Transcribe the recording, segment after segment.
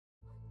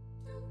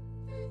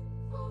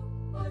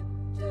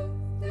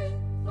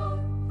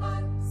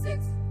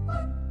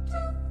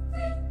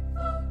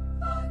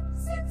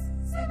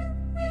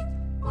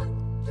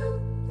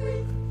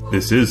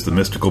This is The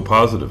Mystical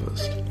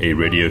Positivist, a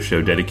radio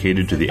show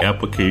dedicated to the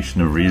application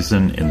of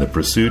reason in the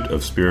pursuit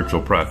of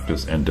spiritual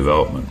practice and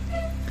development.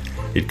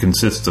 It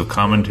consists of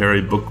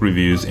commentary, book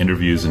reviews,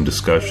 interviews, and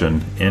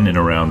discussion in and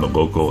around the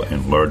local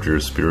and larger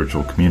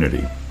spiritual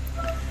community.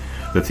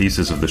 The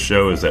thesis of the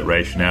show is that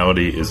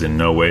rationality is in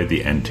no way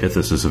the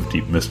antithesis of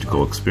deep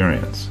mystical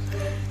experience.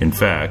 In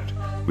fact,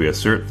 we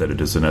assert that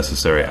it is a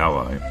necessary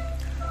ally.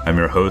 I'm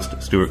your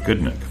host, Stuart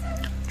Goodnick.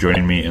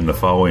 Joining me in the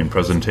following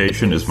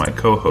presentation is my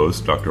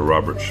co-host, Dr.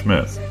 Robert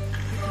Schmidt.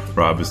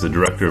 Rob is the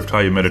director of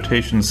Talia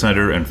Meditation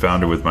Center and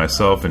founder with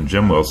myself and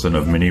Jim Wilson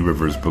of Many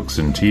Rivers Books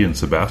and Tea in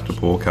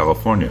Sebastopol,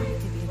 California.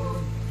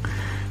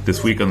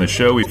 This week on the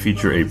show, we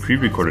feature a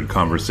pre-recorded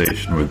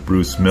conversation with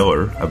Bruce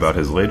Miller about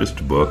his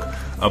latest book,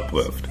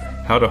 Uplift: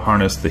 How to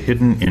Harness the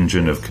Hidden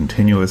Engine of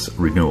Continuous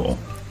Renewal,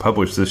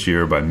 published this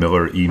year by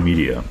Miller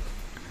eMedia.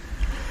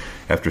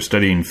 After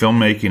studying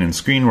filmmaking and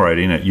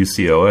screenwriting at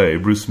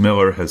UCLA, Bruce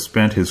Miller has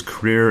spent his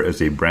career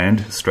as a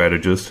brand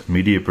strategist,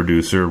 media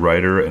producer,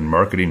 writer, and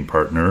marketing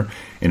partner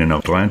in an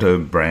Atlanta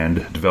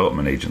brand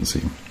development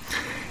agency.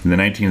 In the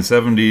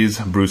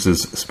 1970s,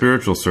 Bruce's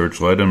spiritual search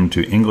led him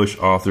to English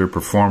author,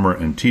 performer,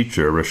 and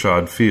teacher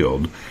Rashad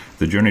Field,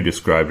 the journey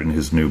described in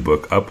his new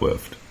book,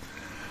 Uplift.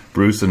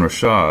 Bruce and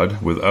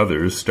Rashad, with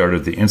others,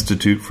 started the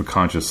Institute for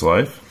Conscious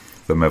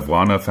Life, the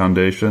Mevlana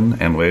Foundation,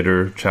 and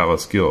later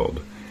Chalice Guild.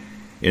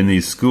 In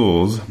these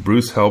schools,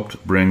 Bruce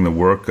helped bring the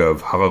work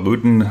of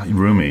Jalaluddin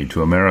Rumi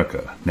to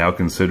America, now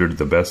considered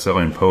the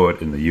best-selling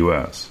poet in the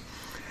U.S.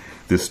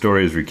 This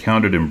story is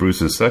recounted in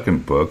Bruce's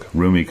second book,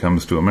 Rumi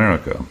Comes to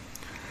America.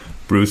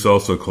 Bruce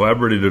also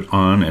collaborated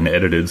on and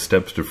edited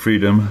Steps to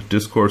Freedom,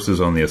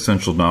 Discourses on the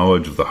Essential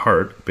Knowledge of the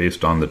Heart,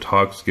 based on the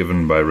talks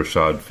given by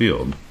Rashad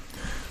Field.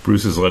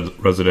 Bruce's led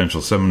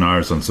residential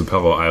seminars on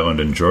Sapelo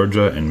Island in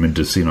Georgia and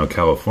Mendocino,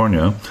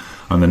 California,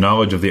 on the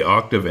knowledge of the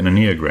octave and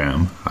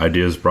Enneagram,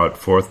 ideas brought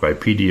forth by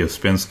P.D.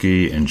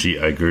 Ouspensky and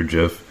G.I.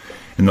 Gurdjieff,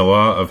 in the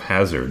law of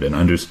hazard and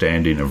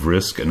understanding of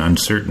risk and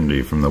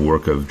uncertainty from the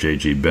work of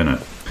J.G. Bennett.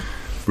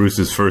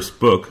 Bruce's first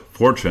book,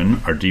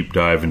 Fortune, Our Deep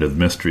Dive into the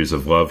Mysteries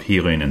of Love,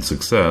 Healing, and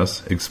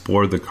Success,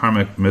 explored the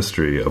karmic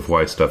mystery of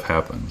why stuff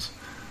happens.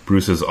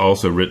 Bruce has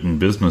also written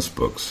business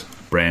books.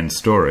 Brand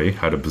Story,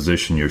 How to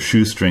Position Your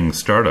Shoestring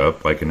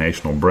Startup Like a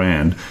National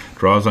Brand,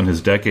 draws on his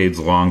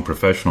decades-long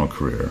professional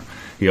career.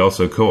 He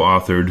also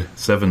co-authored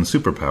 7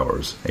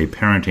 Superpowers, a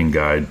parenting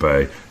guide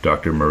by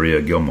Dr.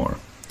 Maria Gilmore.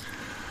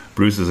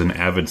 Bruce is an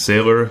avid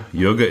sailor,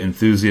 yoga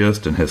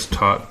enthusiast, and has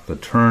taught the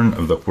turn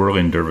of the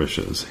whirling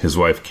dervishes. His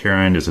wife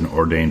Karen is an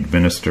ordained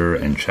minister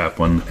and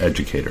chaplain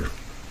educator.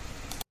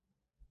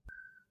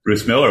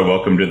 Bruce Miller,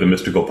 welcome to The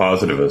Mystical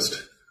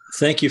Positivist.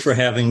 Thank you for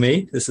having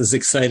me. This is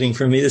exciting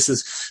for me. This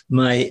is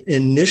my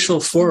initial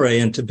foray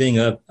into being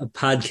a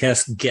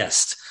podcast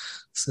guest.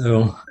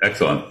 So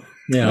excellent.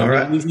 Yeah, all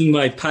right. I'm using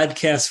my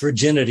podcast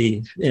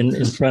virginity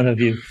in front of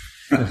you.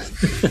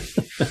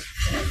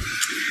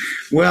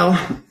 Well,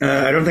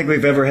 I don't think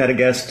we've ever had a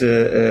guest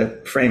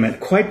frame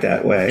it quite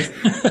that way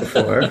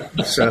before.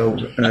 So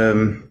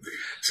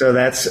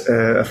that's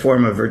a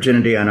form of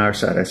virginity on our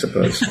side, I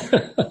suppose.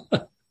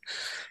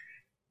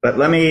 But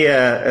let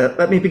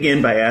me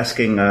begin by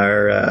asking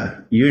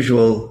our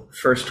usual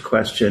first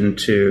question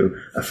to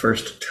a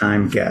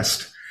first-time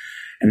guest,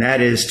 and that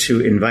is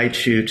to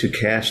invite you to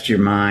cast your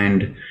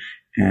mind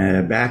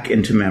back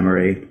into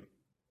memory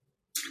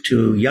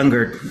to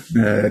younger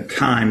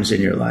times in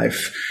your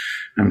life.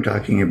 I'm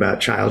talking about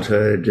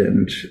childhood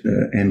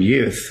and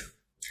youth,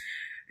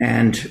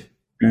 and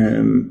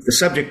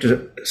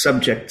the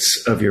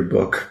subjects of your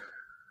book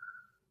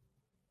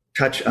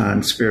touch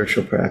on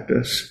spiritual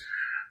practice.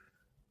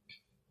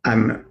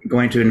 I'm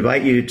going to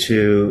invite you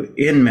to,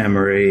 in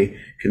memory,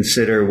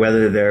 consider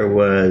whether there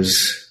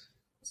was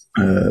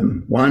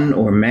one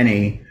or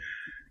many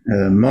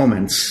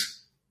moments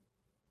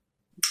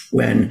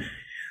when,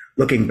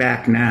 looking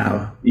back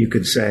now, you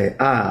could say,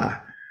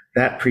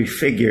 that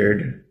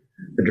prefigured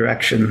the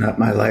direction that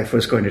my life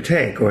was going to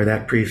take, or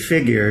that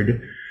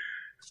prefigured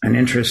an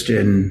interest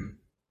in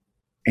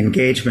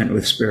engagement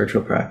with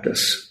spiritual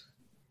practice.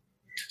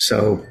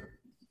 So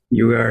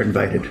you are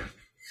invited.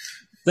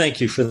 Thank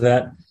you for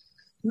that.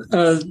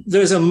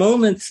 There's a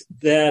moment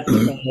that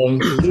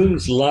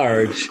looms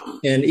large,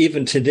 and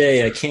even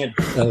today I can't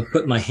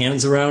put my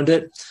hands around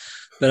it.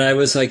 But I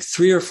was like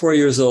 3 or 4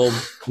 years old,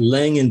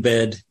 laying in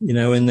bed,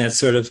 in that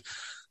sort of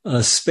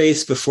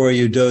space before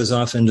you doze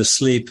off into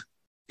sleep.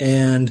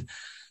 And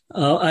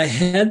I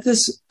had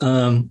this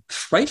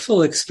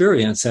frightful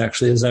experience,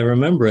 actually, as I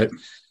remember it.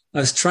 I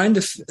was trying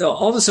to,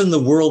 all of a sudden the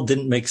world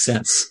didn't make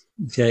sense,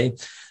 okay?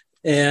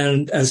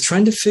 And I was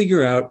trying to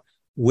figure out,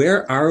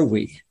 where are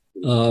we?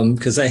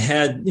 Because I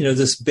had,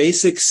 this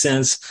basic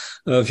sense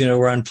of,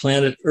 we're on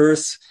planet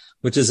Earth,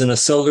 which is in a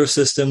solar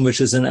system, which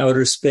is in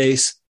outer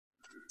space.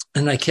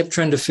 And I kept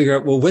trying to figure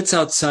out, well, what's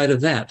outside of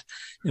that?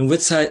 And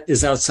what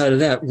is outside of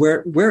that?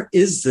 Where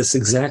is this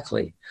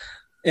exactly?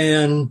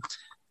 And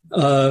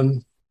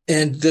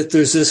and that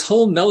there's this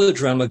whole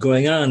melodrama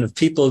going on of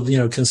people,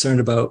 concerned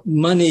about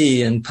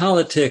money and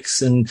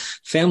politics and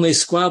family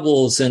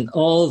squabbles and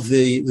all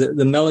the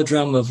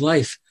melodrama of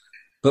life.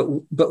 But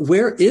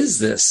where is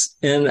this?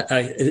 And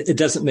it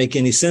doesn't make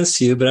any sense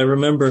to you. But I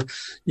remember,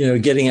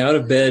 getting out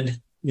of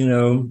bed,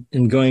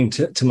 and going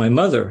to my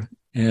mother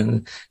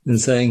and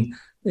saying,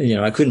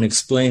 I couldn't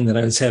explain that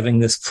I was having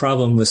this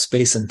problem with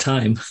space and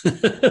time.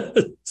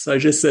 So I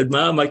just said,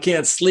 Mom, I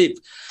can't sleep.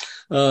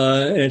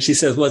 And she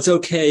says, well, it's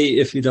okay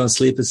if you don't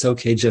sleep. It's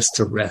okay just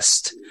to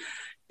rest.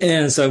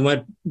 And so I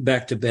went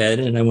back to bed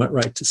and I went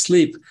right to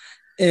sleep.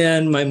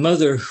 And my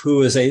mother, who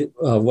was a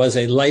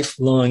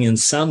lifelong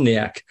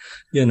insomniac,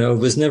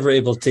 was never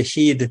able to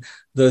heed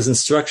those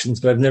instructions,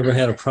 but I've never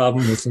had a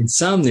problem with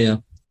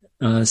insomnia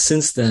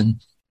since then.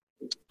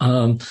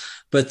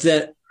 But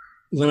that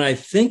when I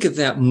think of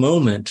that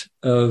moment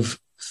of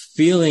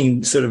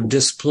feeling sort of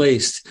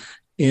displaced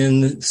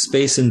in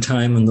space and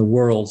time in the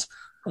world,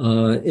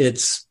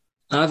 it's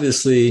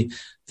obviously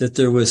that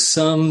there was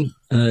some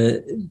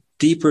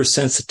deeper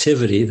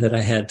sensitivity that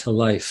I had to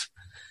life.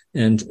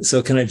 And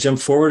so can I jump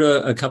forward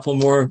a couple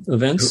more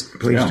events?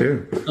 Please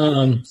do.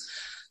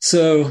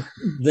 So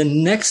the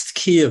next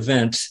key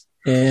event,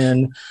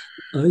 and,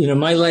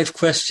 my life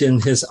question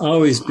has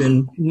always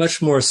been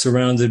much more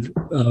surrounded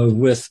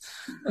with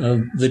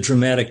the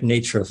dramatic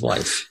nature of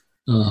life.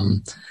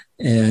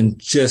 And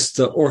just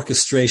the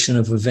orchestration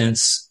of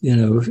events,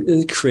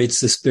 it creates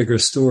this bigger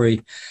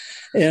story.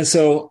 And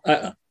so,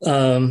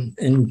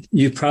 and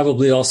you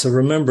probably also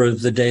remember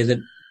the day that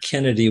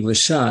Kennedy was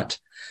shot.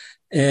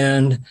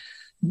 And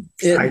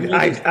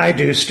I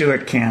do.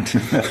 Stuart can't.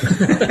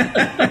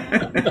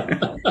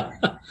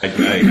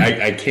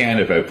 I can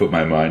if I put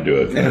my mind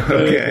to it.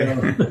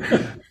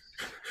 Okay.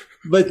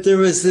 But there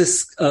was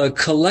this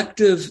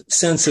collective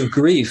sense of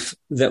grief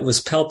that was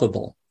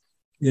palpable,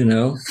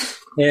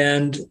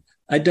 and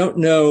I don't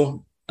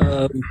know.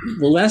 The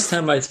last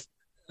time I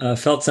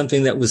felt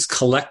something that was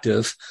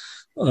collective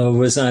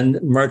was on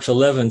March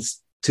 11th.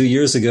 2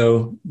 years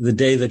ago, the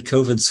day that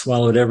COVID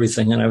swallowed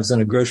everything, and I was in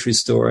a grocery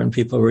store and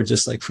people were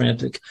just like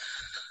frantic.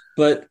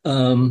 But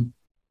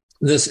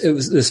it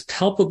was this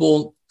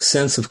palpable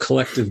sense of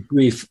collective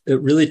grief. It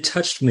really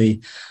touched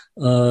me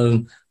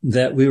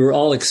that we were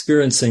all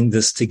experiencing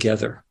this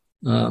together.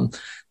 Then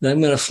I'm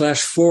going to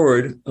flash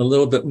forward a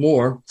little bit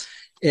more.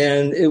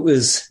 And it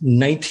was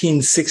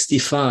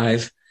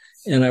 1965,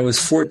 and I was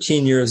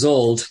 14 years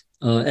old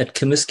at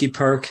Comiskey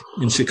Park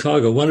in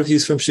Chicago. One of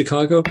you's from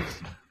Chicago?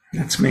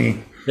 That's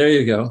me. There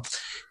you go.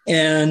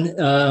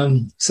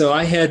 And so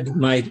I had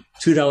my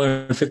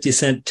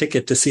 $2.50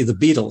 ticket to see the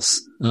Beatles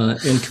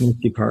in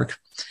Comiskey Park.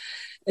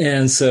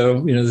 And so,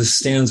 the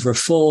stands were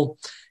full.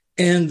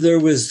 And there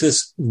was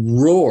this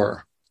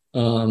roar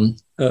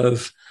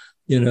of,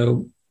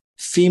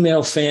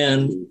 female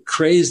fan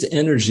crazed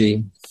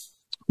energy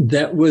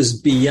that was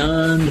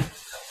beyond,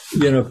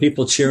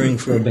 people cheering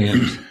for a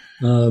band.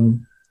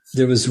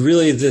 There was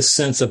really this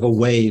sense of a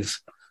wave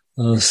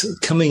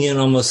coming in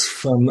almost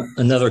from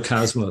another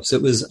cosmos.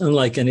 It was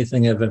unlike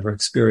anything I've ever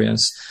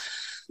experienced.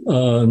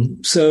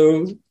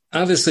 So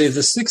obviously the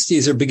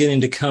 60s are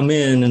beginning to come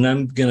in, and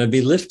I'm going to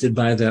be lifted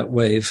by that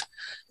wave.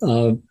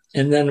 And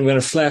then I'm going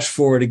to flash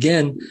forward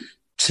again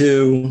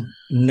to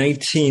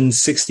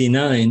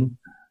 1969,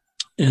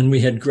 and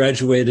we had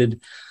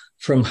graduated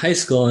from high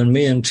school, and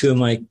me and two of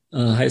my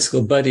high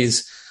school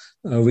buddies,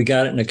 we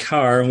got in a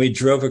car and we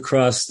drove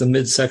across the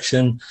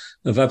midsection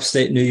of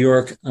upstate New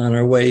York on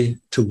our way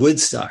to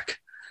Woodstock.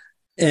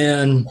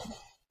 And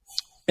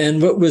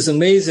what was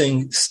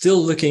amazing,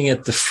 still looking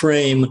at the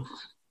frame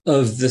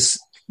of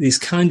these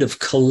kind of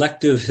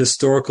collective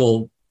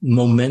historical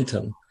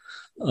momentum.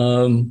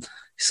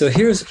 So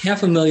here's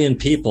 500,000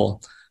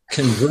 people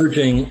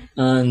converging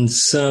on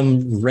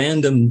some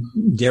random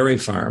dairy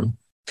farm,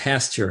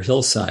 pasture,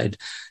 hillside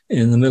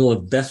in the middle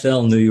of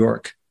Bethel, New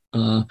York.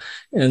 And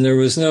there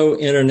was no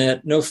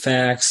internet, no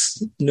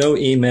fax, no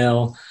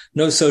email,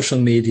 no social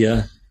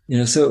media.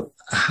 So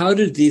how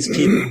did these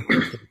people?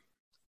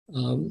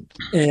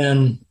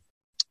 And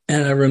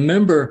I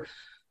remember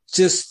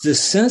just the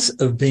sense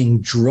of being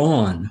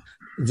drawn,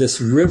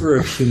 this river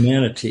of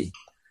humanity,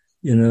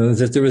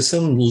 that there was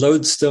some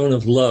lodestone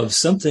of love.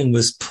 Something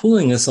was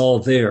pulling us all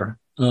there.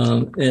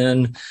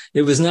 And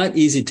it was not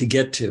easy to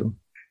get to.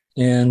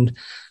 And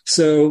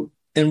so,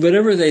 and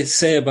whatever they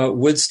say about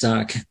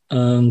Woodstock,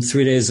 3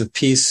 days of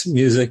peace,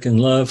 music, and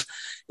love,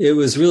 it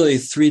was really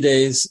 3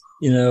 days,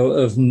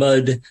 of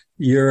mud,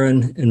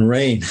 urine, and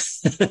rain.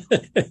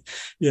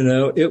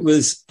 It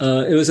was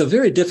a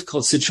very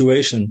difficult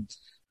situation,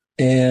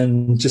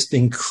 and just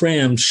being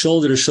crammed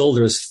shoulder to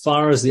shoulder as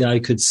far as the eye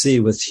could see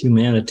with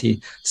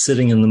humanity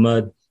sitting in the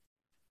mud.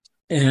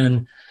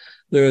 And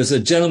there was a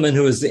gentleman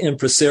who was the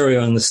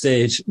impresario on the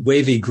stage,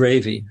 Wavy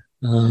Gravy.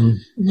 You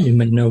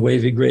may know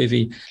Wavy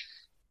Gravy.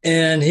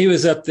 And he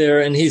was up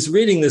there and he's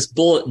reading this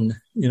bulletin,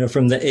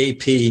 from the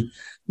AP,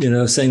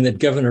 saying that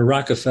Governor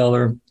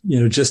Rockefeller,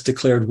 just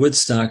declared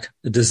Woodstock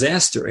a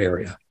disaster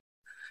area,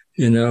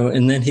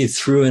 and then he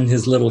threw in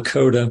his little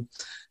coda,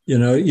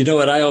 You know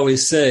what I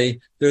always say,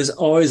 there's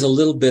always a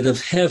little bit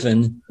of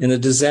heaven in a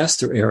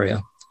disaster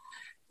area.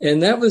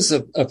 And that was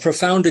a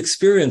profound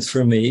experience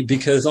for me,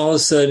 because all of a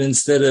sudden,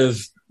 instead of,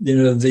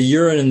 the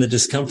urine and the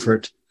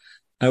discomfort,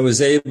 I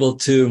was able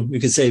to, we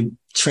could say,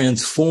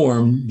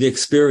 transform the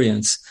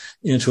experience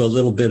into a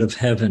little bit of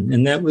heaven.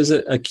 And that was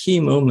a key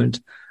moment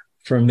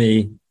for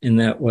me in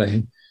that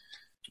way.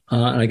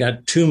 I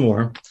got two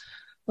more.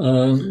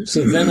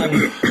 So then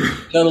I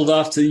settled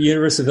off to the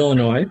University of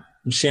Illinois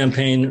in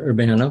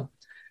Champaign-Urbana.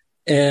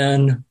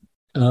 And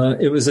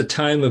it was a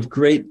time of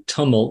great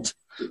tumult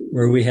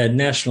where we had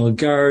National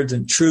Guards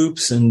and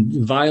troops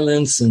and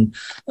violence. And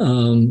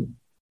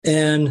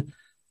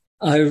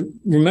I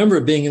remember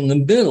being in the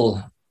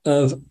middle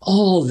of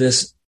all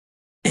this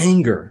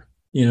anger,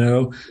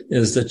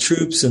 as the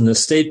troops and the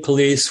state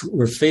police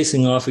were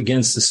facing off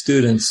against the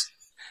students.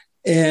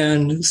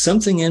 And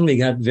something in me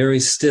got very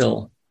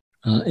still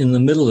in the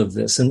middle of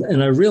this.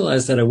 And I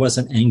realized that I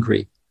wasn't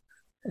angry.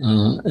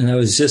 And I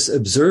was just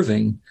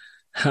observing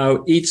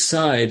how each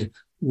side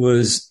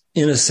was,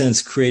 in a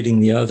sense,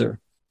 creating the other,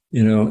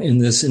 in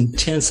this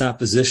intense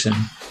opposition.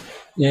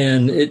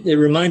 And it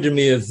reminded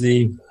me of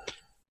the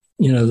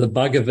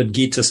Bhagavad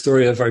Gita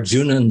story of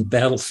Arjuna in the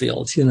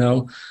battlefield,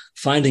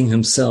 finding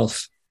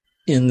himself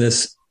in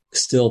this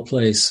still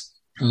place.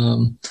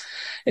 And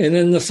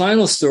then the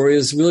final story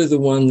is really the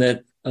one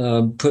that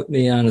put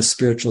me on a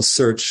spiritual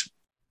search.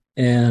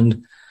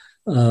 And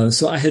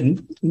so I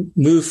had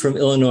moved from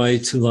Illinois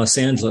to Los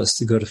Angeles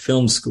to go to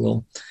film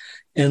school,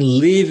 and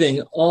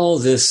leaving all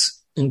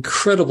this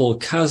incredible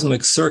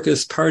cosmic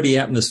circus party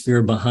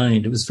atmosphere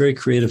behind. It was a very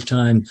creative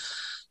time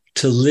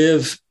to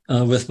live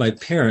with my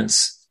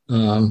parents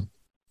in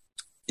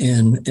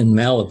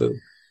Malibu.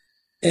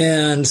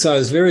 And so I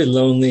was very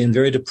lonely and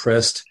very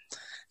depressed.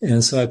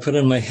 And so I put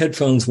on my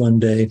headphones one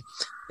day,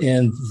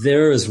 and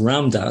there is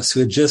Ram Dass, who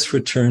had just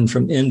returned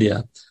from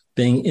India,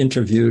 being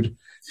interviewed.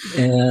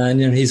 And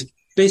he's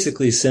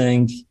basically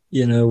saying,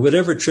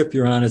 whatever trip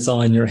you're on, it's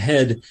all in your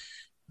head.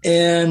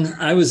 And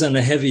I was on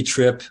a heavy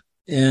trip,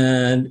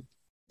 and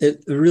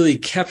it really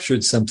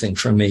captured something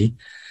for me.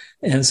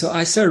 And so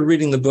I started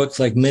reading the book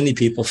like many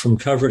people, from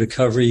cover to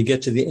cover. You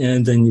get to the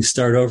end and you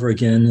start over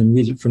again and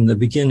read it from the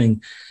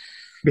beginning.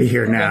 Be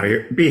Here Now.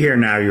 Be Here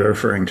Now you're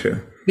referring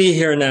to. Be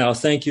Here Now.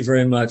 Thank you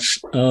very much.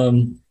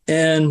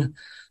 And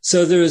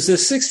so there was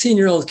this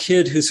 16-year-old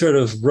kid who sort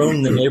of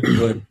roamed the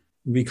neighborhood.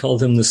 We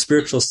called him the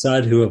spiritual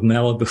sadhu of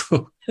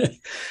Malibu.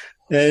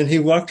 And he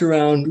walked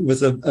around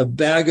with a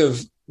bag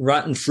of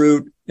rotten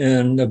fruit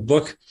and a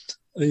book,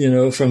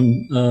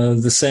 from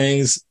the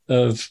sayings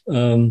of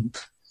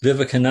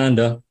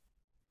Vivekananda.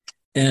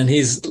 And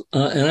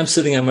and I'm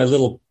sitting on my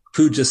little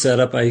puja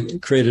setup I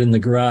created in the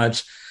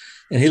garage.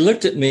 And he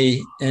looked at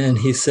me and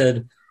he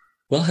said,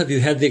 "Well, have you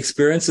had the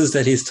experiences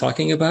that he's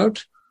talking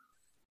about?"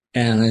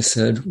 And I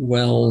said,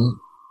 "Well,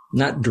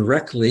 not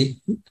directly,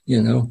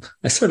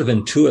 I sort of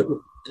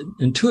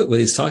intuit what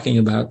he's talking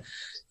about."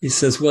 He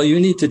says, "Well,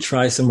 you need to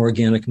try some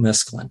organic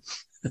mescaline."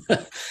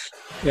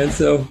 And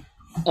so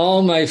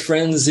all my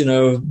friends,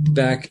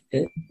 back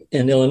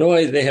in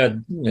Illinois, they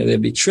had,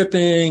 they'd be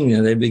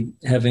tripping, they'd be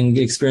having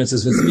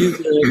experiences with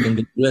music and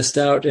be blissed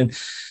out. And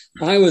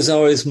I was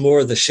always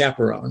more the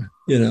chaperone,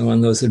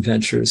 on those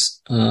adventures.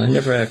 I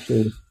never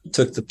actually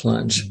took the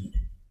plunge.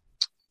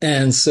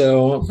 And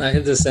so I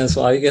had this sense,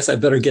 well, I guess I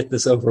better get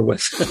this over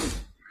with.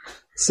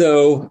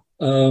 So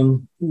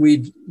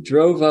we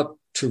drove up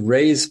to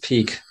Ray's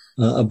Peak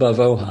above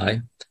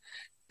Ojai,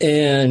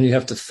 and you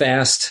have to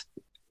fast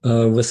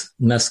with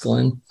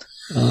mescaline.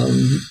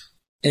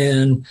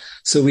 And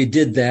so we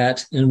did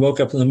that and woke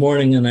up in the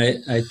morning, and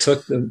I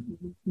took the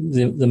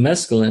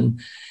mescaline,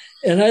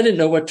 and I didn't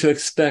know what to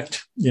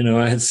expect.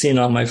 I had seen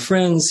all my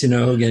friends,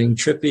 getting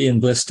trippy and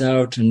blissed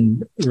out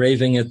and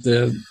raving at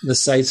the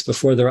sights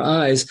before their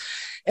eyes.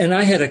 And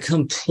I had a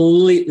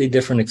completely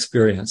different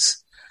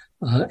experience.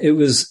 It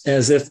was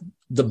as if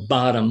the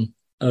bottom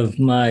of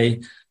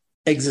my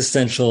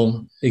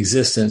existential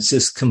existence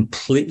just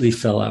completely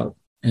fell out.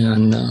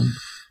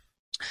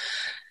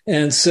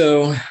 And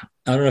so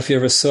I don't know if you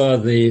ever saw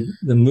the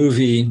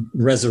movie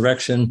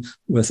Resurrection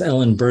with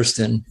Ellen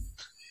Burstyn,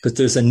 but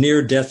there's a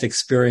near-death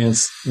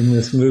experience in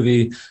this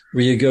movie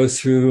where you go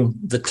through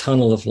the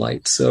tunnel of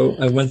light. So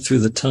I went through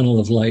the tunnel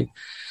of light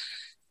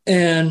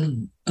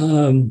and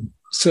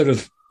sort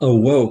of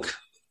awoke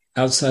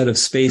outside of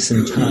space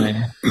and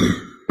time,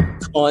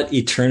 call it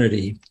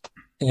eternity.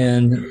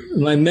 And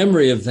my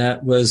memory of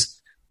that was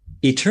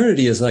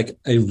eternity is like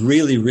a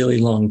really, really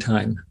long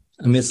time.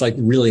 I mean, it's like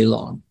really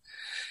long.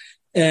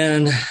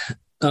 And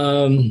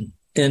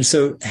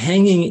so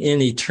hanging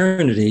in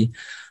eternity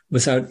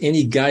without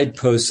any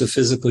guideposts of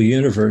physical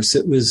universe,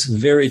 it was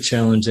very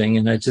challenging.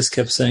 And I just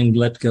kept saying,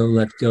 let go,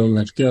 let go,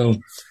 let go.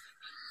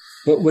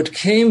 But what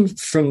came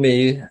from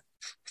me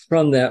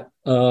from that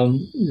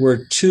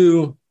were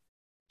two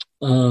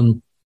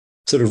sort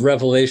of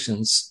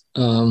revelations.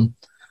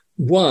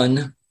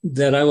 One,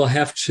 that I will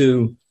have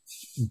to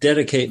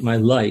dedicate my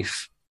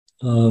life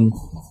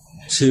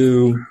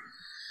to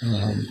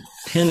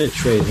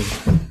penetrating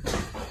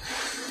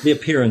the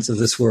appearance of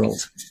this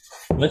world.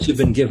 Once you've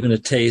been given a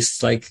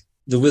taste, like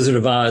the Wizard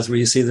of Oz, where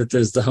you see that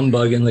there's the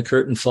humbug and the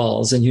curtain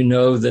falls, and you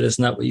know that it's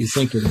not what you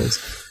think it is.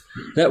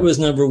 That was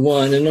number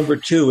one. And number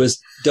two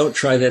was, don't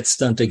try that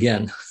stunt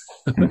again.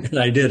 And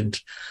I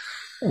didn't.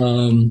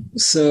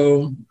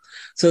 So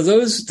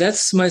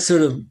that's my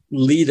sort of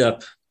lead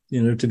up,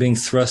 to being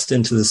thrust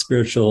into the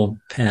spiritual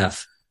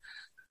path,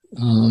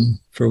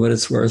 for what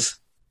it's worth.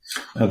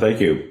 Oh,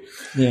 thank you.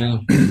 Yeah.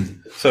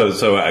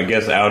 So I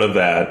guess out of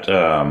that,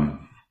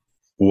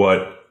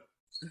 what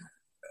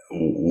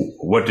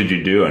did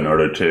you do in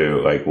order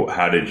to,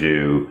 how did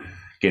you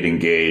get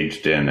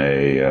engaged in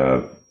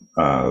a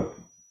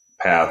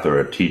path or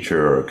a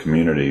teacher or a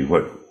community?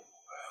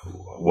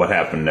 What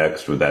happened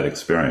next with that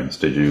experience?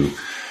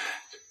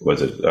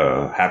 Was it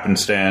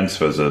happenstance?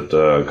 Was it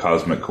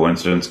cosmic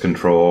coincidence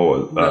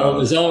control?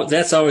 Well,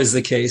 that's always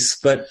the case.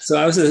 So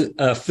I was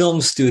a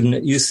film student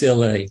at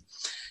UCLA,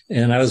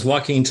 and I was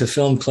walking to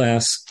film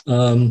class,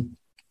 and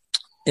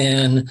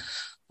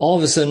all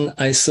of a sudden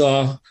I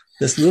saw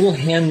this little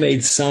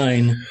handmade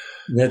sign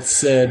that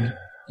said,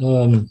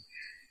 it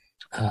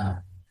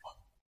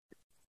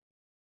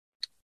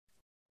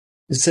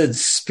said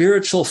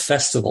Spiritual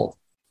Festival.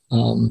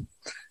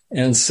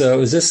 And so it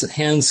was this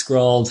hand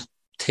scrawled,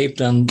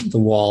 taped on the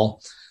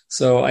wall.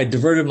 So I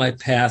diverted my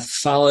path,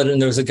 followed,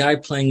 and there was a guy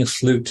playing a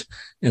flute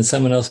and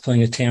someone else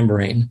playing a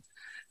tambourine.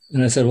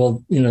 And I said,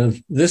 well,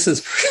 this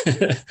is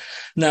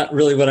not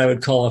really what I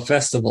would call a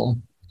festival.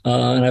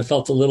 And I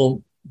felt a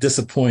little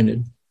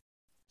disappointed.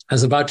 I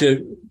was about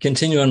to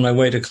continue on my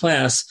way to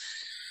class,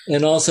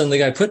 and all of a sudden the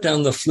guy put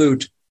down the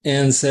flute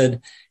and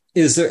said,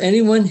 is there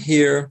anyone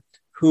here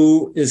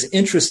who is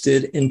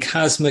interested in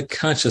cosmic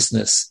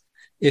consciousness?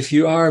 If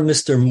you are,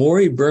 Mr.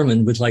 Maury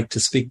Berman would like to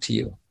speak to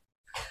you.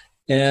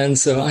 And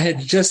so I had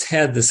just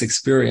had this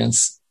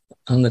experience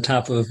on the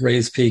top of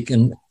Rays Peak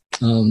and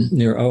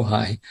near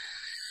Ojai.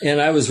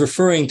 And I was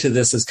referring to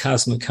this as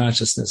cosmic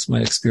consciousness,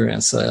 my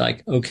experience. So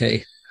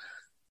okay,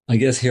 I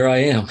guess here I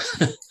am.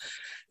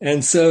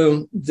 And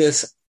so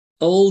this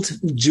old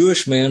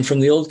Jewish man from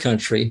the old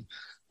country,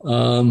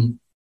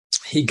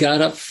 he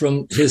got up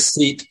from his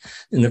seat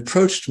and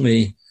approached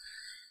me.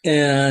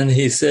 And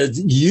he said,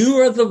 you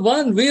are the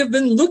one we have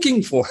been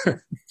looking for.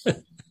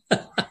 And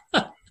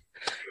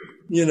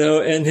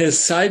his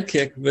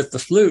sidekick with the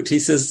flute, he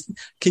says,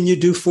 can you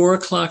do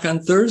 4:00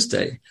 on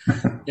Thursday?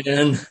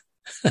 And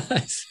I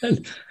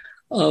said,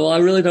 oh, well, I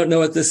really don't know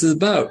what this is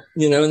about,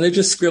 and they're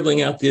just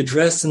scribbling out the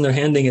address and they're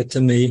handing it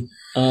to me.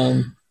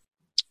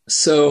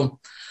 So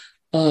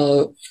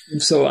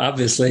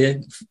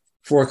obviously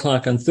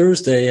 4:00 on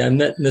Thursday, I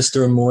met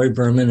Mr. Maury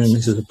Berman in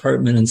his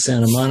apartment in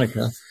Santa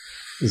Monica.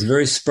 He was a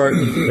very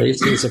Spartan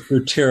place. He was a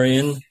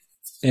fruitarian,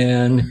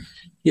 and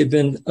he had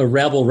been a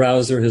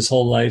rabble-rouser his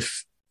whole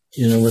life,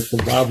 with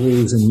the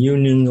Wobblies and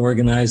union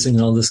organizing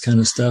and all this kind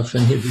of stuff.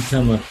 And he'd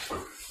become a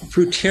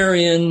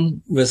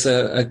fruitarian with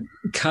a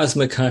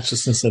cosmic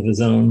consciousness of his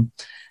own.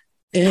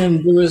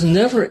 And there was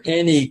never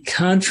any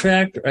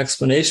contract or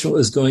explanation what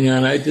was going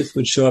on. I just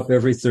would show up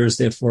every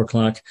Thursday at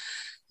 4:00.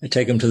 I'd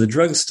take him to the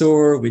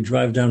drugstore. We'd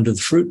drive down to the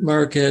fruit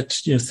market,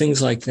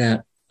 things like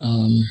that.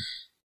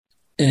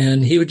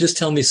 And he would just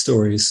tell me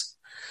stories.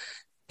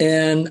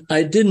 And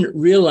I didn't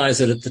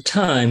realize it at the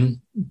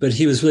time, but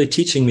he was really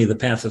teaching me the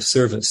path of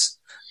service,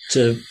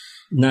 to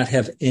not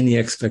have any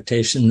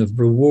expectation of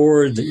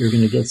reward, that you're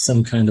going to get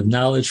some kind of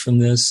knowledge from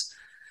this.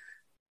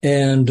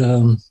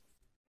 And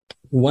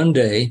one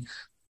day,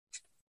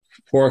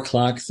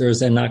 4:00, there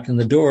was a knock on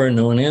the door and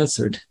no one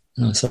answered.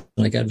 So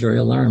I got very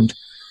alarmed.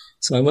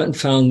 So I went and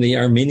found the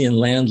Armenian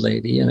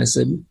landlady, and I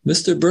said,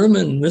 Mr.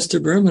 Berman,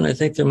 I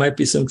think there might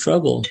be some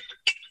trouble.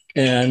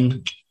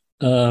 And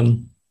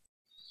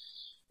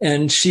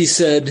she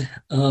said,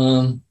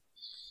 okay.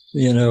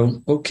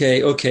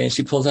 And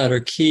she pulled out her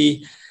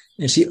key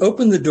and she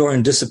opened the door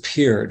and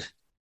disappeared.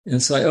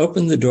 And so I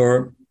opened the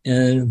door,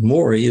 and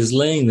Maury is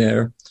laying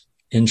there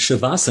in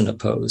Shavasana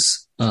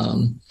pose,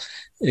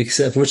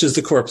 which is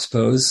the corpse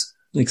pose,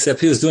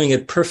 except he was doing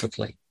it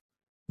perfectly.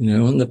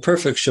 In the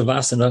perfect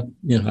Shavasana,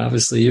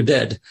 obviously you're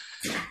dead.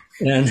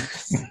 And,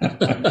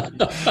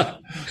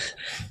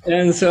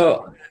 and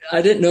so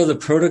I didn't know the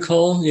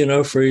protocol,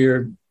 for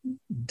your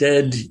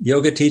dead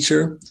yoga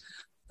teacher.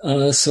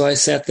 So I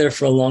sat there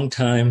for a long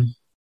time.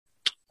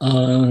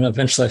 And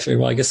eventually I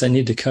figured, well, I guess I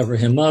need to cover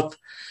him up.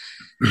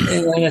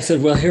 And I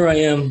said, well, here I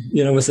am,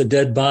 with a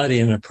dead body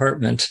in an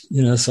apartment,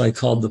 so I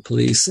called the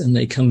police, and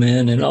they come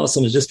in, and all of a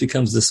sudden it just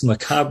becomes this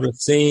macabre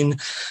scene,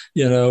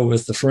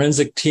 with the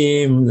forensic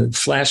team, the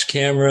flash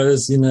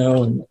cameras, and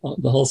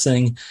the whole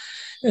thing.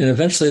 And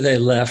eventually they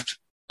left.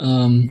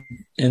 And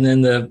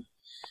then the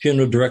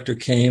funeral director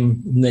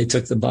came, and they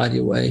took the body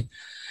away.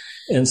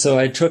 And so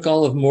I took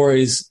all of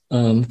Maury's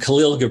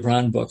Khalil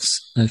Gibran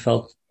books. I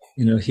felt,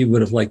 he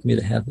would have liked me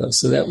to have those.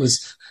 So that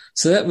was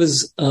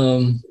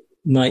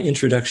my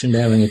introduction to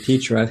having a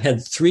teacher. I've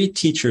had 3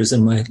 teachers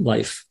in my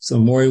life. So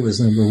Maury was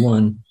number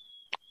 1.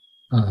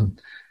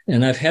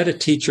 And I've had a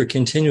teacher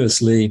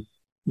continuously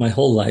my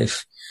whole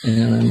life.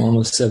 and I'm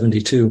almost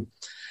 72.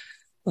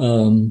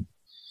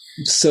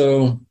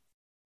 So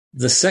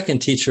the second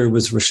teacher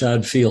was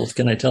Rashad Field.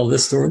 Can I tell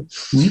this story?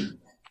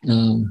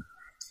 Mm-hmm.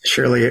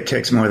 Surely it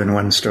takes more than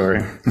one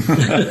story.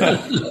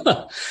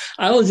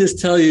 I will just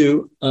tell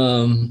you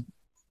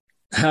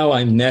how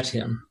I met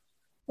him.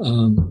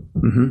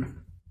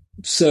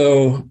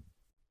 So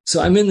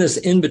I'm in this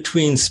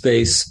in-between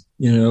space,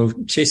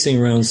 chasing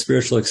around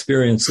spiritual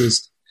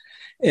experiences.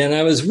 And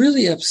I was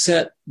really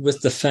upset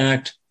with the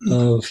fact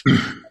of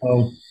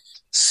how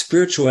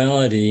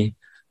spirituality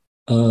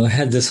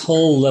had this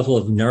whole level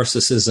of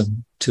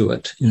narcissism to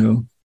it.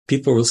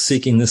 People were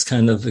seeking this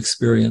kind of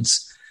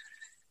experience.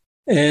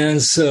 And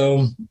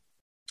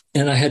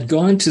I had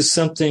gone to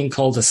something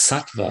called a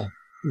sattva,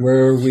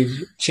 where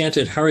we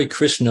chanted Hare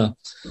Krishna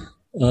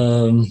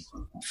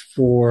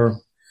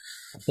for,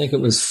 I think it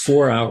was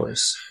 4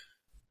 hours.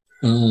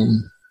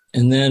 And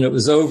then it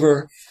was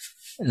over,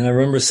 and I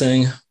remember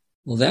saying,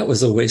 well, that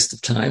was a waste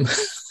of time.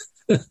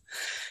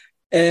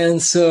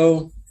 And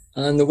so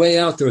on the way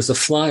out, there was a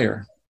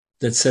flyer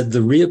that said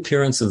the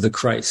reappearance of the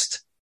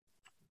Christ,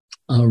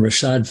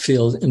 Rashad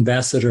Field,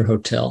 Ambassador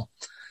Hotel,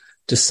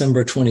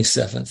 December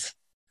 27th.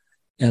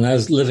 And I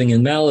was living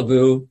in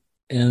Malibu,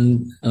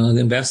 and the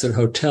Ambassador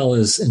Hotel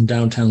is in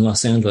downtown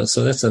Los Angeles.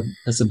 So that's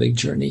a big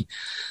journey.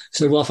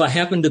 So, well, if I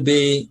happen to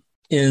be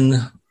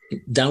in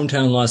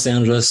downtown Los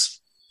Angeles,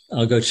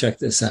 I'll go check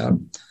this out.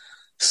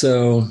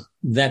 So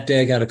that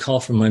day I got a call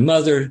from my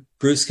mother.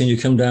 Bruce, can you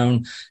come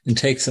down and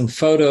take some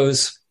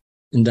photos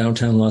in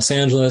downtown Los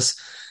Angeles?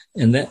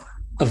 And that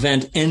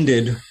event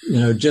ended,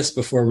 just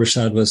before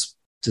Rashad was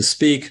to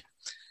speak.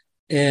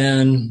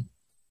 And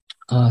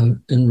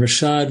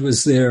Rashad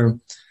was there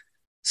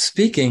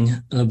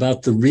speaking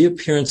about the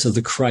reappearance of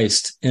the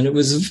Christ. And it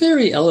was a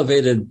very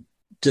elevated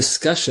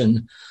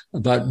discussion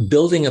about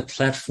building a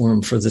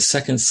platform for the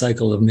second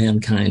cycle of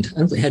mankind.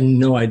 I had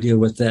no idea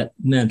what that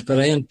meant, but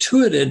I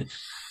intuited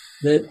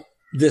that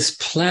this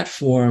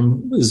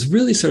platform was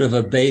really sort of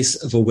a base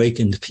of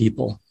awakened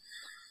people,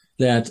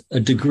 that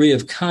a degree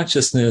of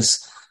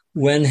consciousness,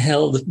 when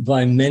held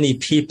by many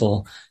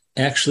people,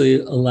 actually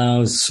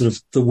allows sort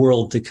of the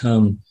world to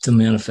come to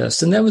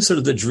manifest. And that was sort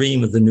of the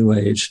dream of the New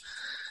Age.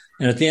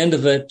 And at the end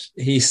of it,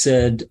 he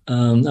said,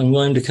 I'm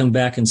willing to come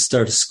back and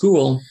start a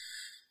school.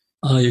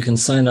 You can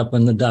sign up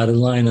on the dotted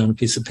line on a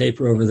piece of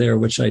paper over there,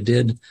 which I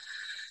did.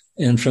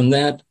 And from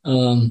that,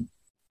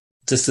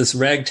 just this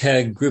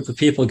ragtag group of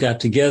people got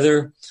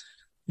together.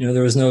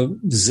 There was no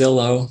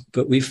Zillow,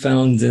 but we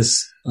found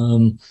this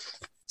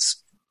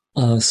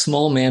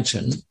small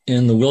mansion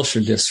in the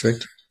Wilshire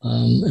district,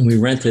 and we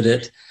rented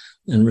it.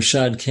 And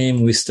Rashad came,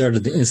 and we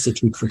started the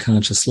Institute for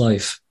Conscious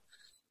Life,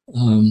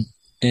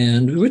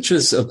 and which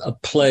was a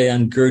play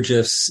on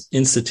Gurdjieff's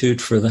Institute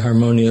for the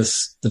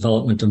Harmonious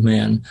Development of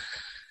Man.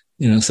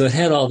 So it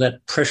had all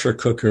that pressure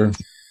cooker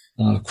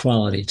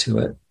quality to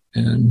it.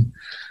 And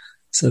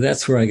so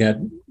that's where I got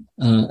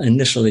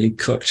initially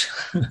cooked.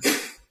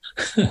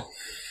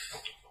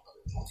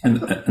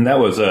 and that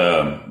was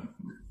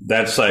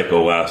that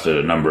cycle lasted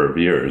a number of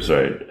years,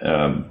 right?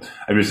 I'm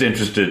just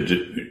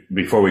interested,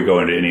 before we go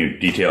into any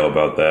detail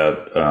about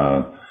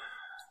that,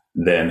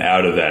 then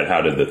out of that,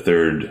 how did the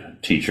third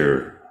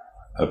teacher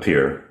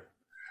appear?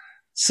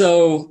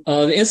 So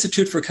the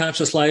Institute for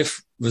Conscious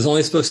Life was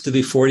only supposed to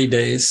be 40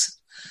 days.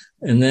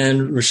 And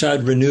then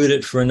Rashad renewed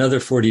it for another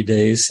 40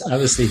 days.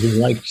 Obviously, he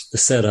liked the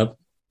setup,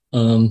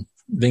 being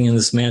in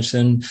this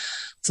mansion.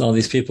 It's all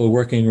these people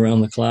working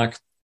around the clock.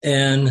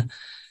 And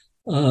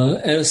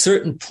at a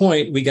certain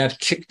point, we got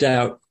kicked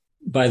out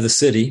by the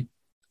city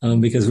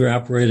because we were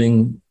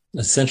operating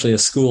essentially a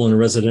school in a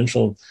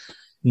residential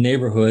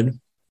neighborhood.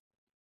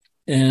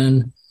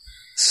 And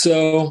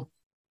so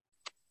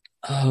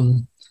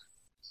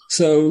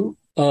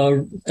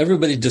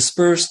everybody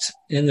dispersed,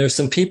 and there's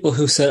some people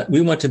who said, we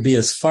want to be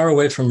as far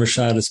away from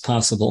Rashad as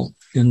possible.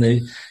 And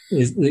it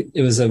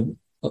was a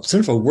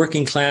sort of a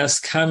working class,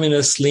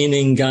 communist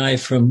leaning guy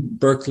from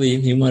Berkeley.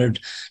 He wanted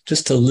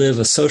just to live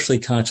a socially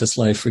conscious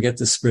life, forget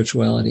the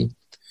spirituality.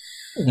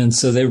 And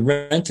so they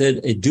rented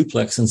a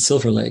duplex in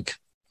Silver Lake.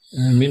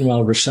 And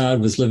meanwhile,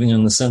 Rashad was living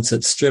on the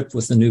Sunset Strip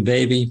with a new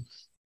baby.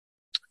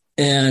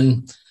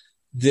 And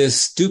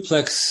this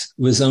duplex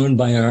was owned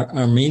by our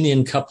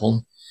Armenian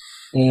couple.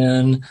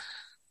 And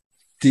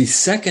the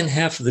second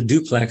half of the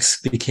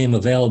duplex became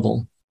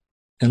available.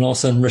 And all of a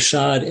sudden,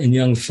 Rashad and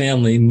young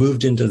family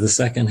moved into the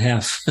second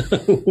half,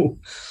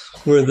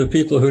 where the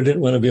people who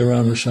didn't want to be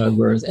around Rashad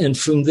were. And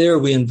from there,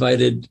 we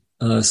invited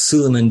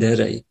Suleiman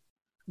Dede,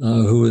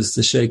 who was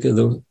the sheikh of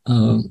the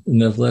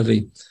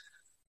Mevlevi,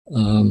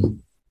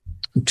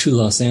 to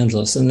Los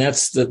Angeles. And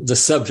that's the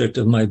subject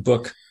of my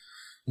book,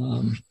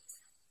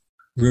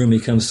 Rumi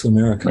Comes to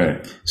America.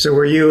 Right. So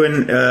were you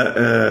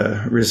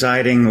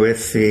residing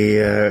with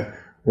the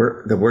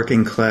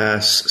working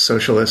class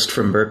socialist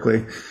from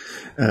Berkeley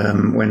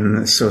when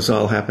this was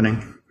all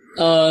happening?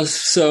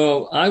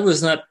 So I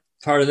was not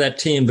part of that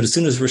team, but as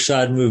soon as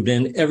Rashad moved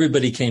in,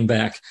 everybody came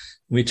back.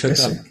 We took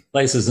up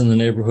places in the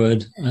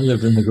neighborhood. I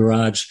lived in the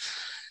garage.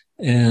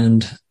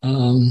 And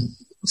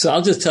So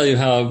I'll just tell you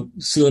how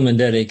Suleiman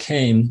Dede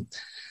came,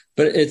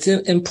 but it's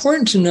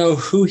important to know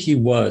who he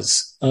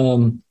was.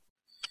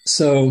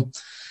 So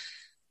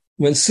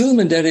when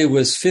Suleiman Dede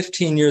was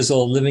 15 years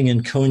old, living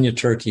in Konya,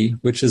 Turkey,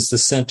 which is the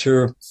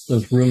center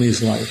of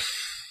Rumi's life,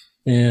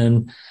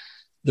 and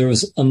there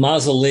was a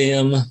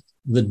mausoleum,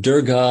 the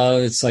Durga,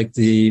 it's like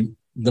the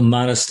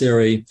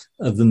monastery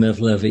of the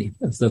Mevlevi,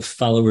 of the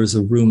followers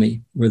of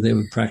Rumi, where they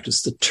would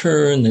practice the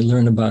turn, they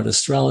learn about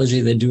astrology,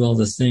 they do all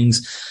the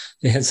things.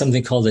 They had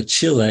something called a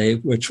Chile,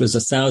 which was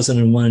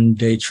 1,001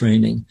 day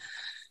training.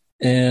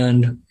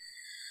 And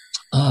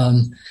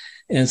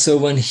so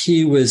when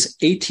he was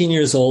 18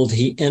 years old,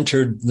 he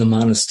entered the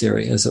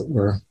monastery, as it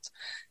were.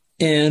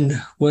 And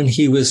when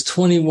he was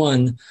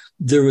 21,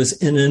 there was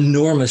an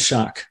enormous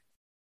shock.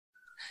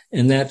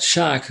 And that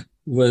shock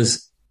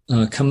was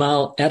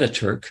Kemal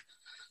Ataturk,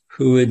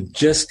 who had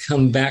just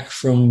come back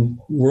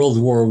from World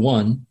War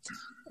I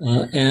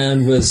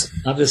and was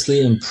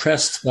obviously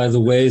impressed by the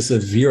ways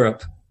of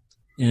Europe.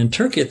 And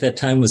Turkey at that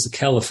time was a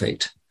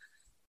caliphate.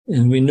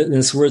 And we know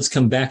these words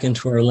come back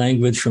into our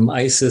language from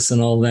ISIS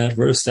and all that.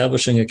 We're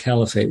establishing a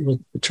caliphate. Well,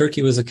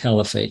 Turkey was a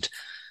caliphate.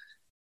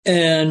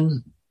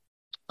 And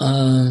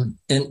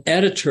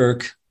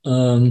Ataturk,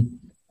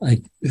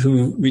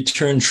 who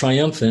returned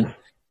triumphant,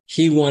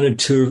 he wanted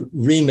to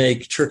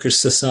remake Turkish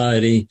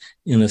society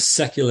in a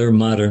secular,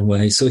 modern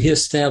way. So he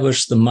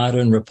established the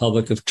modern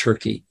Republic of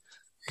Turkey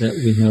that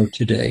we know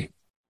today.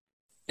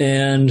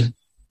 And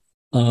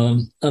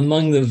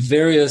among the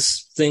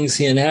various things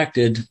he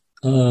enacted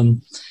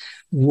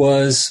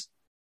was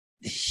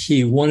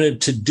he wanted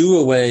to do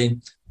away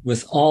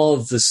with all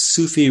of the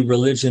Sufi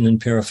religion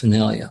and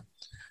paraphernalia.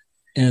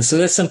 And so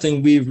that's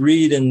something we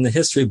read in the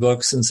history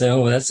books and say,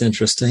 oh, that's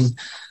interesting.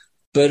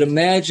 But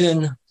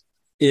imagine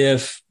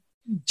if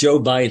Joe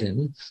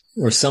Biden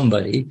or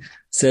somebody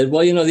said,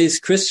 well, these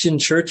Christian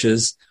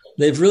churches,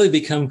 they've really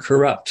become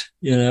corrupt.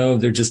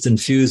 They're just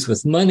infused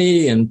with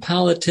money and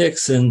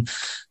politics, and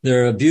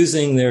they're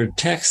abusing their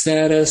tax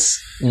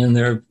status, and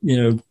they're,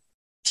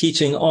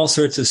 teaching all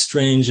sorts of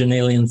strange and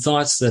alien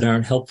thoughts that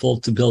aren't helpful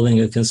to building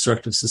a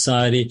constructive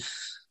society.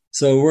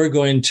 So we're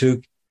going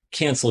to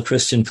cancel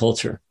Christian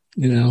culture.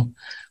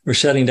 We're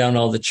shutting down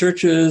all the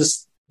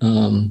churches,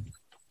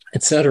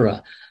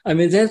 etc. I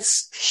mean,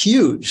 that's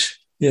huge,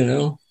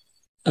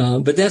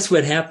 but that's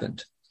what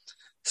happened.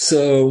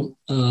 So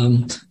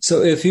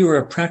if you were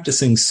a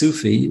practicing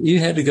Sufi, you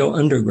had to go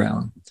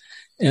underground.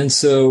 And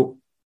so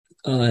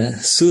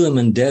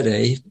Suleiman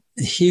Dede,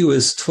 he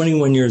was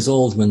 21 years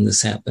old when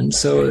this happened.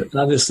 So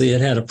obviously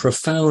it had a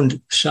profound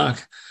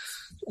shock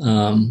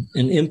and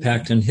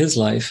impact on his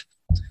life.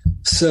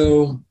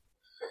 So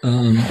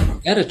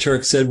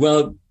Ataturk said,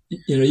 well,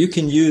 you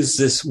can use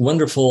this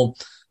wonderful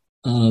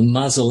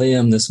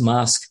mausoleum, this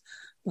mosque,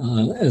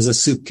 as a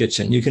soup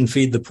kitchen. You can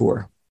feed the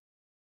poor.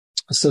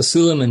 So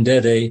Suleiman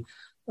Dede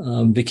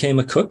became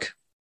a cook,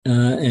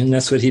 and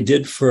that's what he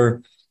did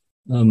for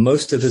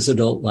most of his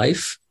adult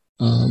life.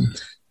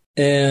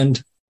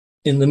 And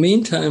in the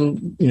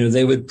meantime,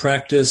 they would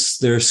practice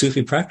their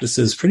Sufi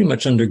practices pretty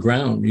much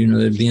underground.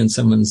 They'd be in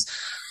someone's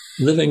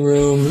living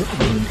room,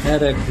 in an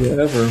attic,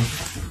 wherever.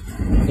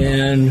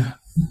 And,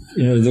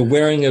 the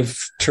wearing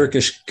of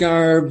Turkish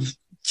garb,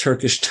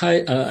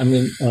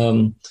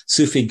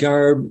 Sufi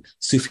garb,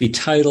 Sufi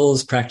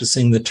titles,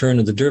 practicing the turn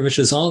of the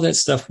dervishes, all that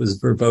stuff was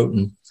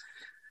verboten.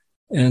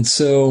 And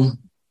so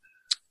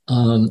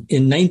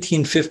in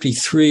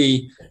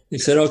 1953, they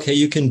said, okay,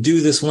 you can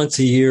do this once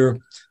a year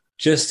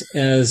just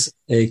as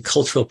a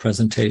cultural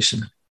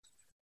presentation.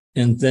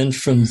 And then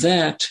from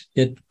that,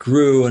 it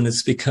grew, and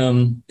it's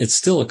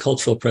still a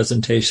cultural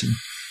presentation.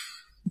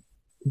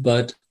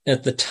 But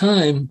at the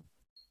time,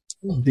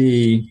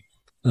 the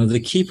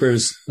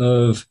keepers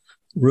of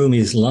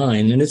Rumi's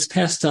line, and it's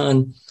passed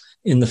on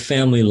in the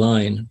family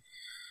line.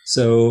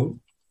 So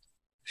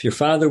if your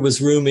father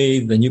was Rumi,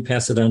 then you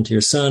pass it on to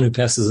your son, who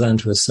passes it on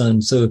to his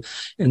son. So,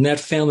 and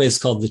that family is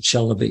called the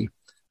Chelebi.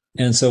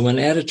 And so when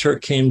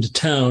Ataturk came to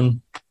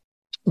town,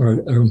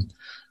 or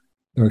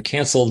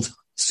canceled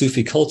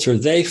Sufi culture,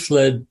 they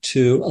fled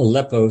to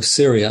Aleppo,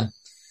 Syria.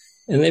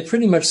 And they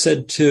pretty much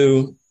said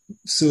to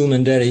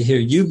Suleiman Dede, here,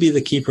 you be the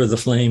keeper of the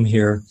flame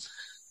here,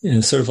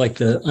 sort of like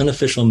the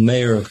unofficial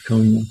mayor of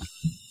Konya.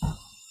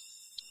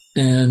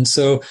 And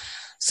so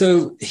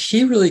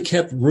he really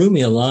kept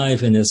Rumi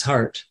alive in his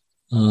heart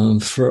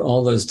for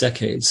all those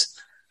decades.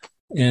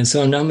 And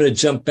so now I'm going to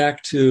jump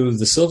back to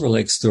the Silver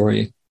Lake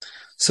story.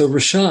 So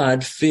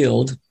Rashad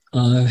Field,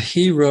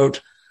 he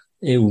wrote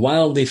a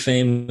wildly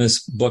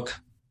famous book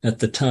at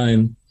the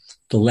time,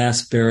 The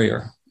Last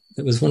Barrier.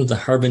 It was one of the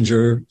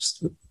harbinger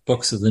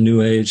books of the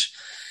New Age.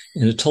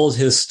 And it told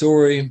his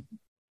story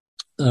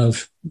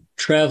of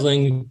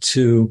traveling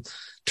to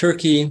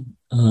Turkey,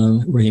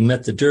 where he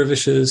met the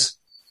dervishes.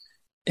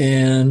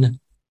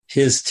 And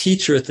his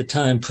teacher at the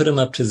time put him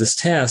up to this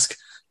task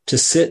to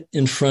sit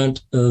in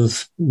front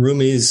of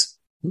Rumi's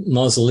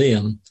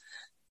mausoleum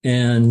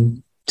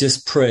and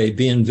just pray,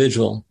 be in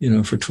vigil,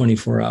 for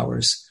 24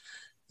 hours.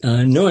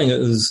 Knowing it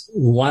was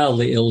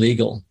wildly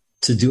illegal.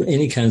 to do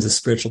any kinds of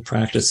spiritual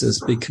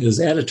practices because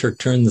Ataturk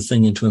turned the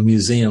thing into a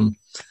museum.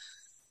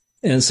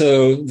 And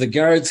so the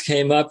guards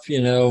came up,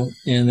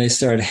 and they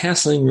started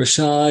hassling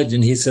Rashad,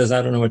 and he says,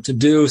 I don't know what to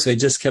do. So he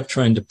just kept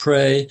trying to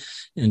pray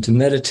and to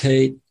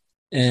meditate,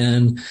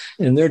 and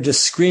they're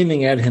just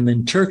screaming at him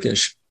in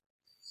Turkish.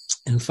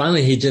 And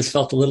finally, he just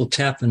felt a little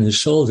tap on his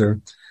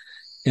shoulder.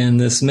 And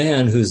this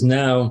man who's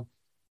now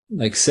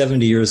like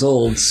 70 years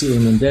old,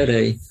 Suleiman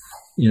Dede,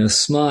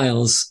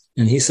 smiles,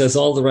 and he says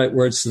all the right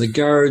words to the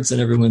guards, and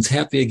everyone's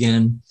happy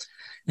again.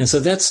 And so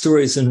that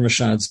story is in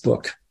Rashad's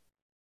book.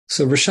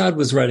 So Rashad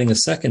was writing a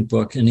second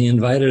book, and he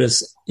invited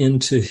us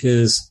into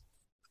his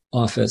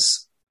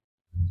office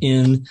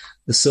in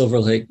the Silver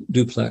Lake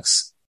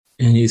duplex.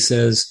 And he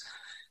says,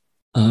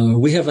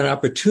 we have an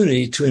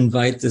opportunity to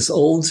invite this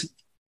old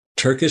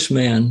Turkish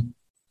man,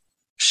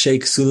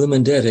 Sheikh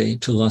Suleiman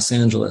Dede, to Los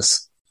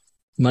Angeles.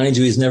 Mind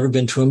you, he's never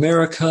been to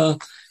America.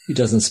 He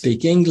doesn't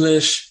speak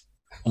English.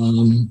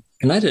 And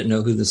I didn't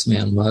know who this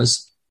man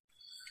was.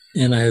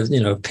 And I,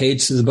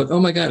 paged through the book.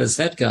 Oh my God, it's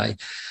that guy.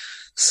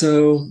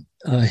 So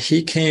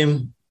he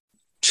came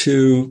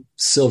to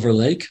Silver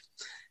Lake,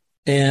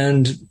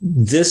 and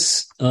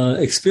this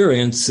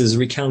experience is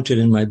recounted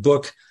in my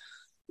book.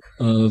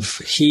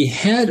 He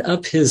had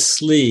up his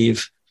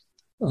sleeve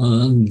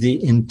the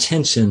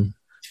intention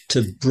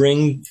to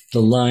bring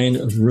the line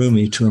of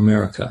Rumi to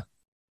America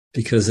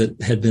because it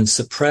had been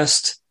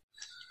suppressed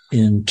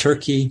in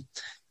Turkey,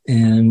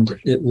 and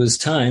it was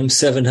time,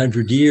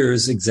 700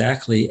 years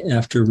exactly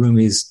after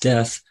Rumi's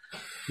death,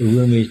 for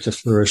Rumi to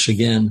flourish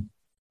again.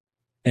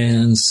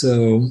 And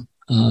so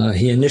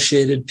he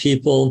initiated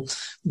people.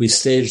 We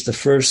staged the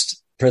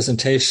first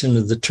presentation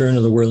of the Turn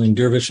of the Whirling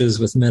Dervishes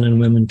with men and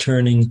women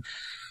turning.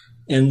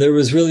 And there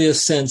was really a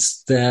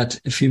sense that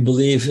if you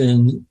believe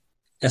in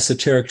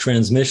esoteric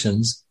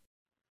transmissions,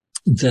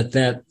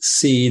 that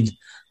seed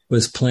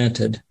was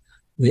planted.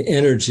 The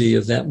energy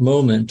of that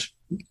moment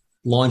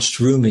launched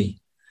Rumi.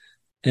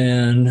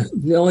 And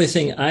the only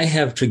thing I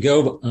have to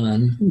go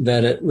on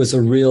that it was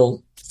a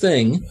real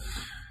thing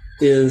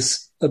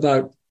is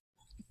about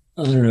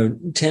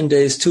 10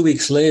 days, 2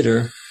 weeks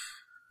later,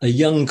 a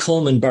young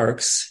Coleman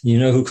Barks, you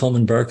know who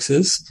Coleman Barks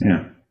is?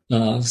 Yeah.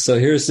 So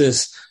here's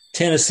this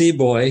Tennessee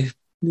boy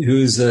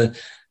who's a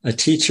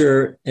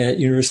teacher at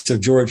University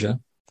of Georgia,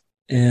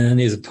 and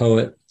he's a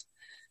poet.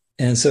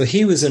 And so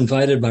he was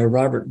invited by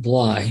Robert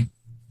Bly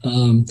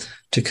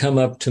to come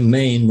up to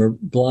Maine, where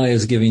Bly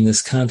is giving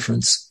this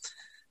conference.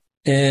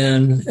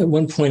 And at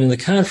one point in the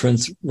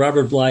conference,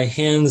 Robert Bly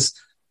hands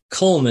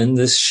Coleman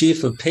this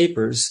sheaf of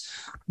papers,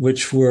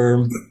 which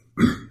were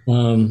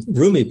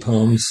Rumi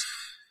poems,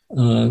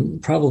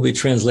 probably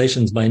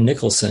translations by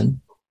Nicholson.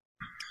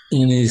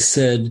 And he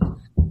said,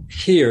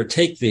 here,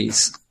 take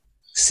these.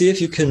 See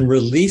if you can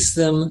release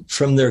them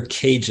from their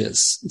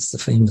cages. It's the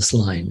famous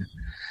line.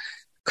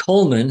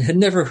 Coleman had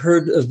never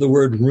heard of the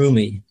word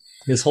Rumi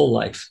his whole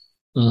life.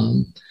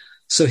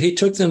 So he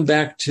took them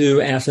back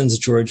to Athens,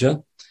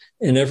 Georgia.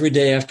 And every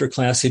day after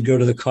class, he'd go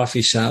to the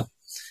coffee shop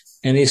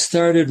and he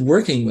started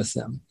working with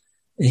them.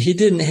 And he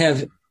didn't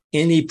have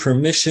any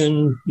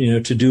permission,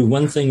 to do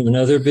one thing or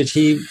another, but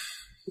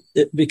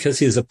because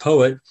he's a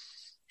poet,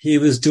 he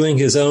was doing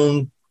his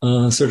own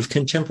sort of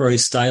contemporary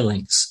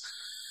stylings,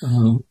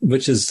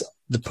 which is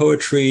the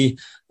poetry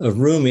of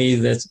Rumi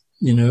that,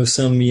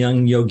 some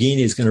young yogini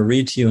is going to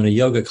read to you in a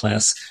yoga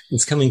class.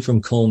 It's coming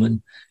from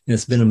Coleman, and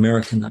it's been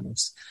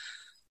Americanized.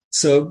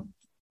 So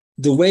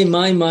the way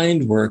my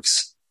mind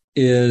works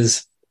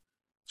is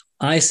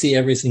I see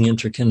everything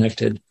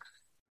interconnected.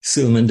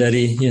 Suleiman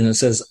Dede,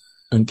 says,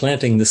 I'm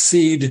planting the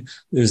seed.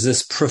 There's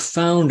this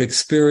profound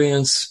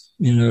experience,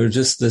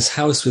 just this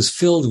house was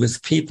filled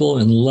with people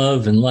and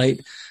love and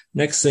light.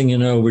 Next thing you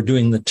know, we're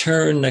doing the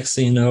turn. Next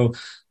thing you know,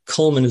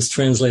 Coleman is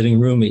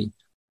translating Rumi.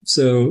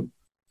 So,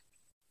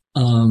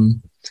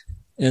 and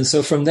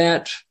so from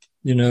that,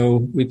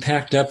 we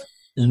packed up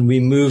and we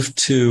moved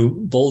to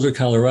Boulder,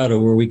 Colorado,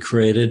 where we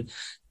created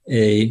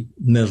a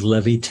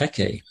Mevlevi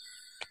Teke.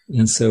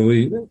 And so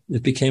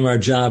it became our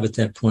job at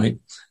that point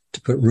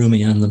to put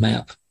Rumi on the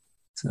map.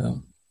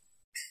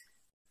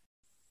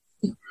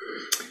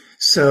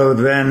 So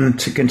then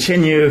to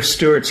continue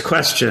Stuart's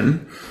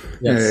question,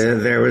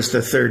 yes. There was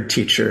the third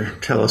teacher.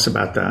 Tell us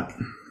about that.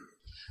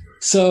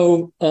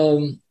 So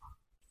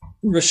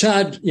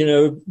Rashad,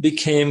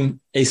 became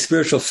a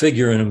spiritual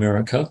figure in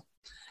America.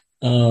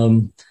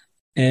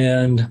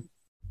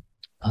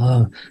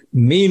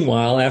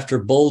 Meanwhile, after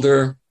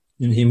Boulder,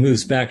 he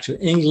moves back to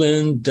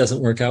England,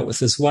 doesn't work out with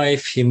his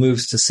wife. He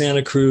moves to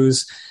Santa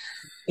Cruz.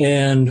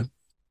 And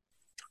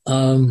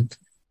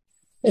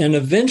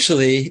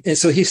eventually,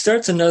 so he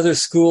starts another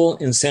school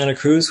in Santa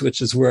Cruz,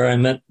 which is where I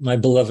met my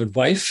beloved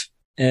wife.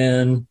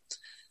 And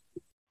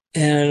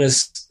at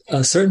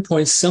a certain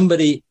point,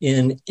 somebody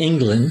in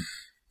England,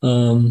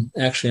 someone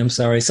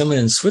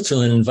in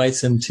Switzerland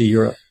invites him to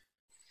Europe.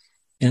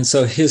 And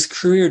so his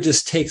career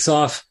just takes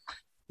off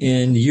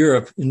in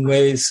Europe in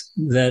ways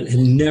that had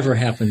never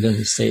happened in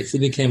the States. It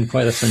became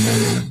quite a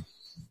phenomenon.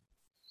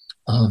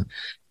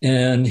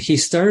 And he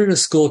started a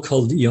school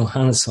called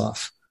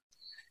Johanneshof.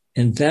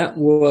 And that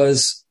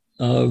was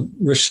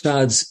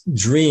Rashad's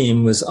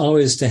dream, was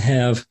always to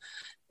have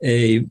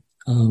a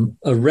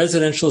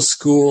residential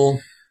school,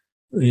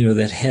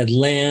 that had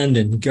land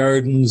and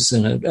gardens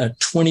and a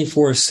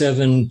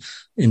 24/7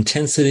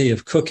 intensity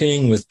of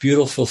cooking with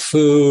beautiful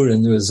food.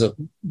 And there was a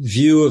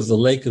view of the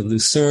Lake of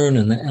Lucerne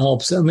and the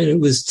Alps. I mean, it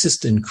was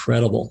just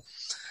incredible.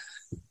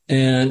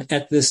 And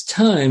at this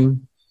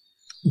time,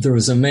 there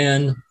was a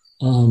man,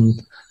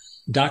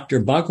 Dr.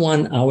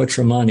 Bhagwan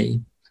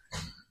Awatramani,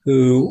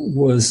 who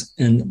was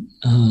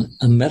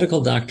a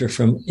medical doctor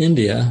from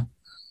India,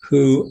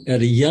 who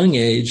at a young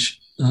age,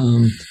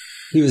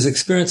 he was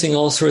experiencing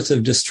all sorts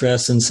of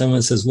distress, and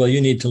someone says, well, you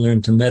need to learn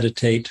to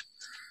meditate.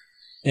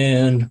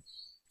 And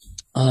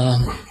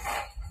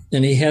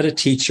he had a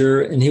teacher,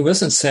 and he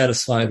wasn't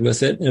satisfied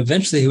with it. And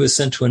eventually he was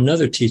sent to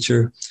another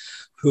teacher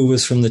who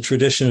was from the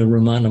tradition of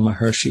Ramana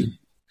Maharshi.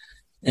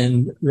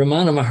 And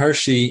Ramana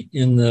Maharshi,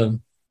 in the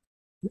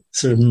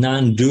sort of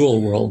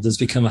non-dual world, has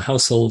become a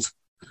household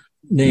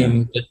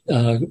name.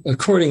 But,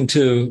 according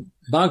to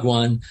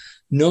Bhagwan,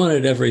 no one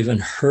had ever even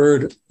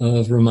heard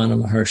of Ramana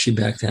Maharshi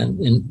back then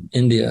in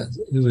India.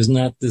 He was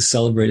not this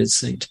celebrated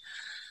saint.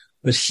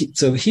 But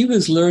he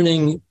was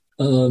learning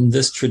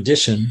this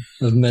tradition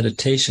of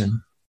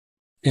meditation.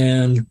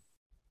 And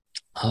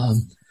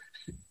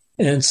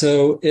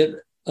so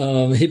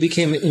he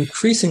became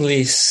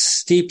increasingly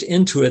steeped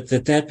into it,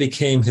 that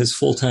became his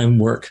full-time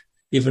work,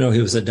 even though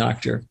he was a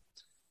doctor.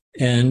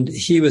 And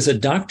he was a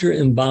doctor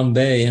in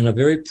Bombay, in a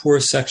very poor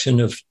section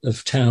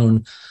of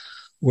town,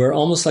 where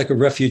almost like a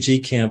refugee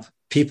camp,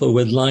 people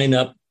would line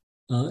up,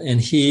 and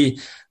he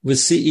would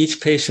see each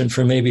patient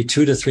for maybe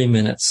 2 to 3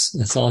 minutes.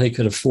 That's all he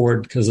could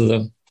afford because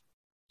of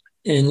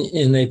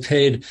and they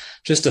paid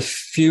just a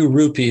few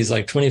rupees,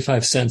 like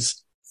 25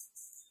 cents,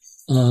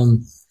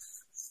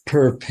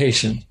 per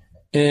patient.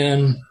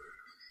 And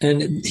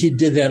he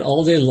did that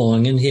all day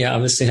long. And he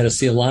obviously had to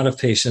see a lot of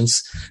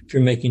patients if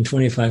you're making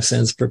 25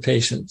 cents per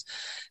patient.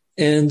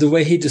 And the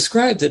way he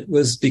described it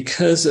was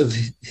because of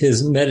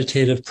his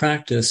meditative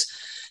practice,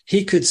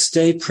 he could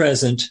stay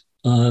present,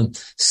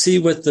 see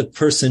what the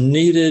person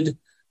needed,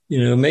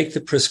 make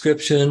the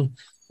prescription,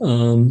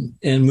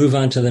 and move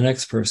on to the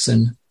next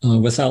person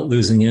without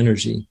losing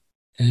energy.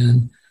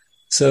 And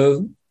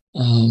so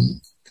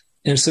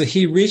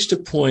he reached a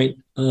point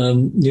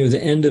near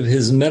the end of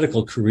his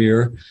medical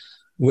career,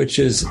 which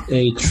is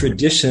a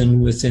tradition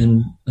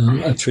within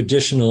a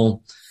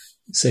traditional,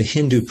 say,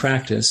 Hindu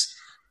practice,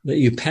 that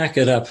you pack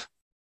it up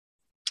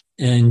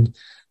and,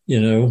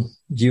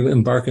 you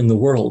embark in the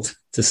world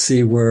to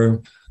see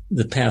where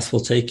the path will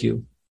take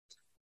you.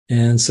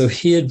 And so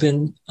he had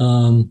been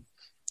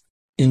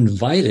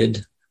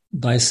invited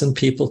by some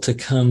people to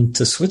come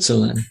to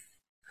Switzerland.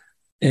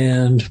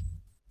 And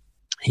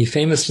he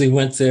famously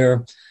went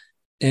there,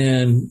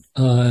 and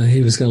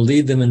he was going to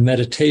lead them in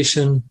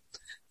meditation.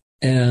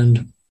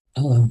 And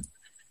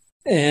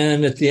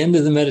at the end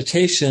of the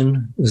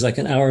meditation, it was like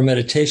an hour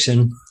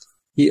meditation,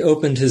 he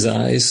opened his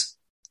eyes,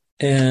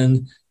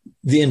 and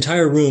the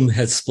entire room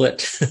had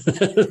split,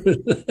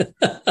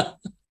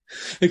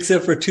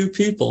 except for 2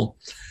 people,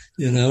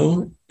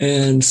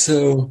 And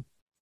so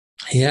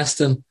he asked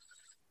them,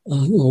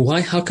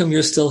 well, how come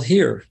you're still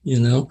here,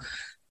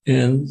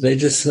 And they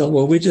just said,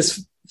 well, we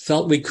just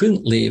felt we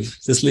couldn't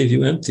just leave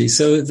you empty.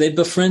 So they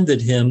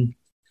befriended him,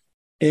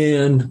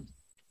 and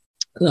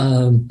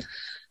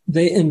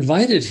they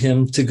invited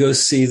him to go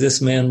see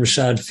this man,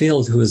 Rashad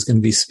Field, who was going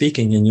to be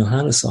speaking in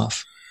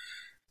Johanneshof.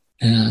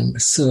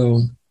 And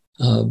so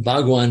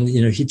Bhagwan,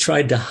 he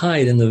tried to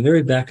hide in the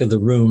very back of the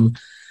room.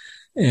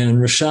 And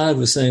Rashad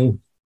was saying,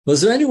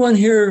 was there anyone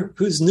here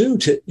who's new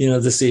to,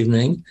 this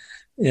evening?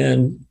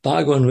 And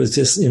Bhagwan was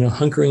just,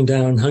 hunkering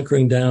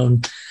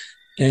down.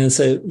 And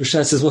so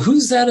Rashad says, well,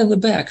 who's that in the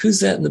back?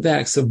 Who's that in the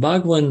back? So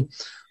Bhagwan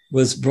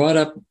was brought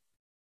up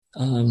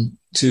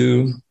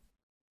to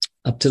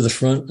the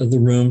front of the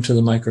room, to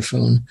the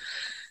microphone.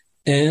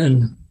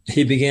 And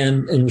he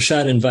began, and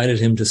Rashad invited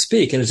him to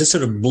speak, and it just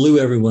sort of blew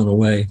everyone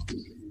away.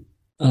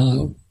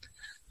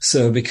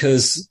 So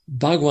because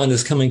Bhagwan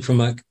is coming from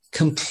a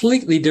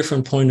completely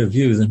different point of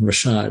view than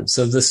Rashad.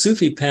 So the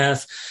Sufi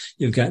path,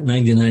 you've got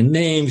 99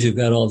 names, you've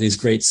got all these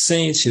great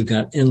saints, you've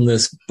got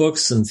endless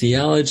books and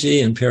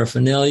theology and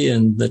paraphernalia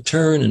and the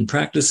turn and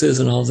practices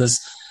and all this.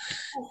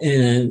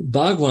 And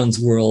Bhagwan's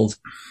world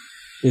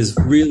is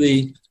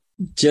really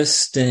just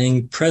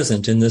staying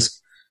present in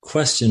this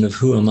question of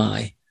who am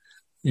I?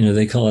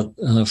 They call it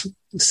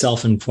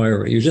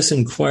self-inquiry. You're just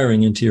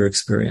inquiring into your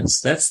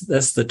experience. That's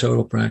the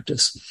total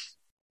practice.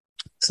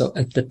 So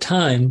at the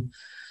time,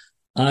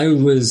 I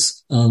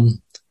was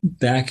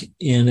back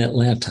in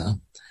Atlanta,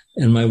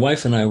 and my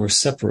wife and I were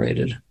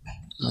separated.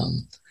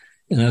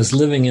 And I was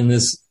living in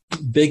this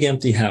big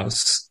empty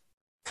house,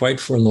 quite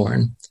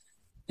forlorn.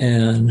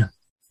 And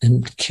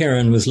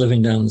Karen was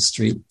living down the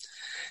street.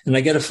 And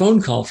I get a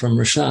phone call from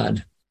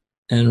Rashad.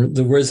 And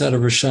the words out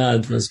of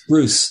Rashad was,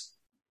 Bruce,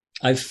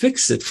 I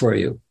fixed it for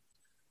you.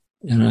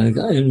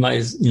 And my,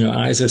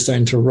 eyes are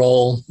starting to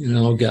roll,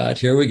 oh God,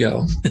 here we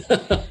go.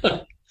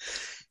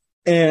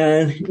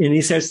 and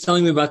he starts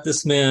telling me about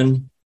this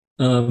man,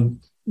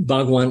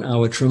 Bhagwan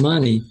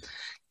Awatramani.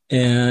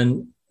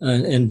 And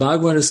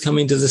Bhagwan is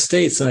coming to the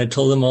States. And I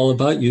told him all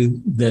about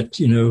you, that,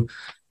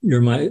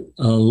 you're my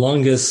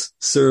longest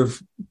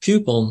served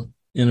pupil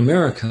in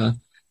America,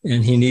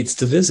 and he needs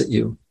to visit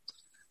you.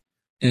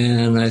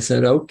 And I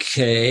said,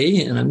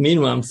 okay. And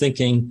meanwhile, I'm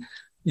thinking,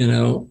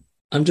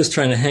 I'm just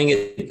trying to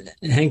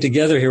hang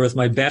together here with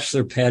my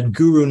bachelor pad,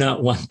 guru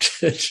not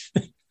wanted.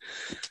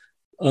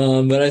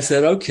 But I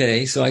said,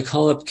 okay. So I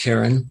call up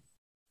Karen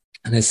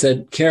and I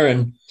said,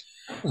 Karen,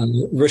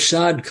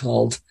 Rashad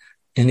called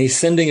and he's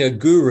sending a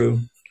guru,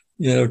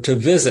 to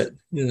visit,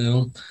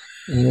 And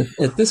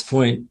at this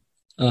point,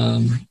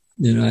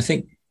 I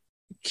think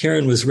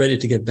Karen was ready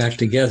to get back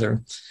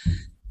together.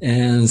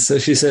 And so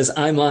she says,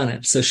 I'm on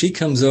it. So she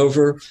comes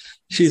over,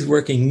 she's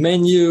working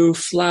menu,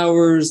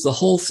 flowers, the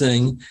whole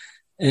thing.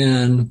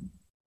 And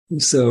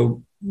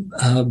so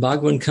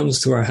Bhagwan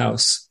comes to our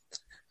house,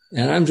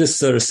 and I'm just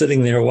sort of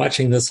sitting there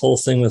watching this whole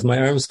thing with my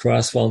arms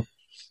crossed while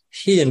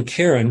he and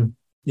Karen,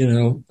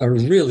 are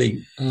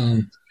really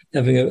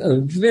having a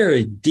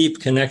very deep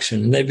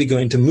connection. And they'd be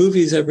going to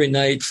movies every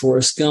night,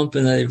 Forrest Gump,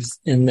 and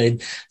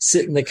they'd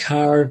sit in the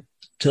car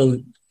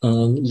till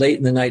late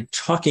in the night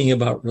talking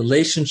about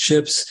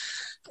relationships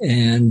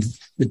and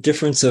the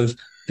difference of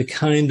the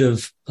kind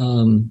of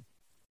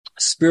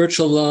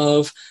spiritual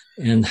love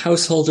and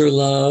householder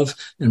love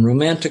and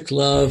romantic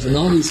love and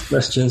all these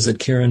questions that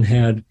Karen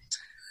had.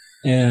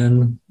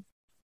 And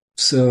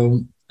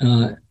so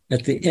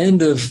at the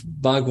end of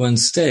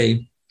Bhagwan's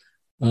stay,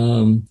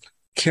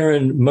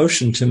 Karen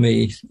motioned to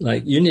me,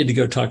 like, you need to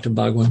go talk to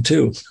Bhagwan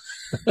too.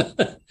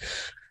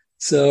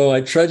 So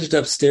I trudged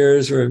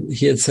upstairs where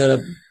he had set up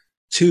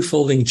 2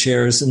 folding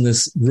chairs in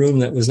this room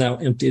that was now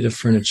emptied of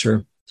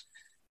furniture.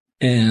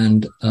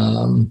 And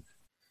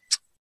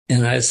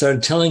I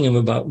started telling him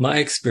about my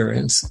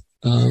experience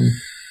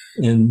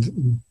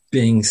in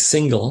being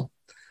single.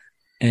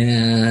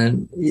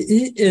 And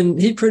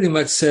he pretty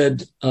much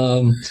said,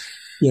 when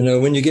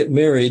you get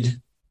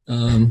married,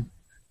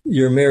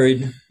 you're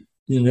married,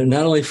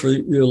 not only for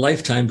your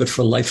lifetime, but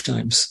for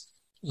lifetimes.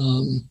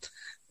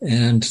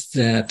 And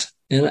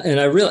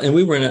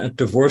we were not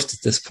divorced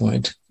at this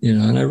point,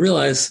 and I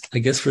realized, I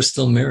guess we're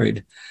still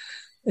married.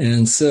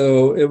 And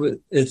so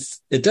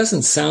it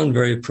doesn't sound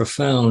very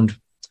profound,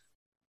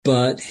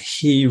 but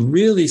he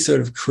really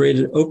sort of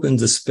opened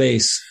the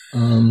space,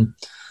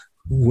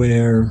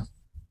 where,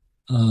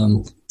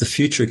 the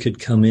future could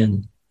come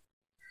in.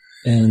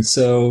 And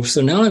so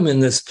now I'm in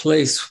this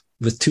place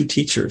with 2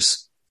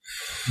 teachers,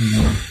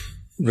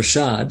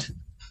 Rashad,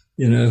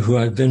 who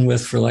I've been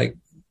with for like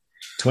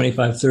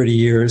 25, 30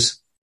 years,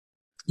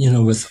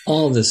 with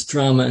all this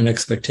drama and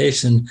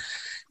expectation,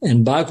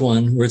 and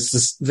Bhagwan, where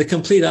it's the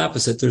complete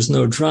opposite. There's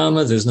no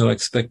drama. There's no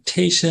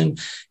expectation.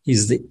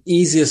 He's the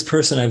easiest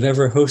person I've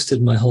ever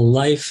hosted my whole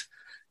life.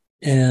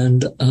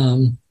 And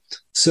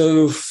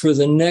so for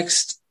the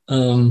next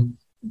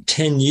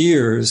 10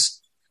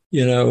 years,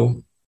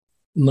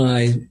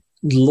 my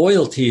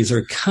loyalties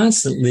are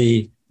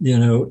constantly,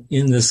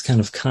 in this kind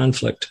of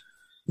conflict,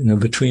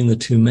 between the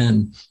 2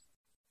 men.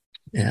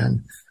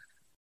 And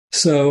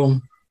so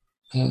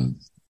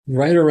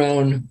right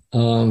around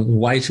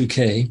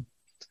Y2K,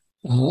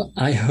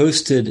 I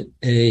hosted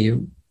a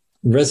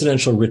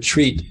residential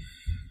retreat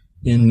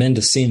in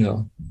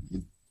Mendocino.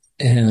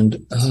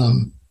 And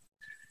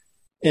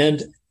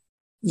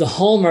the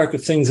hallmark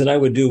of things that I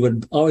would do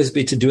would always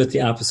be to do it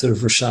the opposite of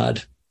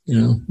Rashad.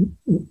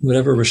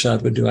 Whatever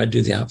Rashad would do, I'd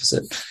do the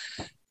opposite,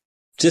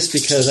 just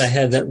because I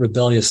had that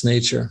rebellious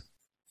nature.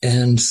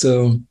 And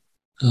so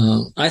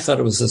I thought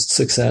it was a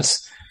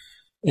success.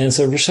 And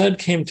so Rashad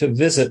came to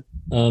visit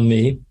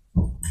me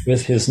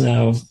with his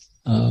now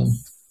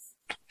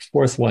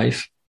 4th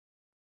wife,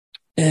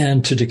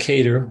 and to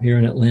Decatur here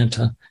in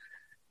Atlanta.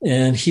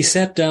 And he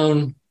sat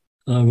down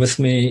with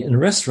me in a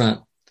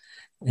restaurant,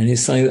 and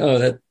he's saying,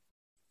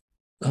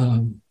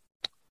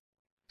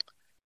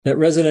 that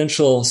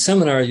residential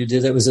seminar you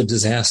did, that was a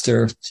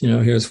disaster.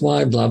 Here's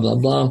why, blah, blah,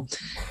 blah.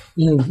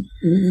 And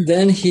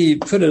then he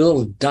put a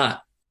little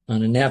dot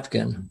on a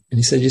napkin, and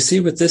he said, you see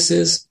what this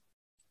is?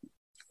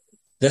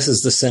 This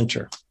is the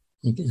center.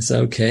 I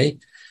said, okay.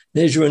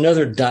 Then he drew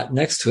another dot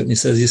next to it, and he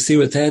says, you see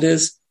what that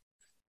is?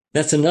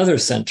 That's another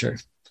center.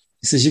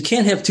 He says, you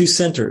can't have 2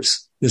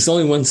 centers. There's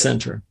only one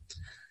center.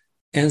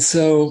 And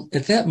so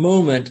at that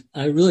moment,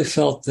 I really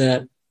felt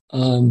that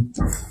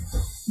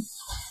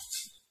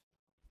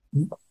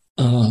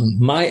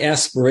my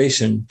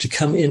aspiration to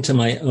come into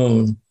my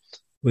own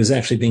was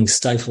actually being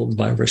stifled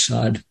by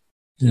Rashad.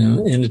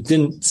 And it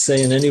didn't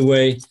say in any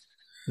way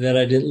that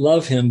I didn't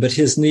love him, but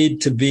his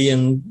need to be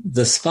in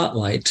the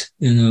spotlight,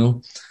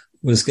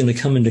 was going to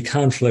come into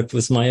conflict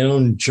with my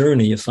own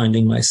journey of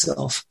finding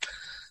myself.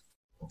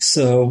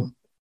 So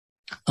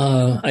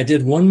I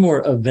did one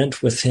more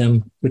event with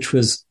him, which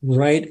was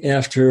right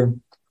after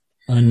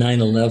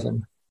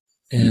 9/11.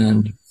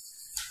 And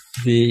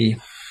the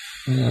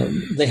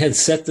they had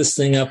set this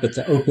thing up at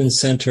the Open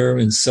Center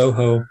in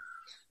Soho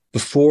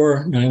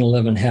before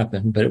 9/11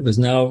 happened, but it was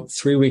now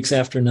 3 weeks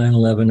after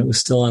 9/11. It was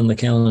still on the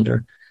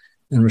calendar.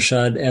 And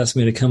Rashad asked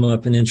me to come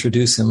up and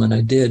introduce him, and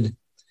I did.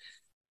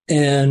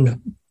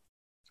 And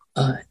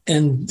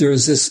there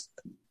was this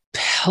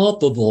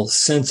palpable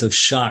sense of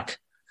shock,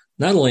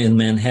 not only in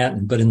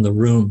Manhattan, but in the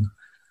room,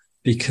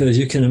 because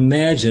you can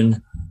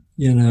imagine,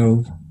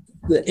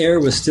 the air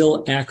was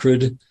still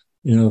acrid,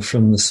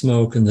 from the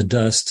smoke and the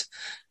dust.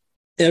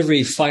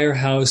 Every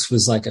firehouse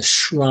was like a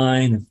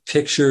shrine of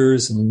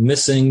pictures and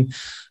missing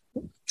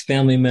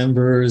family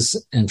members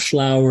and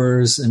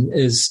flowers. And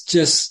it's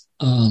just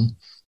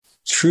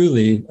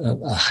truly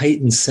a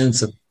heightened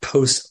sense of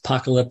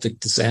post-apocalyptic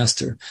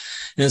disaster.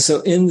 And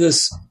so in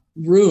this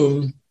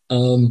room,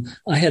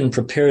 I hadn't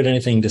prepared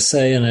anything to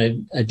say,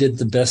 and I did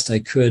the best I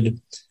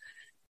could.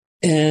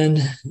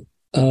 And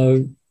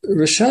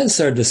Rashad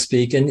started to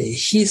speak, and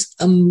he's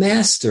a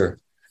master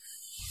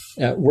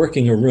at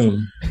working a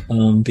room,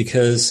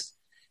 because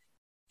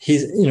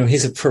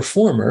he's a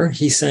performer.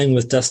 He sang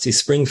with Dusty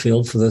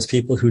Springfield, for those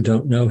people who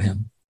don't know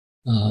him.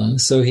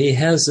 So he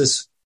has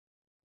this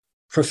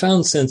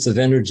profound sense of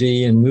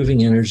energy and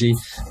moving energy.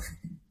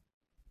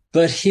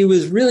 But he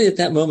was really, at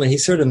that moment, he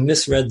sort of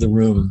misread the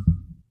room,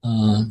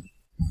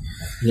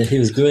 that he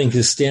was doing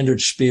his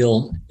standard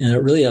spiel, and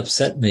it really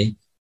upset me.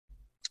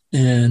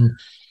 And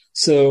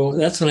so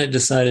that's when I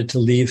decided to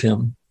leave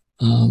him.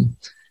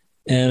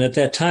 And at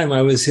that time,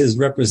 I was his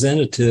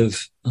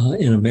representative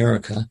in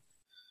America.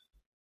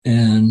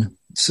 And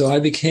so I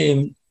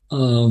became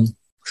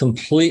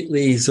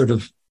completely sort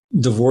of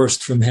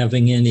divorced from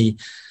having any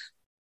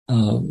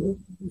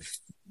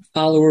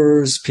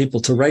followers, people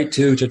to write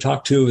to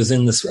talk to, was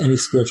in any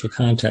spiritual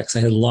context.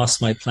 I had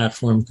lost my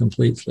platform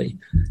completely.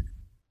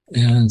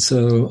 And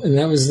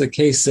that was the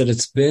case that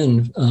it's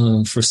been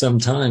for some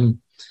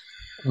time.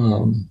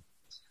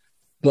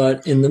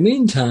 But in the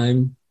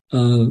meantime,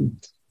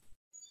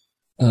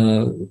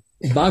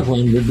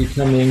 Bhagwan would be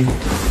coming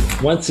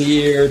once a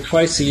year,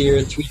 twice a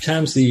year, 3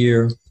 times a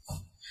year.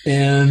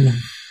 And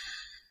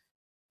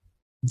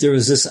there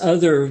was this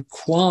other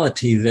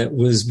quality that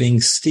was being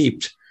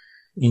steeped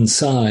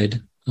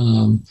inside.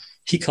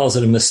 He calls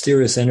it a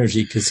mysterious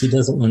energy because he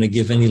doesn't want to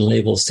give any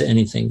labels to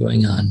anything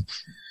going on.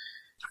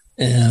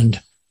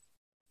 And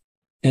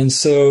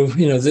so,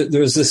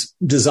 there was this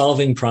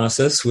dissolving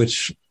process,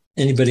 which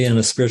anybody on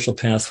a spiritual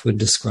path would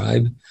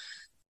describe.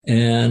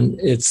 And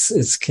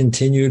it's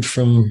continued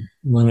from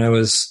when I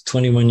was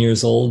 21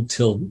 years old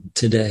till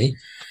today.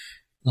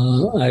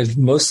 I've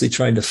mostly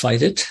tried to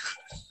fight it.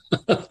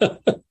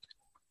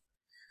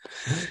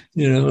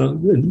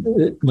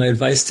 My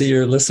advice to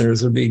your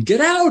listeners would be,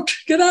 get out,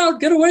 get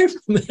away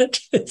from it.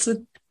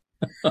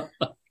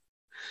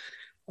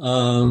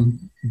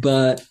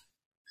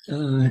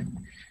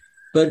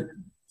 But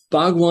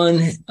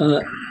Bhagwan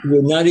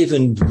would not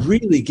even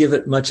really give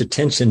it much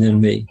attention in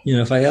me.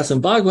 If I asked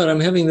him, Bhagwan, I'm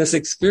having this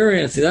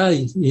experience,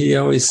 he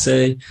always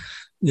say,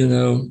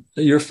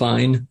 you're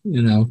fine,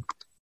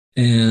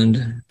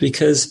 and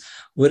because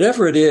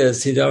whatever it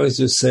is, he'd always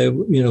just say,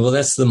 well,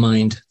 that's the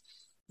mind,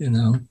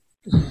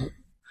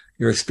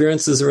 your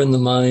experiences are in the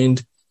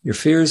mind, your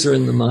fears are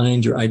in the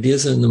mind, your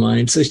ideas are in the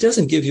mind. So he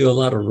doesn't give you a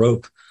lot of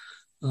rope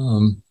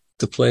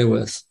to play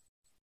with,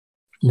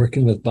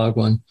 working with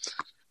Bhagwan.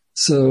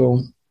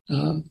 So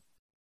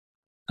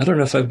I don't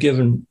know if I've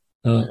given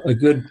a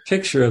good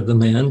picture of the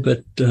man,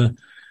 but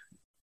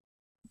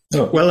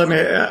well,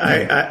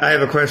 I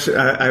have a question.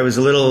 I was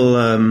a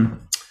little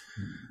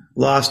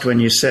lost when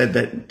you said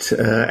that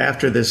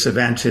after this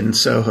event in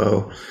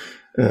Soho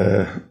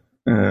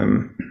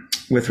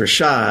with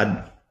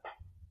Rashad,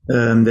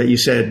 that you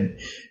said,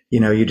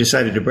 you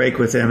decided to break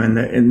with him,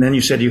 and then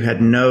you said you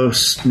had no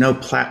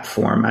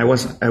platform. I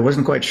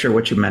wasn't quite sure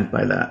what you meant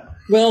by that.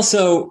 Well,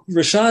 so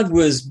Rashad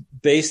was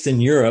based in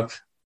Europe,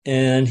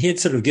 and he had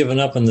sort of given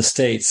up on the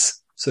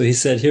States. So he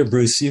said, here,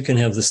 Bruce, you can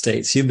have the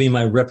States. You be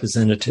my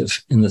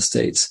representative in the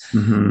States.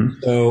 Mm-hmm.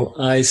 So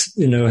I,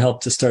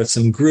 helped to start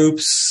some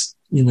groups,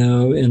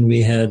 and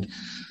we had,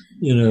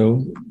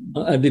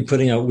 I'd be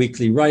putting out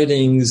weekly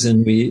writings,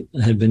 and we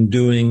had been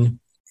doing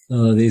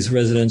these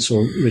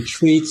residential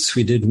retreats.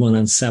 We did one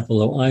on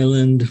Sapelo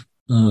Island,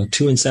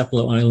 2 in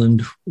Sapelo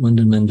Island, 1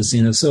 in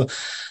Mendocino. So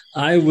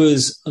I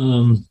was,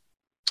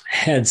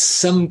 had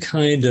some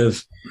kind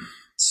of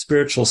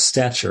spiritual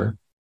stature,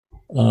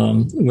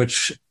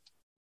 which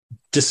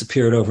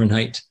disappeared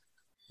overnight.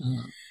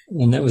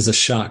 And that was a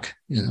shock,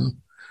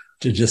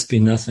 to just be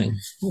nothing.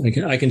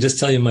 I can just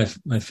tell you my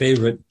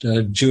favorite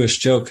Jewish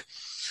joke.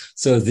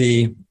 So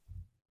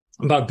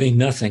about being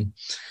nothing.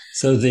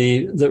 So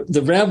the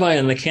rabbi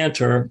and the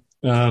cantor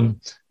were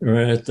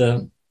at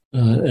the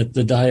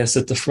dais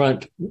at the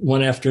front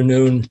one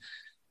afternoon,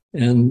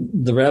 and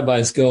the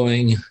rabbi's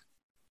going,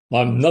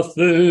 I'm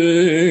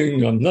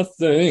nothing. And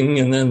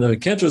then the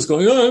cantor's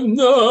going, I'm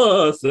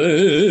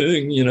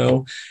nothing,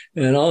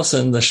 And all of a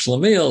sudden the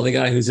Shlemiel, the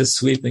guy who's just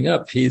sweeping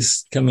up,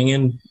 he's coming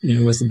in,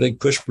 with a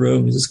big push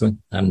broom. He's just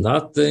going, I'm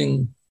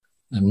nothing.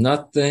 I'm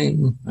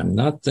nothing. I'm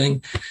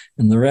nothing.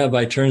 And the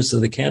rabbi turns to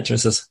the cantor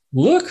and says,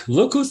 look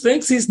who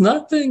thinks he's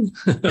nothing.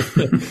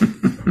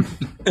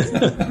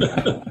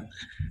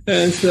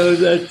 And so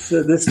that's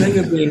this thing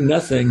of being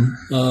nothing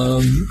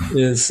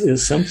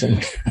is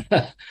something.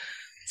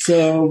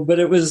 So, but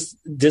it was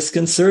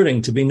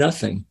disconcerting to be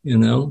nothing,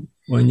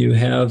 when you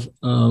have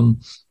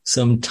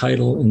some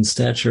title and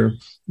stature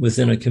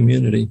within a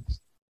community.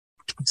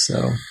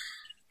 So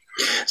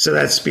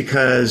that's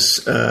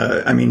because,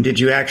 did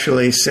you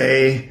actually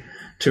say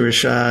to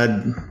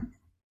Rashad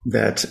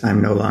that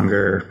I'm no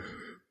longer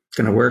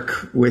going to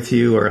work with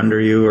you or under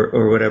you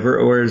or whatever,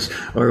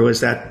 or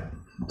was that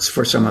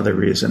for some other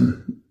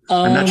reason?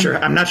 I'm not sure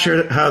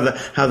how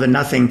the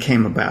nothing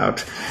came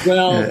about.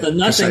 Well, the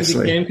nothing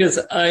precisely became because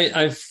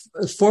I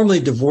formally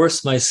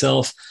divorced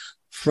myself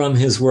from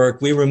his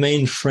work. We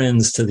remained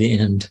friends to the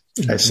end.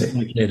 I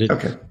see.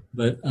 Okay.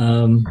 But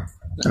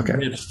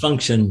that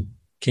function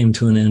came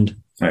to an end.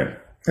 All right.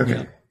 Okay.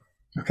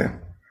 Yeah. Okay.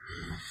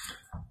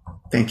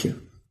 Thank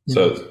you.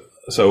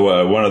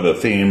 So one of the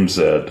themes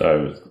that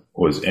I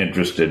was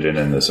interested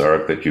in this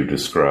arc that you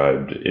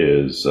described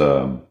is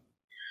the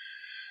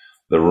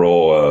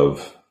role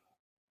of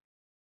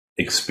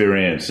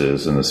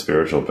experiences in the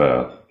spiritual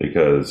path,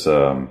 because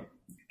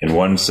in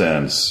one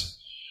sense,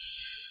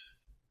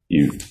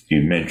 you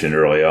mentioned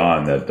early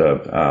on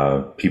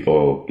that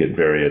people get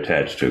very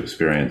attached to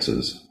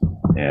experiences,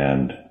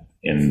 and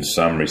in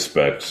some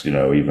respects,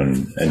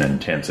 even an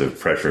intensive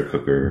pressure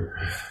cooker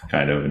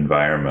kind of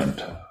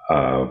environment,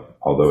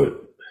 although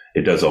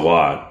it does a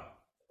lot,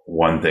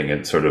 one thing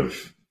it sort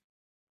of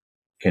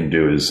can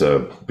do is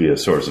be a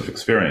source of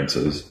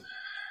experiences.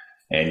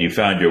 And you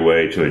found your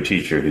way to a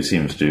teacher who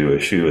seems to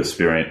eschew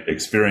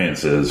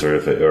experiences,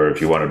 or if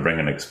you want to bring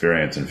an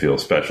experience and feel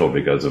special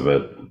because of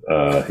it,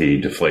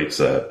 he deflates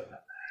that.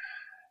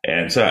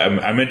 And so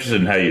I'm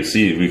interested in how you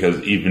see it,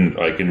 because even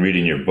like in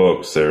reading your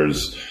books,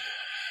 there's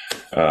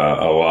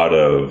a lot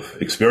of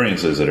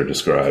experiences that are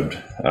described.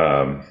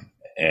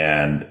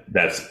 And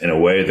that's, in a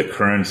way, the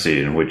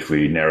currency in which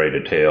we narrate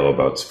a tale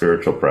about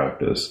spiritual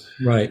practice.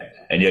 Right.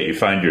 And yet you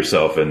find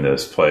yourself in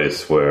this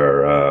place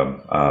where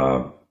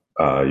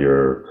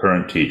your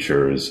current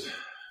teacher is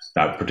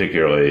not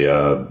particularly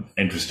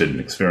interested in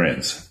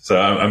experience. So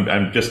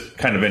I'm just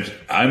kind of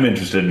I'm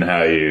interested in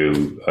how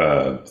you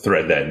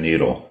thread that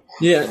needle.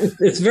 Yeah,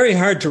 it's very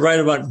hard to write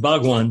about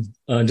Bhagwan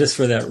just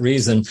for that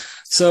reason.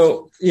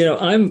 So,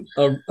 I'm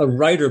a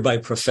writer by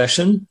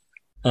profession,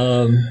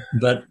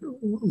 but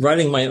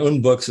writing my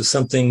own books is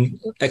something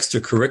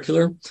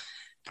extracurricular.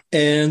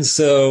 And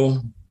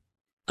so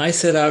I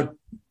set out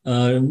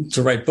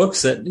to write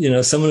books that,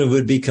 someone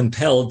would be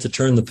compelled to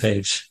turn the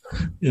page,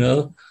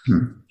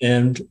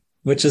 and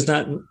which is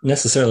not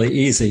necessarily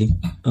easy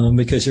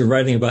because you're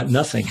writing about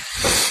nothing.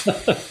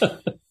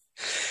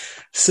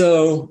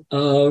 So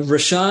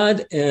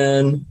Rashad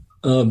and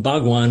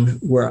Bhagwan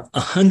were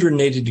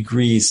 180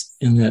 degrees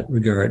in that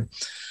regard.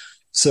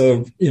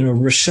 So,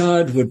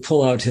 Rashad would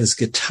pull out his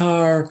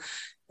guitar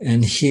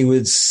and he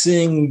would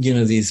sing,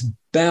 these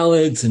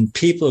ballads, and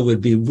people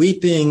would be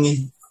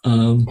weeping.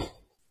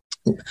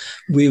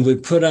 We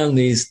would put on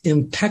these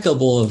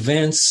impeccable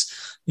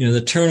events,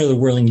 the turn of the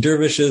whirling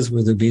dervishes,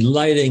 where there'd be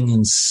lighting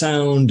and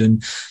sound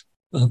and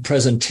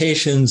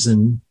presentations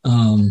and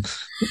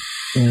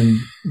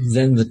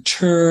then the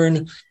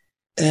turn.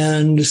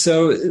 And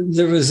so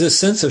there was this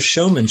sense of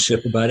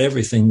showmanship about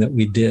everything that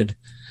we did.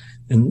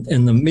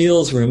 And the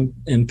meals were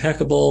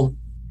impeccable,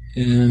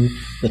 and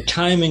the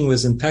timing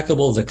was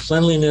impeccable. The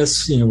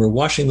cleanliness, we're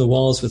washing the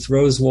walls with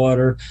rose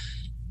water.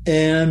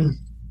 And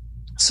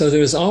so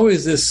there's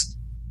always this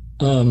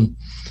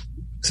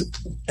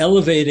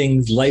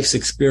elevating life's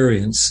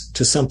experience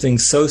to something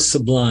so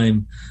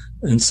sublime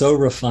and so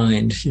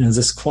refined,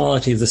 this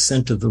quality of the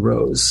scent of the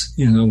rose,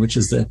 which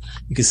is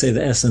you could say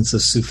the essence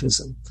of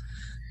Sufism.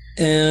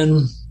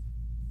 And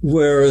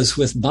whereas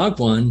with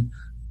Bhagwan,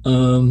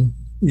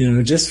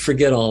 just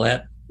forget all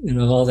that,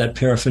 all that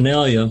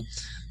paraphernalia.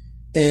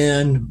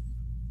 And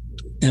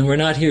we're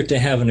not here to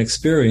have an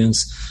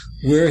experience.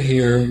 We're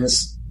here,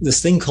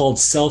 this thing called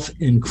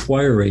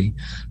self-inquiry,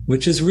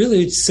 which is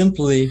really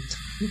simply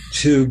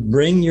to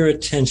bring your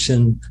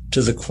attention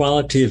to the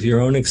quality of your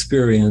own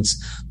experience,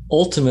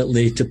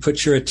 ultimately to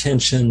put your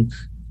attention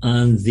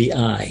on the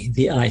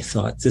I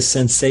thought, the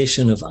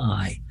sensation of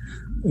I,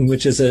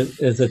 which is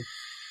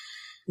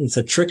it's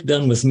a trick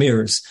done with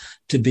mirrors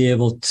to be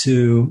able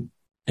to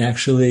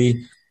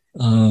actually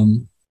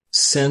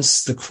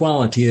sense the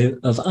quality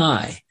of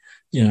I.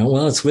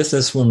 It's with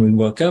us when we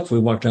woke up, we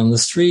walked down the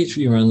street,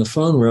 you were on the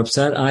phone, we're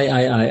upset,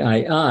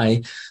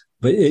 I,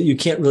 but you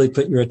can't really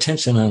put your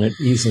attention on it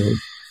easily.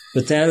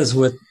 But that is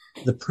what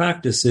the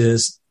practice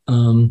is,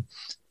 and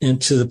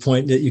to the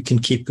point that you can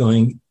keep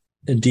going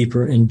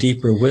deeper and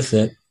deeper with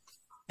it.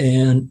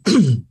 And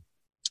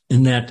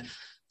in that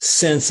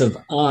sense of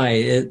I,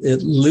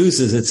 it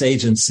loses its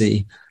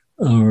agency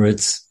or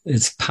its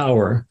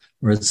power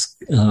or its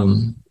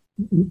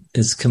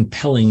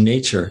compelling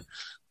nature.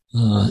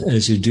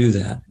 As you do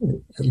that,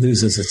 it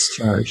loses its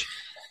charge.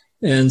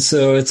 And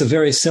so it's a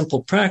very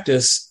simple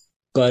practice,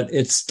 but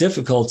it's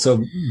difficult.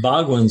 So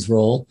Bhagwan's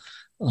role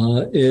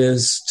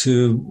is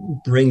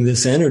to bring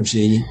this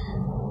energy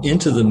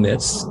into the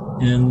midst,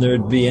 and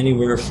there'd be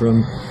anywhere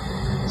from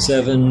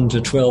 7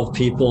 to 12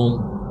 people,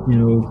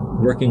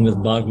 working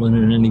with Bhagwan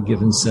in any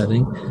given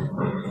setting.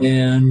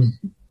 And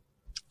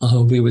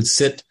we would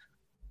sit,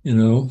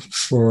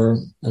 for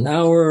an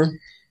hour,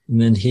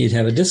 and then he'd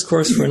have a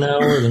discourse for an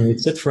hour, then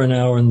we'd sit for an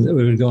hour, and it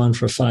would go on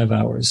for 5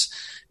 hours.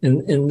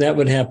 And that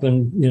would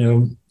happen,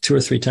 2 or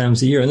 3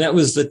 times a year. And that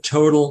was the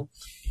total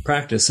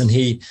practice. And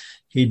he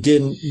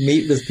didn't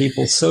meet with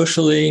people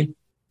socially,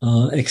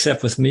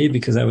 except with me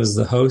because I was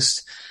the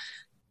host.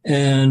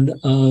 And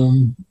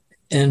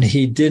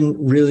he didn't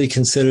really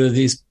consider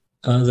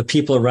the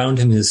people around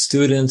him his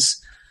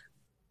students.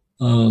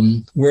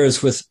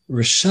 Whereas with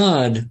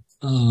Rashad,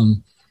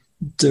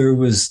 there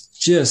was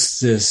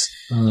just this,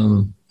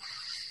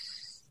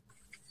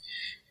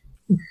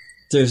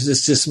 there's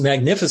this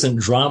magnificent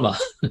drama,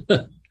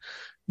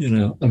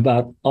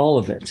 about all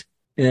of it.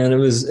 And it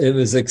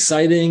was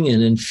exciting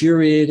and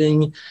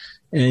infuriating,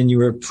 and you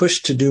were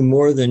pushed to do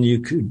more than you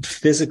could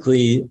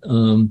physically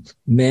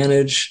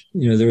manage.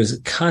 There was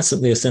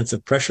constantly a sense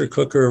of pressure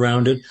cooker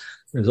around it.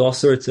 There's all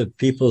sorts of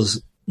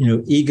people's,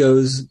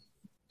 egos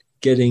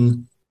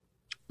getting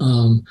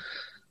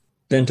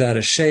bent out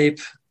of shape.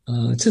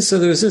 So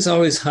there was this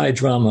always high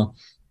drama.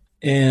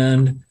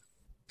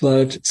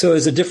 But so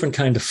it's a different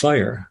kind of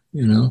fire,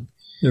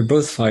 they're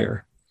both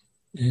fire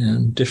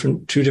and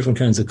two different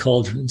kinds of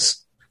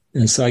cauldrons.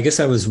 And so I guess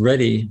I was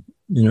ready,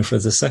 for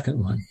the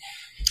second one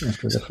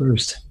after the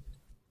first.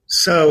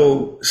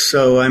 So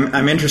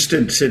I'm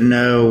interested to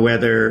know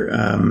whether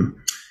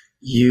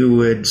you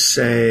would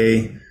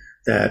say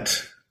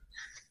that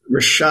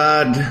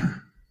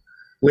Rashad,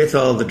 with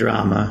all the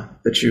drama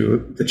that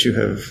you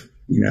have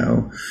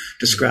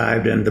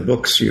described, and the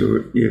books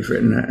you've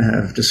written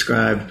have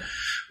described,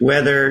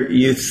 whether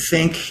you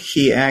think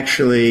he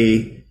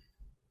actually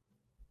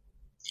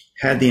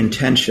had the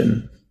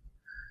intention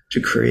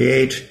to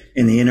create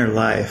in the inner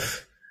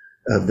life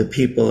of the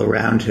people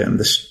around him,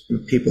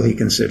 the people he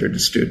considered the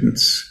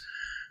students.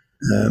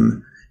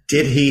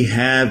 Did he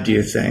have, do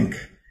you think,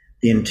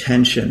 the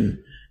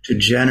intention to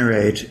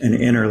generate an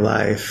inner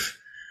life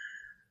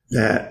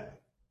that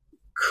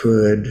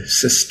could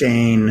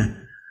sustain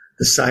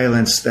the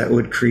silence that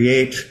would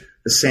create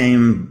the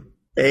same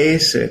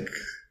basic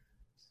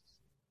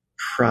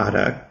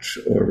product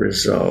or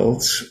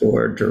results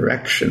or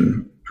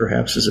direction,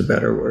 perhaps is a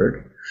better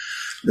word,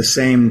 the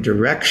same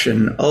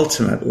direction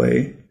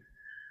ultimately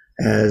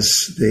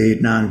as the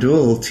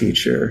non-dual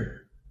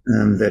teacher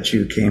that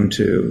you came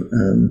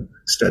to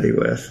study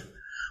with?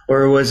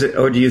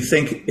 Or do you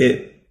think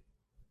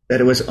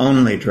that it was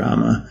only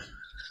drama?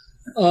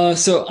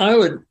 So I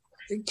would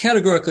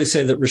categorically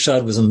say that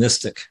Rashad was a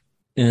mystic,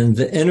 and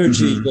the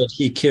energy that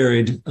he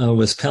carried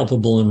was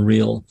palpable and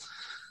real.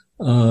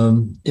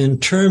 In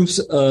terms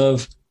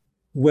of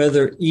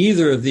whether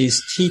either of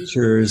these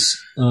teachers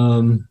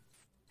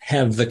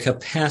have the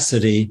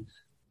capacity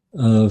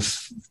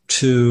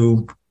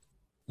to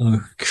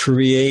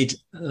create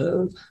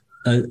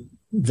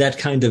that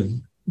kind of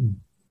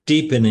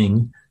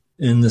deepening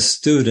in the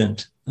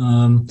student,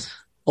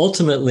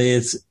 ultimately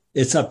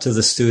it's up to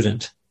the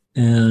student.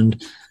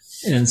 And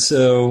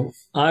so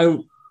I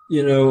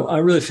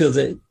really feel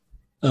that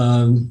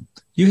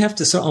you have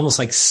to almost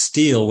like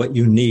steal what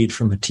you need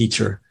from a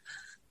teacher.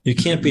 You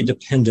can't be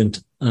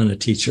dependent on a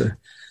teacher.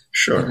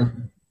 Sure.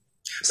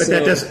 But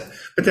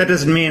that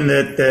doesn't mean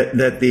that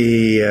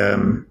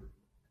the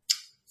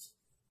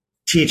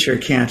teacher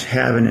can't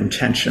have an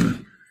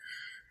intention.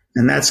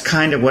 And that's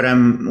kind of what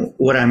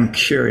I'm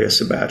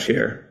curious about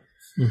here.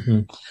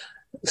 Mm-hmm.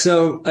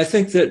 So I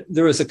think that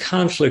there was a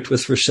conflict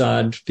with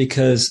Rashad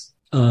because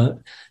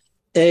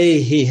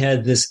he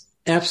had this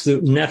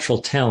absolute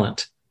natural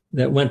talent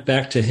that went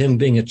back to him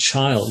being a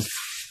child.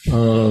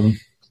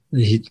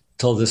 He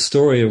told this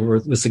story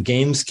with the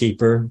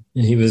gameskeeper,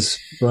 and he was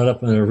brought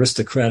up in an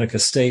aristocratic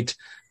estate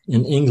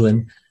in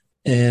England,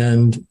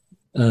 and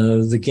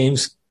the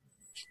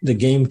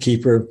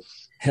gamekeeper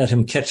had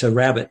him catch a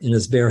rabbit in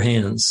his bare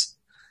hands,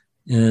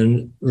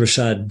 and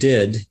Rashad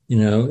did,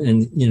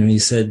 he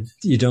said,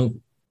 you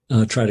don't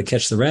try to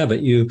catch the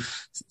rabbit, you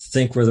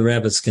think where the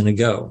rabbit's going to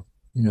go,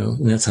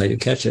 and that's how you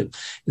catch it.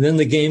 And then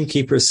the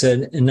gamekeeper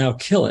said, and now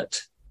kill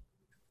it,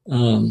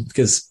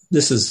 because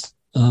this is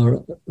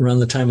around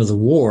the time of the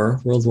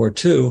war, World War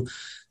II,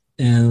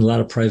 and a lot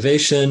of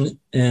privation,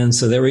 and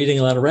so they were eating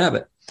a lot of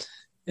rabbit.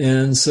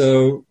 And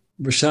so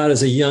Rashad,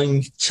 as a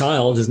young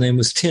child, his name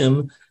was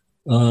Tim,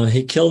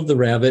 he killed the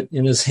rabbit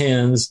in his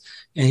hands,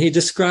 and he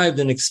described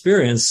an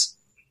experience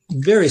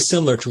very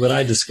similar to what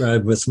I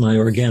described with my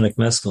organic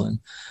mescaline.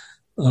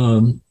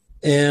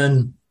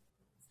 And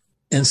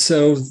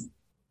so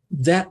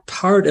that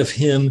part of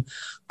him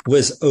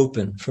was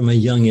open from a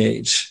young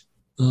age.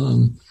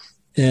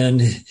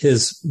 And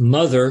his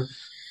mother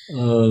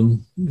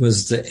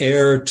was the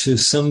heir to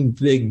some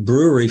big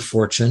brewery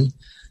fortune.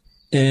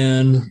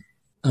 And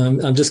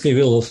I'm just going to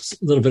give you a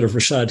little bit of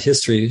Rashad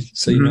history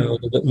so you know a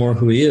little bit more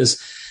who he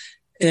is.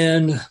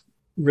 And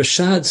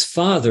Rashad's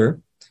father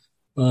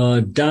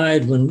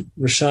died when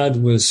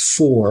Rashad was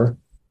 4.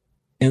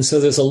 And so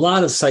there's a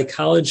lot of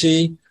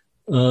psychology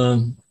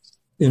in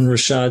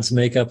Rashad's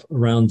makeup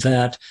around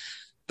that.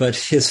 But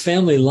his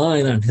family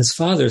line on his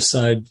father's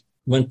side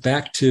went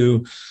back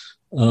to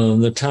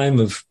the time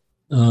of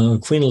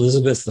Queen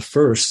Elizabeth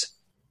I.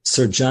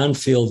 Sir John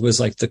Field was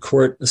like the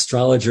court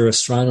astrologer,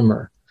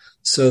 astronomer.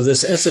 So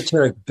this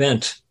esoteric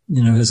bent,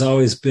 has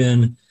always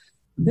been,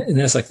 and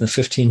that's like in the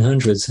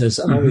 1500s, has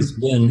always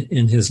been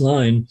in his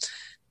line.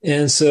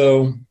 And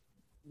so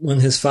when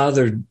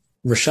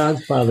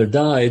Rashad's father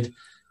died,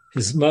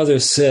 his mother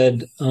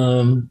said,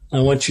 I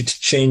want you to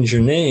change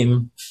your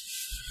name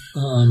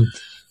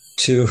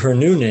to her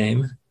new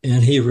name.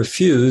 And he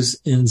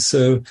refused. And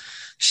so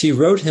she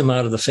wrote him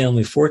out of the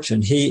family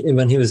fortune.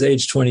 When he was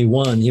age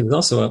 21, he was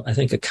also, I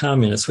think, a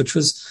communist, which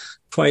was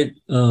quite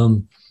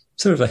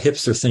sort of a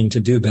hipster thing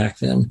to do back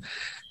then.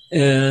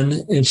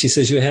 And she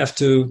says, you have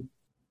to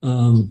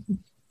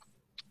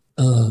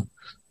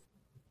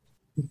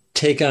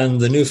take on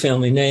the new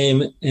family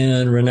name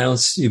and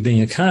renounce you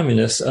being a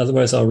communist.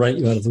 Otherwise, I'll write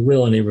you out of the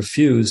will. And he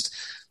refused.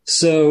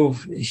 So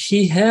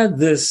he had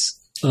this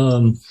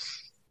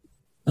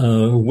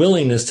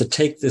willingness to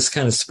take this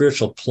kind of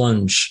spiritual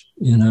plunge.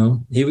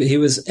 He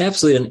was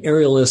absolutely an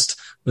aerialist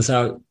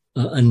without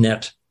a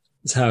net.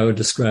 That's how I would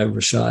describe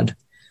Rashad.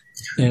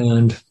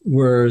 And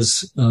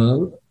whereas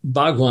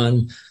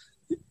Bhagwan,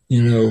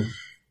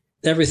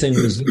 everything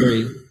was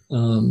very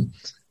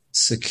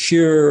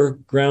secure,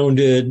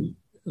 grounded.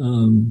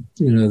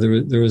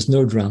 There was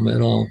no drama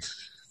at all.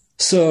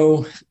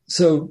 So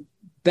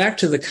back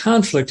to the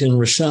conflict in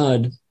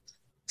Rashad.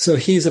 So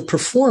he's a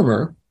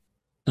performer.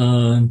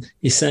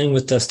 He sang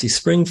with Dusty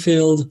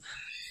Springfield,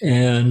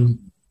 and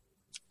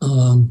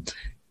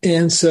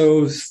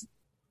so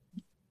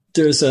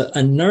there's a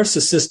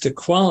narcissistic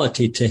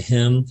quality to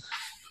him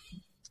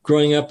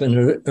growing up in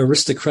an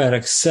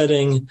aristocratic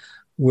setting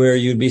where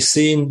you'd be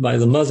seen by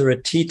the mother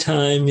at tea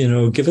time,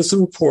 give us a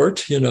report,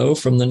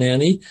 from the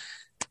nanny.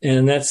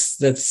 And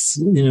that's,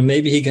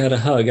 maybe he got a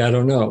hug. I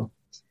don't know.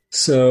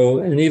 So,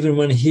 and even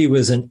when he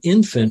was an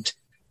infant,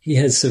 he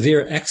had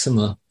severe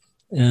eczema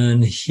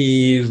and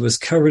he was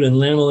covered in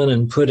lanolin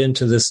and put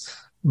into this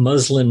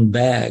muslin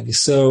bag.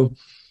 So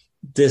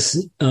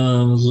this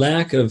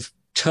lack of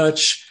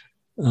touch,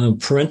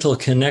 parental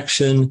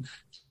connection,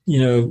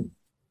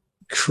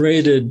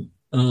 created,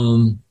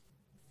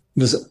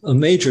 was a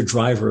major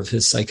driver of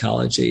his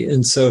psychology.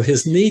 And so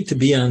his need to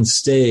be on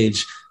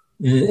stage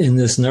in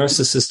this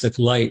narcissistic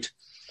light,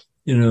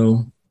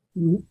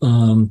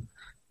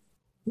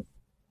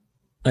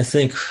 I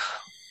think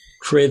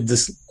created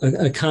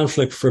a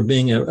conflict for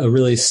being a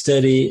really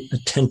steady,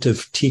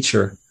 attentive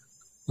teacher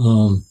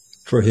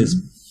for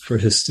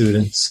his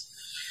students.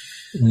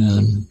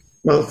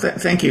 Well,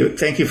 thank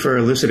you for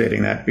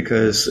elucidating that,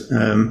 because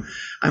I'm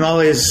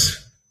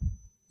always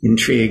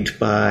intrigued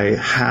by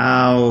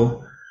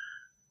how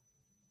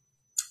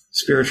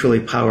spiritually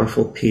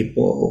powerful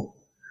people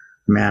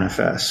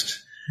manifest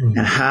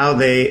and how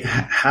they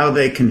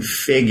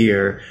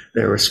configure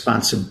their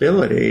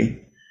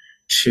responsibility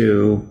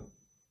to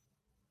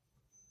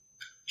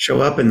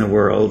show up in the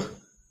world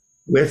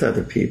with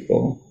other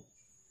people,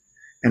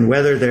 and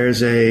whether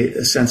there's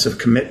a sense of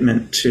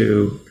commitment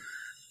to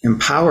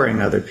empowering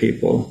other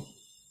people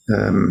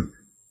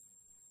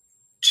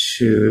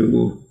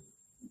to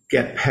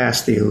get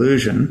past the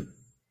illusion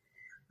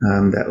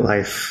that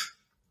life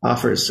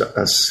offers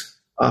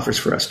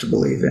for us to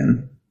believe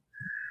in.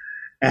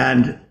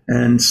 And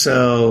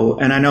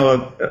I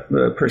know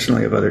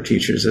personally of other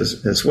teachers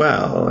as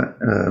well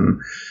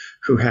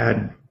who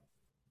had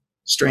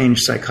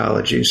strange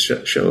psychologies,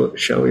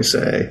 shall we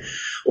say,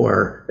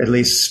 or at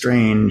least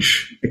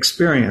strange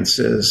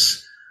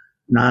experiences,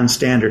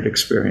 non-standard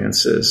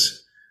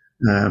experiences,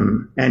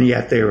 and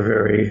yet they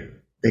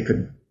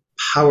could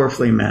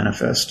powerfully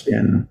manifest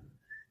in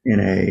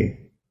a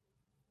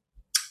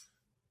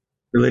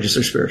religious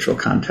or spiritual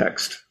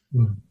context.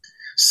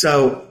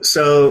 So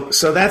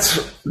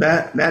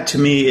that to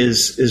me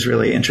is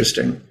really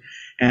interesting,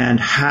 and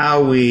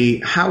how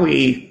we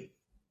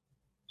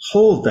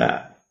hold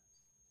that,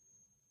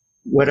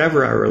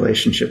 whatever our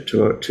relationship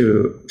to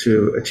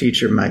a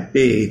teacher might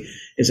be,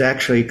 is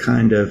actually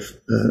kind of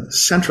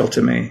central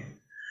to me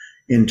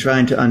in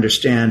trying to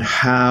understand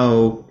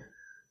how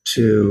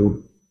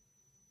to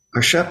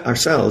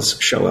ourselves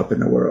show up in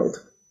the world.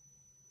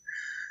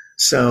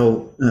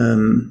 So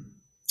the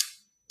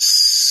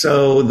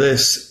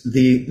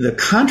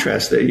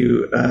contrast that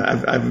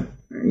I've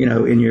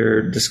in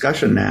your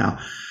discussion now,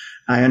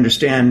 I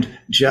understand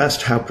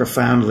just how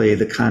profoundly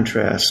the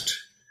contrast.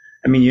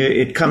 I mean,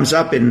 it comes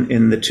up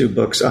in the two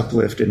books,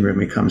 Uplift and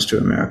Rumi Comes to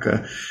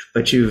America,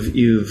 but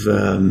you've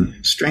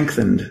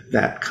strengthened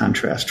that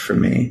contrast for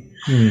me,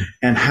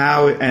 and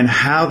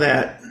how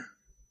that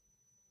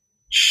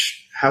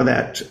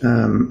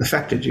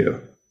affected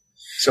you.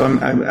 So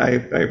I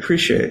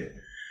appreciate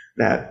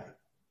that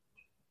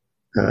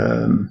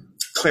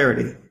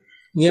clarity.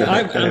 Yeah,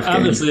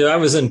 I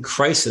was in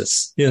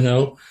crisis,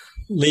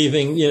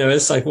 leaving,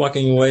 it's like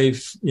walking away,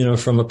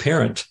 from a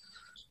parent.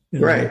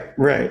 Right.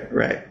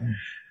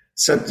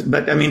 So,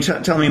 but I mean,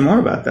 tell me more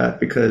about that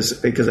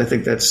because I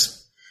think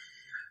that's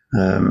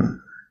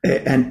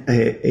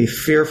a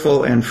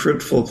fearful and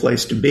fruitful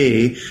place to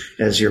be,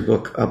 as your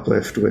book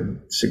Uplift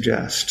would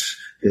suggest,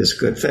 is a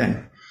good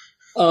thing.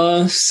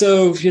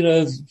 So,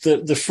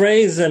 the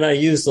phrase that I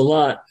used a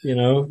lot,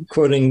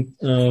 quoting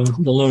the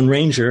Lone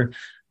Ranger,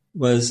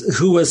 was,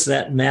 who was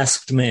that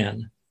masked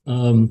man?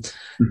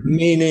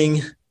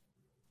 Meaning,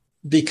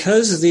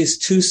 because of these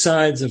two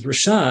sides of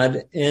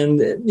Rashad,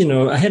 and,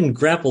 I hadn't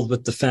grappled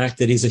with the fact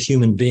that he's a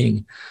human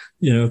being,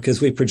 because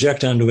we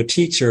project onto a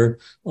teacher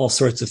all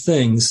sorts of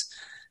things.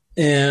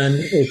 And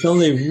it's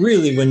only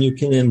really when you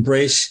can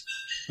embrace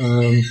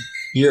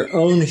your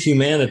own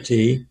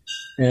humanity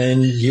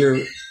and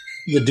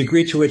the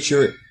degree to which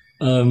you're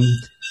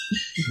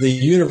the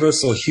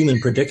universal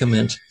human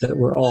predicament that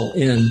we're all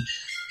in,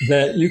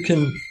 that you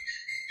can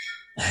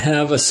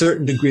have a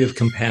certain degree of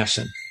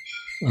compassion.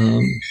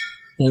 And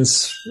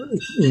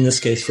in this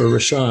case for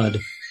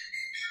Rashad.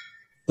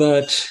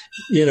 But,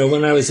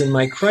 when I was in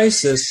my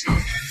crisis,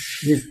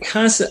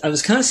 I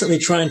was constantly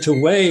trying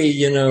to weigh,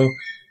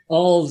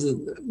 all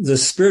the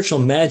spiritual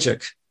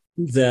magic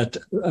that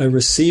I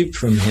received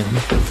from him,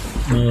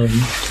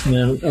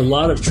 and a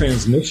lot of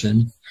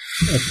transmission.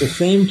 At the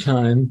same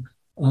time,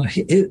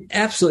 it's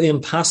absolutely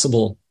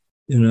impossible,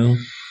 to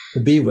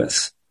be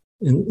with.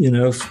 And,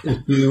 if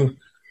you,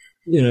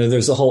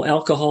 there's a whole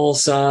alcohol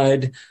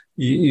side.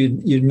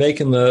 You'd make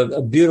him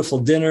a beautiful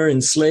dinner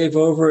and slave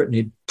over it, and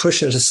he'd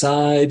push it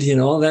aside,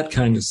 all that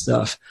kind of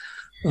stuff.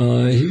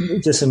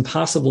 Just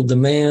impossible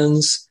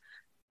demands,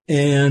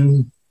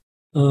 and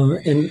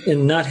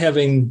not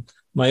having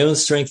my own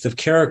strength of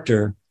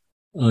character,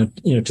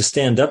 to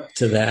stand up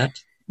to that,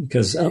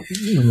 because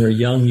when we're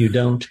young, you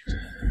don't.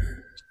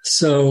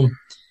 So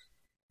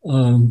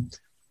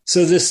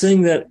this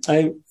thing that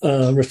I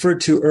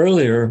referred to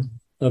earlier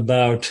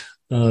about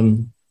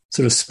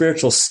sort of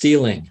spiritual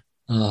stealing,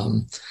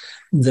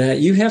 that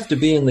you have to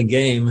be in the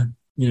game,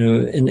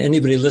 and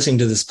anybody listening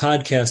to this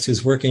podcast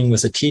who's working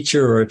with a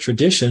teacher or a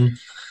tradition,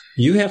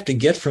 you have to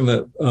get from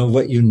it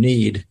what you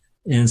need.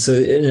 And so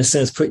in a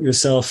sense, put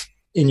yourself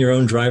in your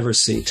own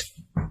driver's seat.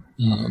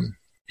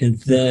 And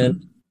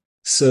then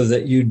so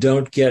that you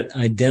don't get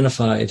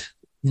identified,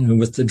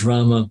 with the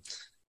drama,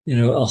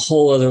 a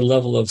whole other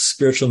level of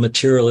spiritual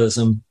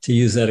materialism, to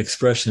use that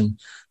expression,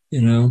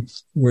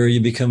 where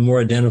you become more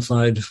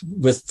identified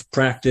with the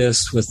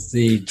practice, with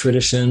the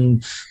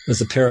tradition, with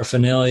the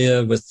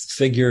paraphernalia, with the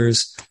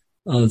figures,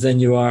 than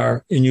you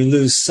are, and you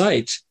lose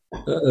sight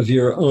of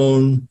your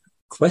own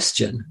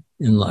question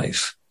in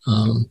life,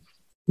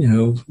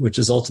 which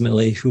is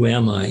ultimately, who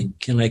am I?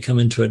 Can I come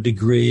into a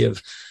degree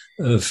of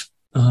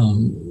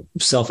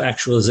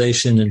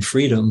self-actualization and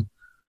freedom?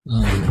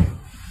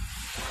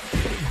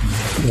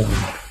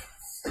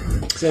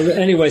 So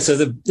anyway, so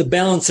the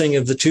balancing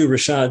of the two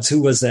Rashads,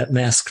 who was that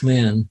masked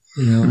man?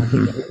 I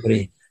think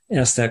everybody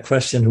asked that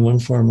question in one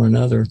form or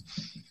another.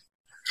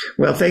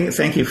 Well,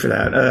 thank you for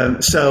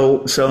that.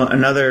 So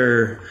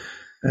another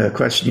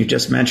question, you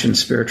just mentioned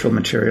spiritual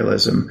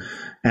materialism,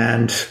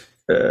 and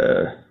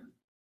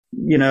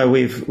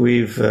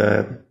we've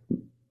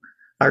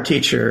our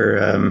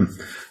teacher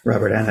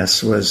Robert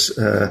Ennis was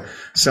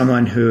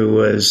someone who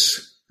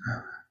was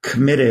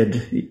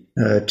committed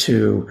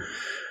to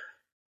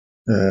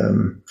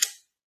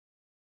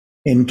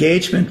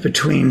engagement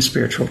between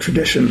spiritual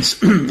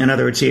traditions. In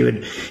other words, he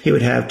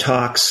would have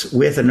talks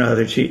with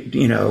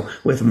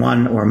with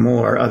one or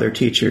more other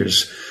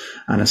teachers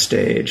on a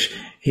stage.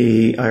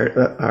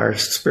 Our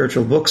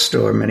spiritual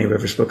bookstore, Many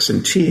Rivers Books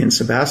and Tea in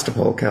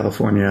Sebastopol,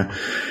 California,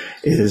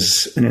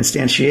 is an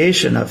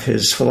instantiation of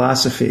his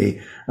philosophy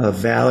of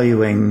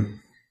valuing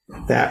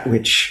that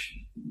which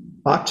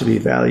ought to be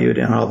valued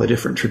in all the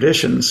different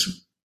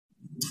traditions.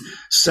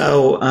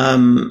 So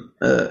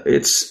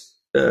it's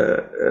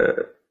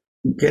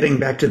getting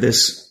back to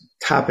this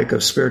topic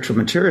of spiritual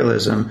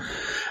materialism.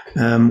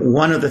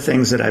 One of the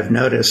things that I've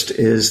noticed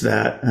is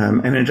that,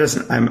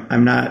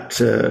 I'm not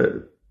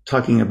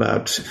talking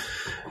about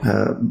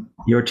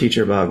your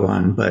teacher,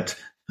 Bhagwan, but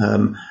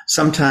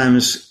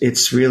sometimes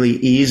it's really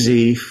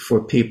easy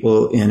for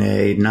people in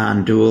a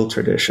non-dual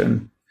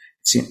tradition,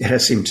 it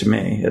has seemed to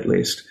me at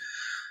least,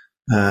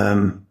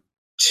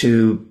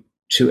 to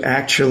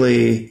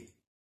actually,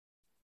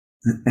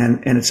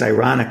 and it's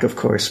ironic, of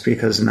course,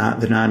 because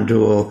the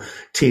non-dual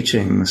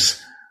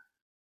teachings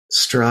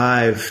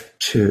strive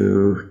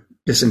to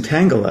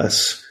disentangle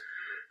us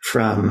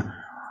from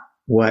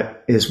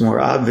what is more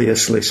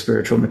obviously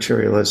spiritual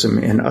materialism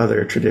in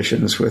other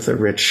traditions with a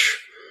rich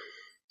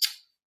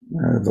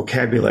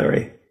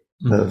vocabulary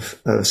of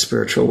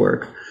spiritual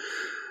work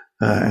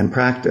and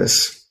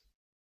practice.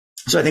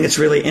 So I think it's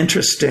really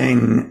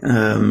interesting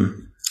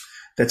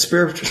that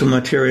spiritual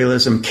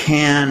materialism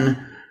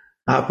can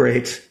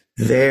operate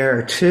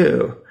there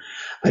too.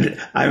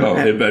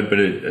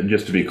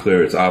 Just to be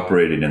clear, it's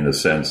operating in the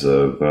sense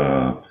of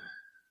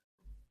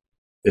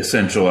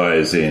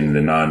essentializing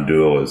the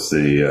non-dual as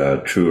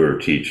the truer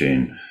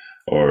teaching,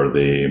 or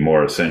the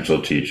more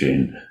essential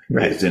teaching,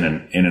 right, is in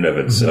and of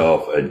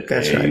itself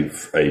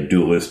a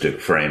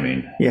dualistic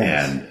framing.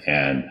 Yes.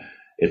 And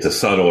it's a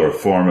subtler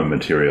form of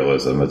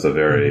materialism. It's a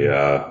very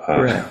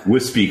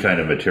wispy kind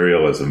of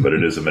materialism, but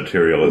it is a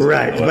materialism.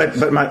 Right.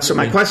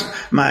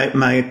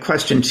 My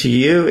question to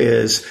you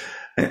is,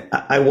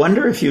 I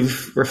wonder if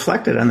you've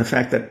reflected on the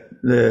fact that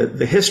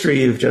the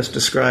history you've just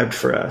described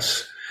for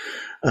us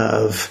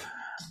of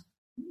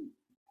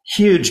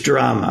huge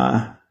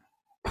drama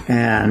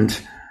and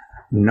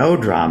no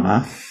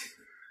drama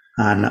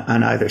on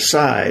either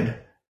side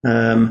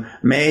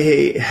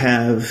may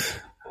have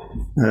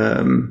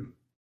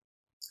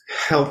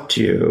helped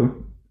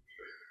you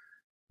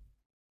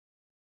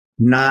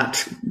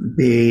not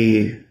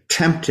be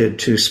tempted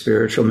to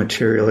spiritual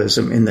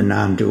materialism in the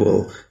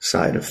non-dual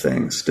side of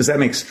things. Does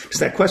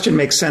that question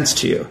make sense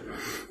to you?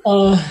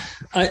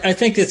 I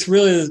think it's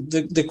really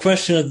the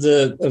question of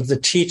the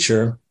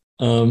teacher,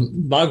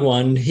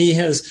 Bhagwan. He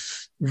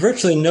has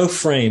virtually no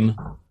frame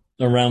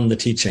around the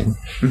teaching,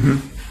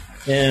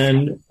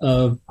 and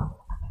to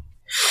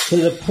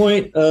the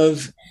point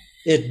of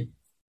it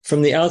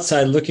from the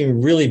outside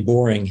looking really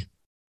boring.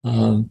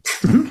 Well,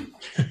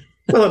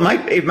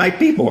 it might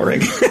be boring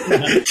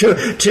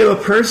to a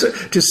person,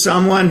 to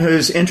someone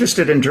who's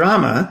interested in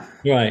drama.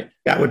 Right,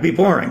 that would be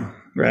boring,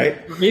 right?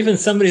 Even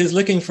somebody who's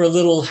looking for a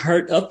little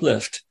heart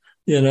uplift,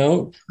 it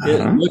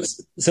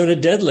looks sort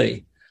of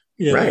deadly.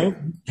 Right.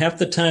 Half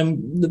the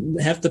time,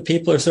 half the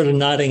people are sort of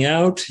nodding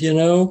out,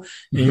 and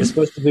you're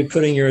supposed to be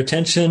putting your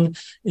attention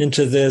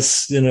into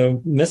this,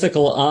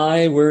 mythical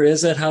I. Where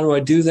is it? How do I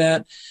do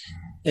that?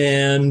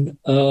 And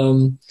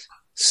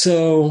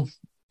so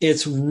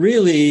it's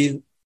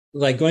really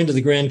like going to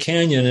the Grand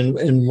Canyon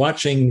and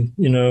watching,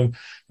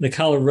 the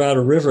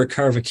Colorado River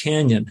carve a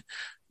canyon.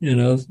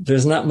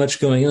 There's not much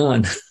going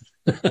on.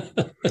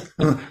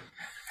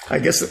 I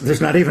guess there's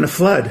not even a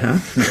flood, huh?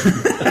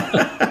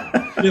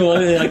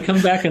 I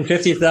come back in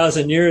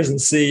 50,000 years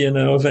and see,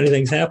 if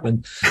anything's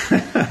happened.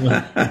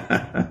 But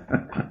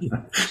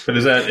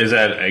is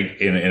that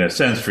in a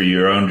sense for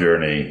your own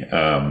journey?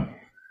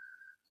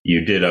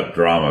 You did up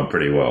drama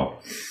pretty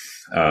well,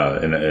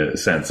 in a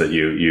sense that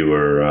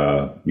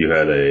you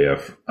had a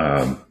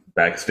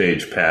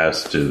backstage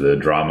pass to the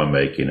drama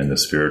making and the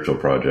spiritual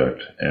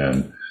project,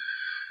 and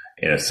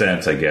in a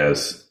sense, I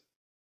guess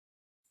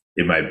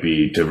it might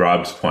be, to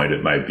Rob's point,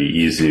 it might be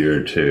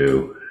easier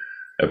to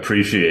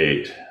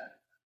appreciate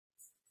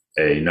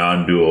a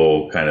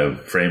non-dual kind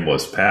of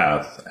frameless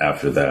path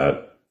after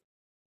that,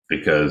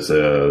 because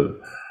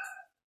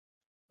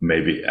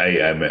maybe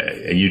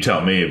and you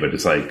tell me, but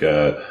it's like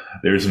there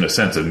isn't a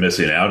sense of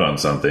missing out on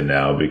something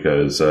now,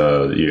 because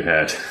you've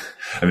had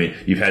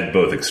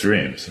both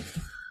extremes.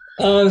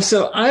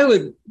 So I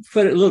would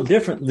put it a little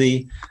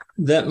differently,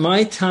 that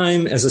my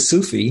time as a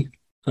Sufi,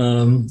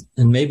 and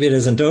maybe it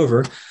isn't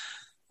over,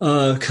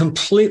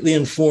 completely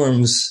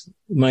informs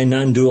my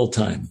non-dual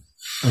time.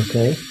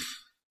 Okay.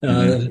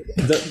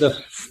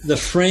 The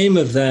frame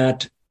of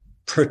that,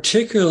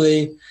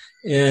 particularly,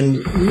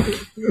 and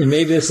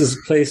maybe this is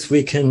a place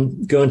we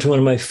can go into one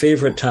of my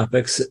favorite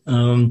topics.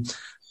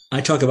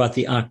 I talk about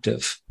the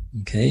octave.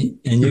 Okay.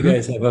 And you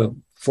guys have a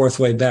fourth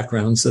way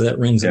background, so that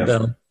rings a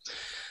bell.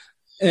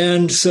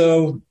 And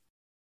so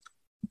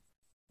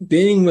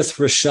being with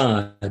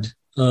Rashad,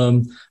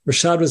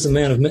 Rashad was a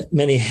man of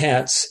many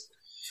hats.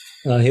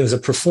 He was a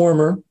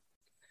performer.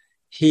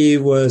 He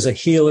was a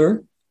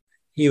healer.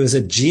 He was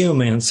a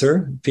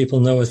geomancer.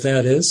 People know what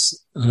that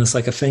is. It's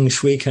like a feng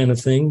shui kind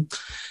of thing.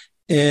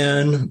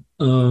 And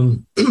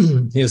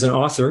he was an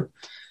author.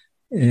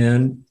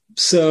 And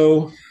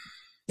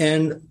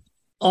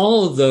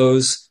all of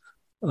those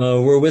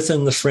were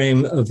within the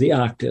frame of the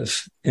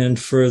octave. And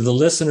for the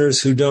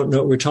listeners who don't know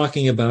what we're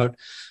talking about,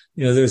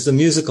 there's the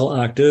musical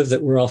octave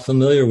that we're all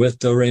familiar with,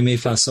 do, re, mi,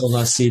 fa, sol,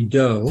 la, si,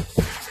 do.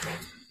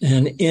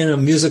 And in a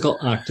musical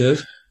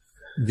octave,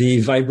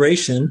 the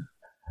vibration,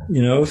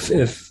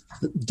 if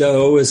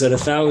do is at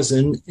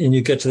 1,000 and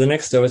you get to the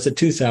next do, it's at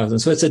 2,000.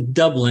 So it's a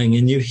doubling,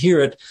 and you hear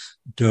it,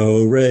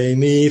 do, re,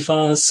 mi,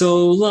 fa,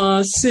 sol,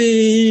 la,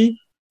 si,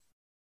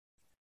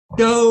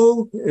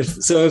 do.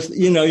 If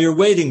you're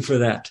waiting for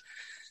that.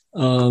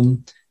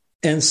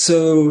 And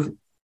so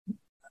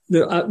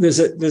there's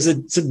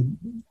a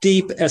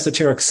deep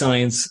esoteric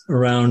science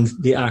around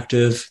the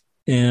octave,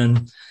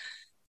 and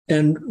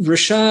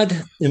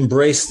Rashad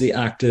embraced the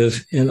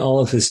octave in all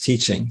of his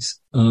teachings,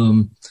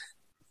 in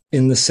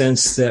the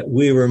sense that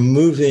we were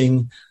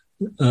moving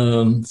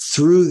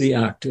through the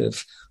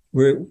octave.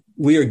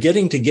 We are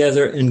getting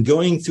together and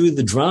going through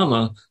the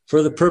drama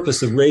for the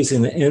purpose of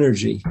raising the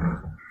energy.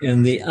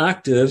 And the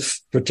octave,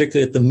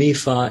 particularly at the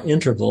mi-fa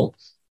interval,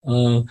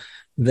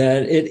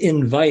 that it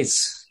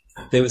invites,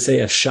 they would say,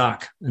 a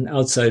shock, an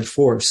outside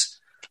force,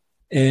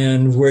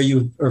 and where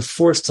you are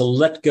forced to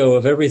let go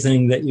of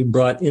everything that you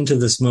brought into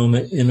this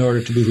moment in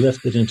order to be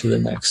lifted into the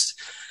next.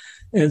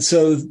 And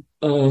so,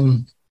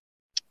 and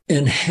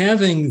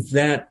having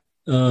that,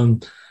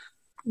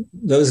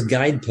 those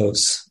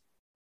guideposts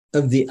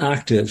of the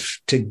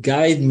octave to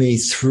guide me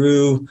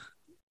through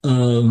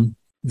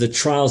the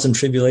trials and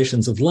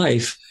tribulations of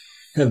life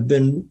have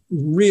been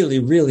really,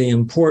 really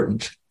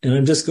important. And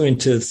I'm just going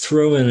to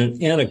throw in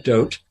an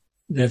anecdote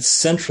that's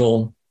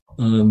central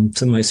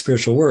to my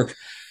spiritual work.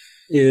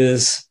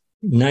 Is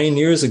 9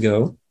 years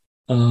ago,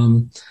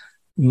 I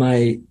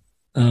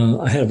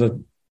have a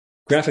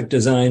graphic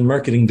design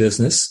marketing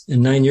business.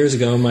 And 9 years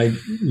ago, my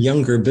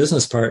younger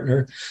business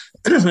partner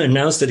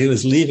announced that he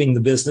was leaving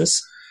the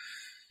business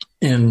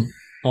and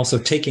also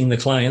taking the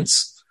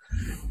clients.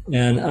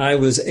 And I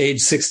was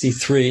age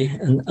 63,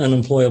 an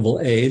unemployable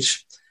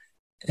age,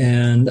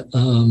 and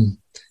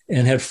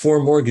had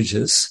 4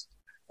 mortgages.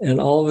 And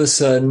all of a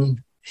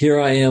sudden, here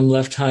I am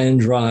left high and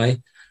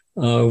dry,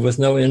 with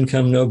no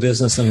income, no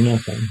business, and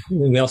nothing.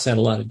 We also had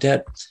a lot of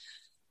debt.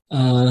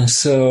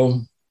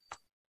 So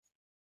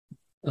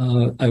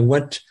we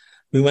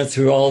went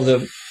through all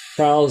the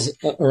trials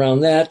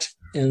around that.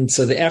 And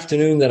so the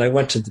afternoon that I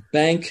went to the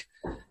bank,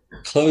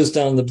 closed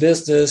down the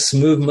business,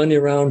 moved money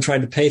around,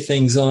 tried to pay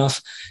things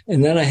off.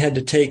 And then I had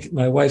to take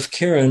my wife,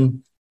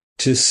 Karen,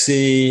 to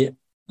see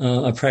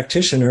a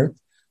practitioner.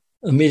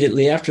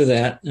 Immediately after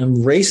that,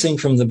 I'm racing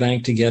from the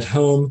bank to get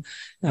home.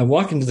 I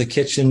walk into the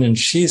kitchen and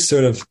she's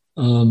sort of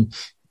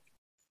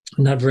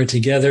not very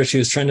together. She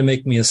was trying to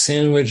make me a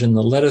sandwich and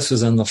the lettuce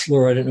was on the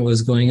floor. I didn't know what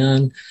was going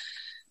on.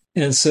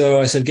 And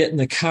so I said, get in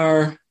the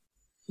car.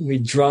 We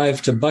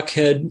drive to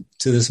Buckhead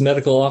to this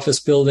medical office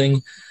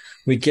building.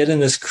 We get in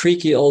this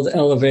creaky old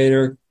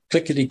elevator,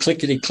 clickety,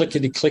 clickety,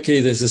 clickety,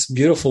 clickety. There's this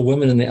beautiful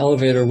woman in the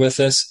elevator with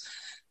us.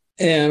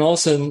 And all of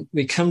a sudden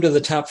we come to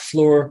the top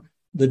floor.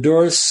 The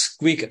doors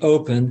squeak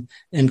open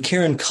and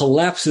Karen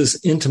collapses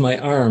into my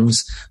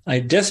arms. I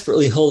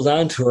desperately hold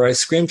on to her. I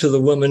scream to the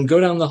woman, go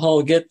down the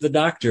hall, get the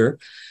doctor,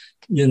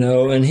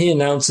 and he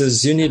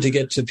announces, you need to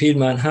get to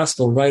Piedmont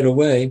Hospital right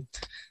away,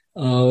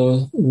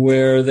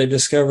 where they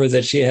discover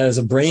that she has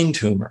a brain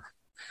tumor.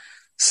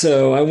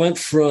 So I went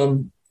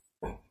from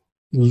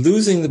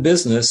losing the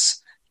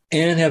business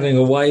and having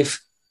a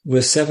wife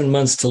with 7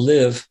 months to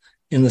live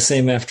in the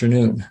same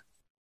afternoon.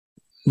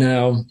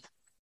 Now,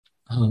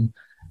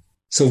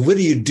 so what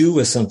do you do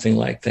with something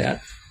like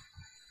that?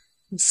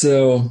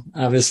 So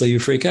obviously you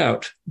freak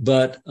out,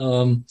 but,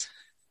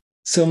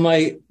 so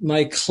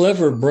my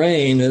clever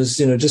brain is,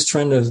 just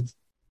trying to,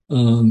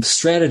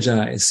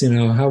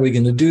 strategize, how are we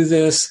going to do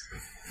this?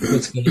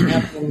 What's going to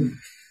happen?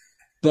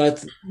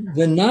 But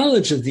the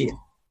knowledge of the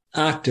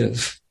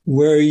octave,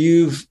 where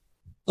you've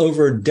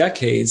over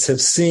decades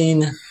have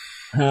seen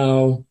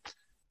how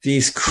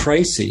these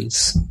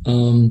crises,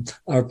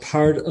 are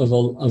part of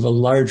a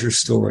larger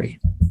story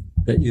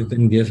that you've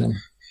been given.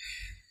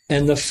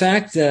 And the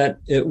fact that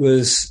it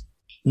was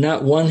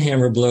not one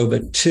hammer blow,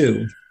 but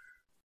 2,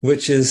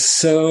 which is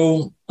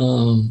so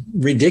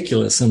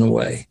ridiculous in a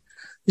way.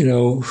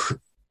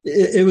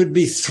 It would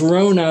be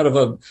thrown out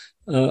of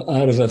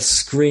a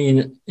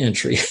screen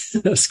entry,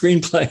 a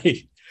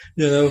screenplay.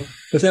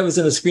 If that was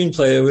in a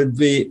screenplay, it would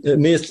be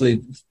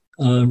immediately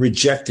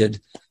rejected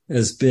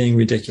as being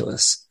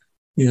ridiculous,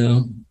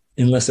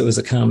 unless it was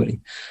a comedy.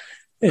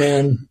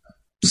 And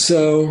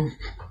so,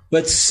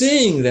 but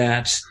seeing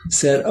that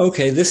said,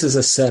 okay, this is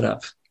a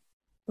setup.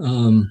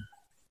 And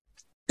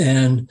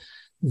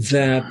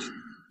that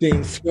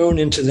being thrown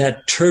into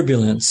that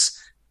turbulence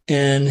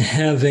and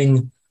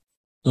having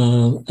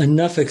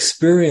enough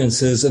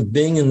experiences of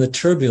being in the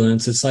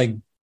turbulence, it's like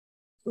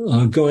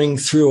going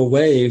through a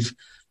wave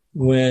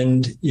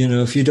when,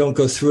 if you don't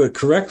go through it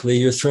correctly,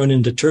 you're thrown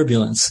into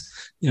turbulence.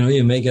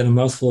 You may get a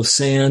mouthful of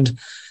sand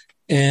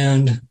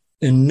and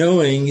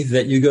knowing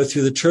that you go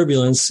through the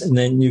turbulence and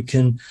then you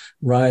can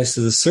rise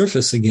to the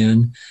surface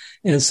again.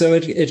 And so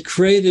it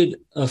created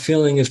a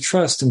feeling of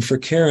trust, and for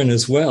Karen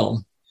as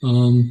well,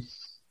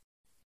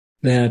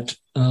 that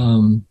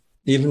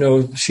even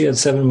though she had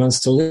 7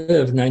 months to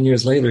live, 9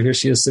 years later, here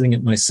she is sitting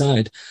at my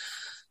side.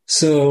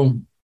 So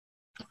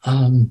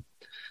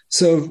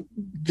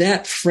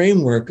that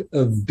framework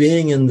of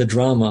being in the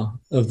drama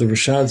of the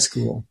Rashad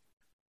School,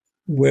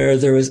 where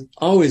there is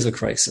always a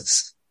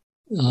crisis,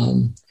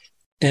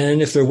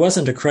 and if there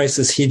wasn't a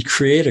crisis, he'd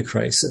create a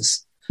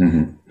crisis.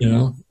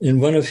 Mm-hmm. In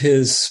one of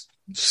his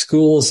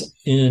schools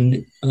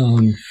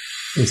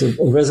it's a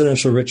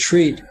residential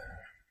retreat,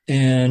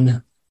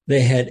 and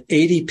they had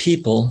 80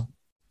 people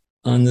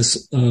on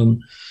this in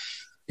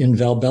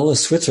Valbella,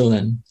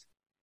 Switzerland.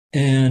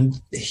 And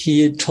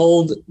he had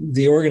told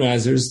the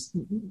organizers,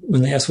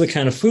 when they asked, what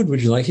kind of food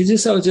would you like? He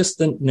just said, just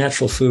the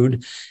natural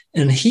food.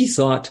 And he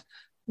thought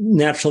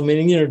natural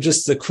meaning,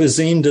 just the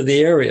cuisine to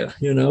the area,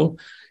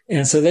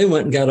 And so they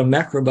went and got a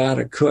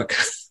macrobiotic cook,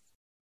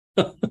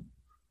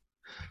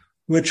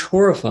 which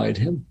horrified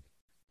him.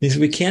 He said,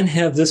 we can't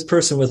have this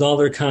person with all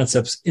their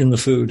concepts in the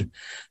food.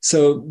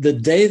 So the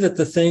day that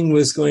the thing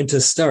was going to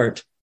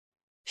start,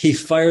 he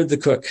fired the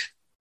cook.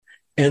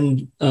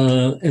 And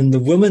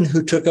the woman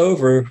who took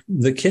over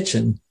the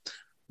kitchen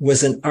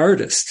was an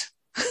artist.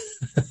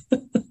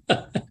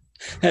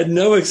 had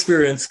no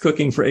experience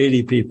cooking for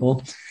 80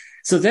 people.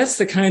 So that's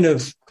the kind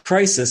of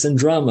crisis and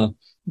drama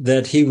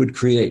that he would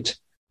create,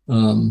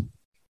 And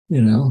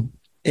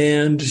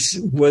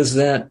was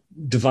that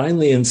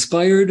divinely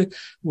inspired?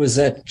 Was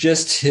that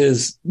just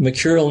his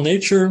mercurial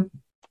nature?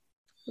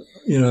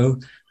 Who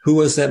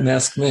was that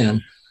masked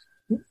man?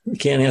 You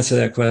can't answer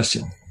that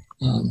question.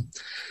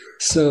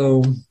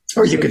 Or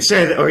you could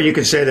say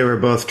they were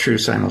both true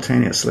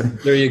simultaneously.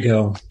 There you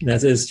go.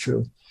 That is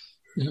true.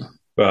 Yeah.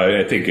 Well,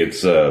 I think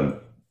it's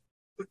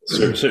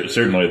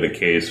certainly the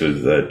case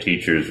with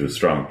teachers with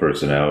strong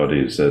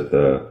personalities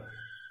that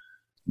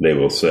they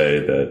will say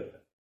that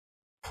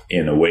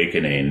in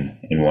awakening,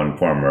 in one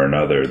form or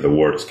another, the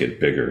warts get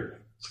bigger,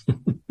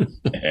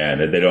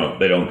 and they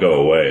don't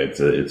go away. It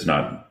is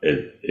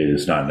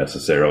not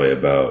necessarily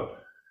about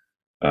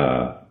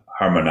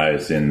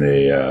harmonizing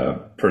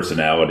the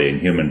personality in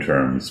human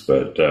terms,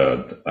 but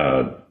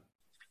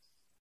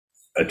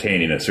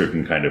attaining a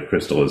certain kind of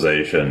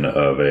crystallization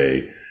of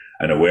an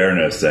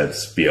awareness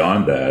that's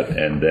beyond that,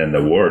 and then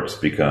the warts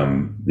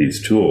become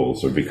these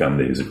tools or become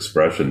these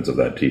expressions of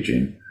that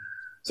teaching.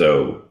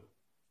 So,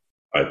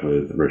 like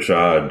with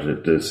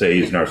Rashad, to say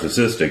he's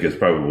narcissistic is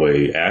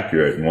probably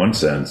accurate in one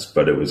sense,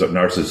 but it was a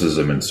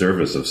narcissism in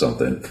service of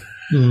something.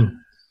 Mm.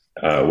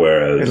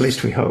 Whereas, at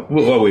least we hope.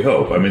 Well, we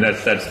hope. I mean,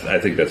 that's. I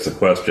think that's the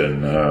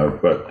question.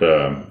 But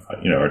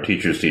our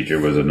teacher's teacher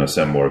was in a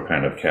similar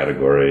kind of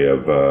category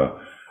of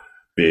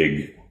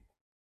big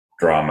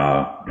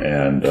drama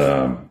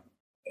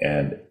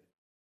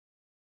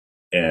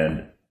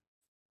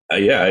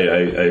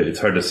it's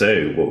hard to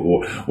say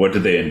what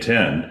did they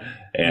intend.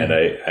 And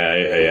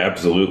I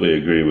absolutely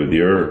agree with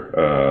your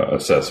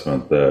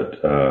assessment that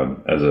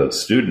as a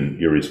student,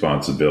 your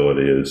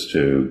responsibility is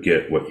to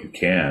get what you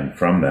can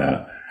from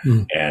that,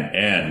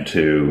 and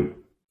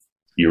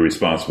you're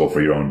responsible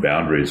for your own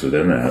boundaries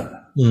within that.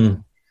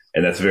 Mm.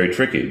 And that's very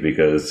tricky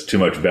because too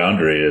much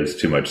boundary is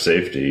too much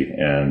safety,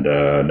 and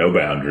no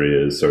boundary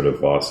is sort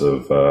of loss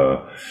of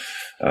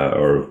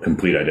or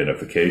complete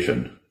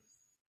identification.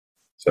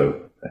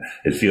 So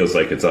it feels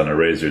like it's on a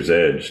razor's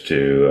edge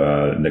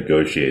to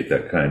negotiate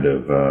that kind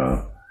of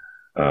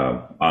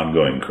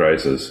ongoing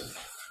crisis.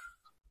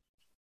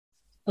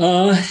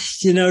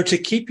 To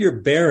keep your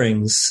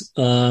bearings,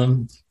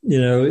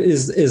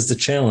 is the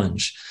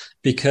challenge,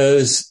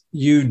 because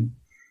you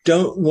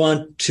don't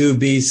want to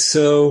be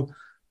so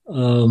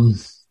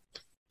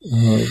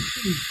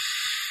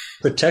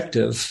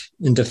protective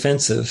and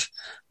defensive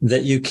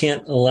that you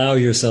can't allow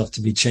yourself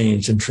to be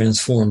changed and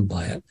transformed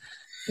by it.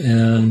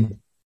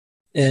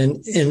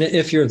 And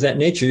if you're of that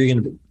nature, you're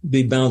going to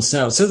be bounced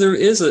out. So there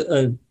is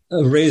a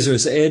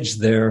razor's edge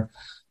there,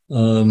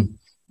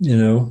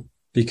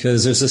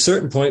 because there's a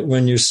certain point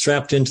when you're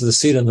strapped into the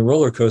seat on the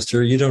roller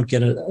coaster, you don't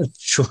get a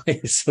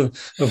choice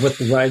of what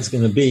the ride's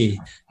going to be.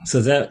 So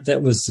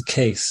that was the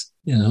case,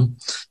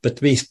 But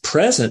to be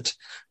present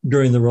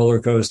during the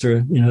roller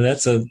coaster,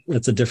 that's a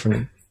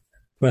different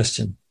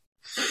question.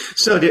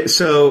 So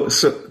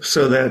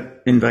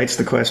that invites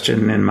the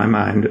question in my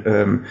mind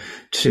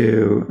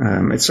to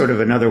it's sort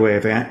of another way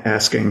of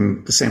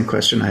asking the same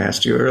question I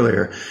asked you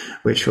earlier,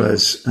 which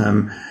was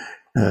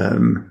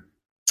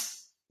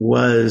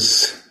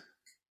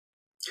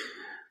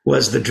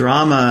the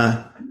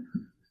drama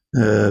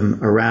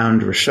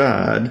around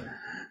Rashad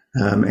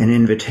an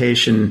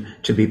invitation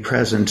to be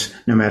present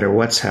no matter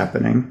what's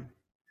happening,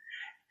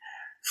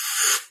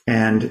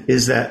 and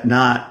is that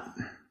not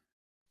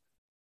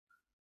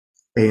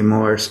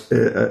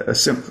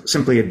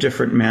simply a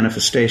different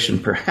manifestation,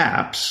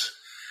 perhaps,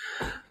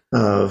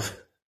 of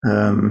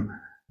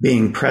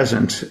being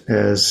present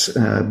as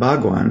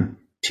Bhagwan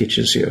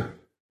teaches you?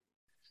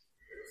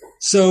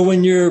 So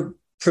when you're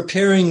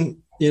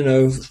preparing,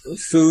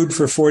 food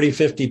for 40,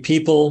 50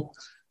 people,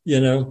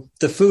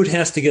 the food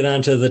has to get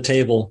onto the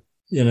table,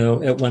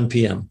 at 1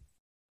 p.m.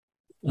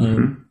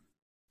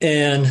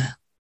 And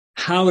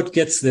how it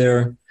gets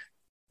there,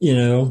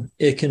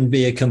 it can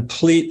be a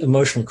complete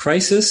emotional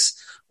crisis,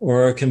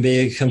 or it can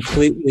be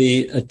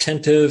completely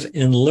attentive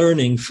and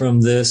learning from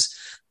this,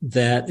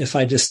 that if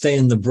I just stay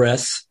in the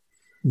breath,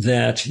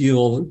 that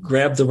you'll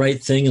grab the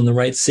right thing in the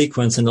right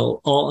sequence and it'll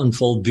all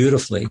unfold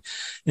beautifully.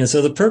 And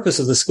so the purpose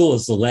of the school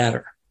is the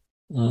latter.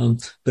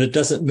 But it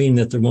doesn't mean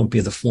that there won't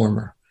be the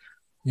former,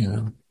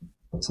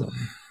 So.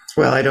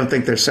 Well, I don't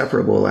think they're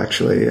separable,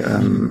 actually,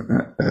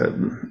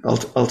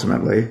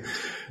 ultimately.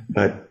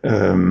 But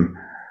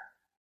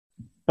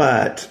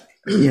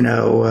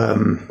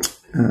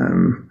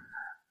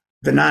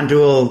the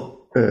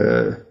non-dual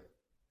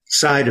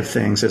side of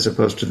things, as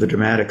opposed to the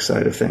dramatic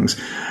side of things,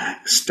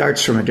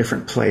 starts from a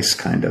different place,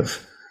 kind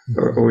of.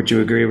 Or would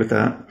you agree with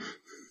that?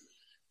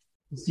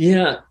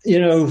 Yeah,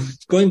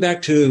 going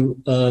back to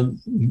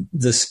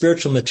the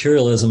spiritual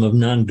materialism of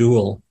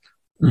non-dual,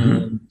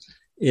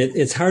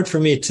 it's hard for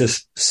me to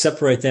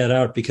separate that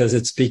out, because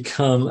it's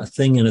become a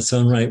thing in its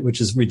own right,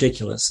 which is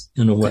ridiculous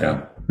in a way.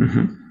 Yeah.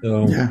 Mm-hmm.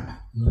 So,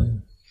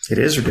 It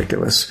is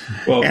ridiculous,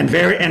 well, and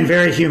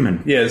very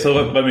human. Yeah.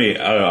 So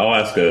I'll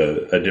ask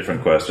a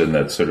different question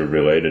that's sort of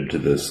related to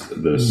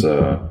this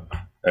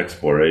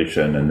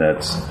exploration, and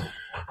that's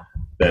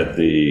that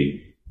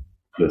the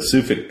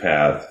Sufic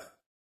path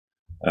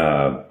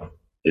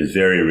is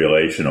very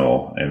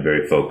relational and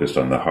very focused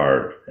on the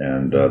heart,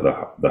 and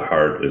the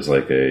heart is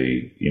like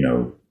a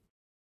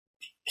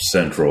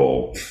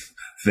central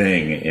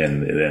thing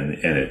in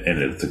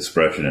its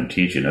expression and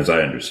teaching, as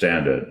I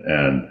understand it,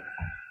 and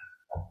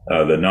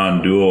the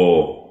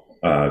non-dual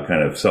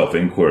kind of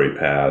self-inquiry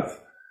path.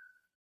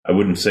 I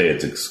wouldn't say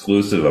it's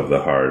exclusive of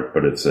the heart,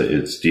 but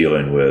it's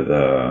dealing with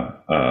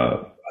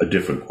a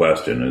different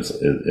question.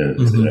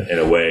 In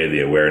a way,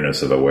 the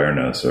awareness of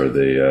awareness, or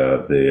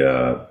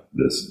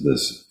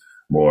this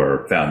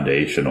more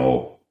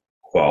foundational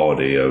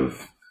quality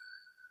of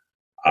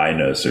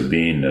I-ness or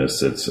beingness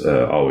that's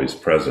always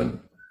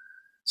present.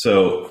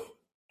 So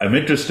I'm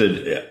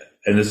interested,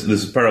 and this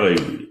is partly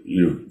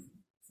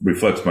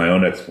reflects my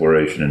own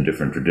exploration in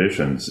different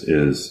traditions,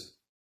 is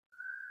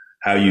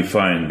how you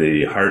find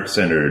the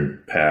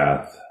heart-centered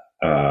path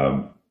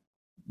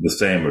the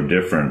same or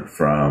different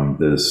from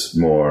this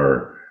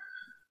more,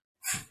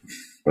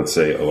 let's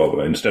say,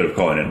 instead of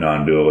calling it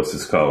non-dual, let's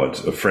just call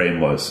it a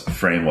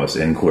frameless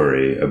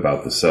inquiry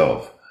about the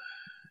self.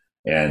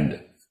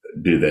 And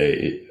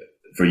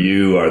for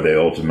you, are they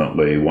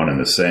ultimately one and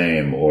the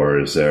same, or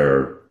is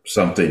there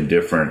something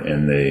different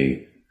in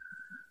the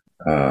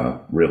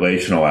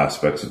relational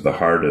aspects of the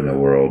heart in the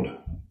world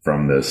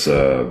from this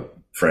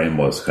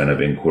frameless kind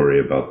of inquiry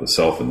about the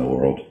self in the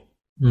world?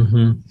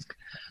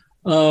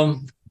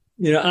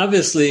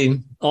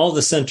 Obviously, all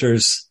the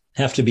centers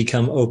have to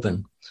become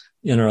open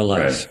in our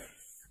life. Right.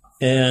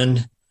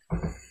 And,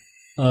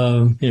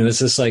 it's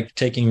just like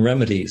taking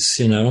remedies,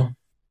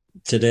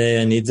 Today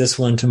I need this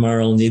one,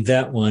 tomorrow I'll need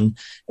that one.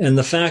 And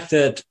the fact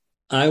that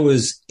I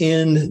was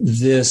in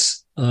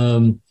this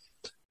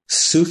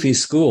Sufi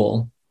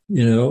school,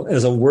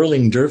 as a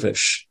whirling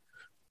dervish,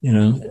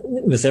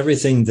 with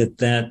everything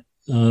that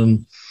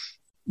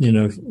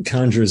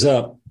conjures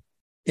up,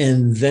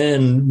 and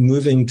then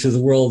moving to the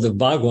world of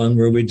Bhagwan,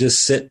 where we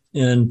just sit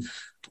in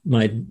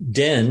my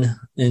den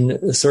in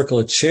a circle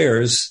of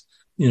chairs,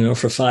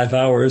 for 5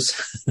 hours,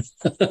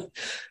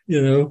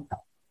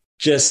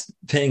 just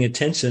paying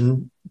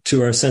attention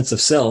to our sense of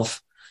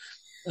self.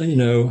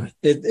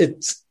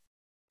 It's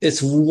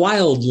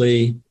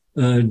wildly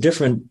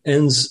different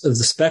ends of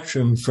the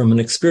spectrum from an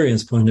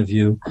experience point of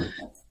view.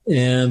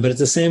 But at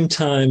the same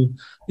time,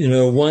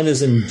 one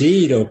is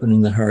indeed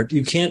opening the heart.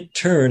 You can't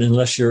turn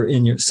unless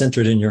you're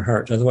centered in your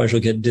heart. Otherwise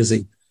you'll get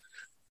dizzy.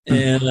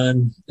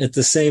 And at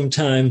the same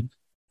time,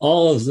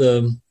 all of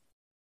the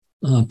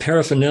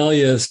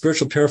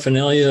spiritual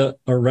paraphernalia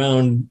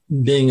around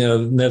being a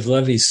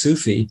Mevlevi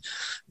Sufi,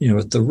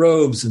 with the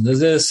robes and the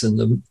this and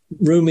the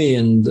Rumi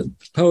and the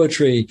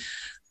poetry,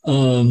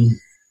 and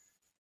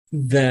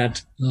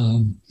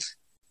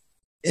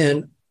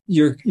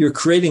you're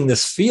creating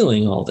this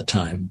feeling all the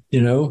time,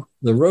 the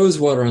rose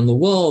water on the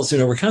walls,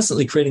 we're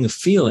constantly creating a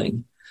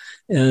feeling.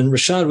 And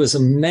Rashad was a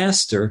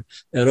master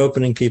at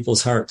opening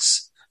people's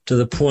hearts, to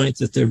the point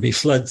that there'd be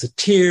floods of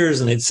tears,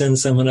 and they'd send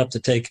someone up to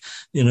take,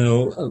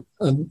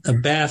 a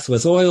bath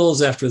with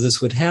oils after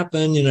this would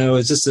happen.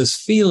 It's just this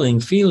feeling,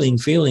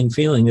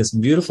 this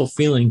beautiful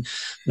feeling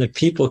that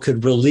people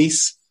could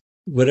release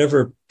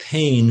whatever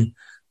pain,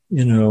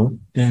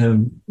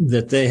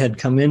 that they had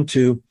come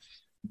into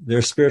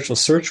their spiritual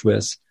search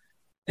with.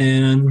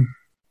 And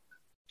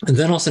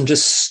then also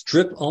just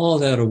strip all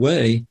of that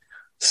away.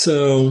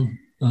 So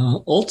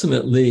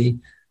ultimately,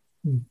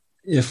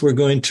 if we're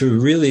going to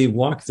really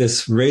walk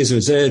this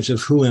razor's edge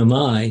of who am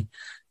I,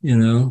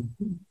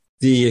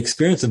 the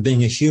experience of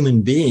being a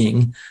human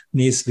being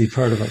needs to be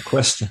part of our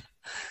question,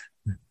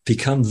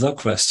 become the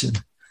question,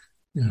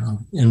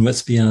 and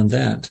what's beyond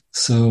that.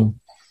 So,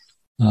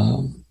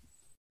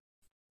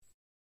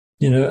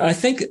 I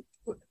think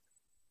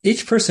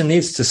each person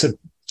needs to sort of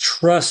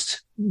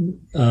trust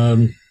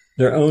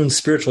their own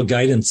spiritual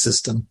guidance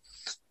system.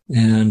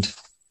 And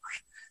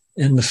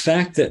the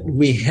fact that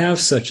we have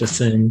such a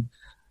thing,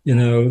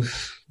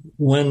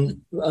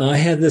 when I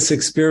had this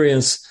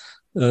experience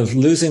of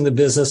losing the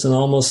business and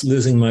almost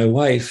losing my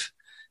wife,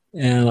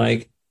 and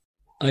I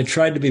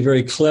tried to be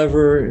very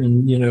clever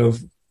and,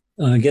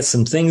 get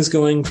some things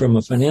going from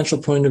a financial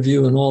point of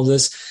view and all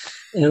this.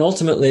 And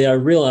ultimately I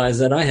realized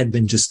that I had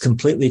been just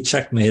completely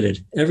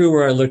checkmated.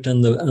 Everywhere I looked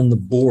on the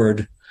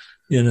board,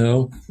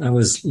 I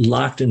was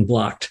locked and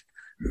blocked.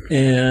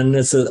 And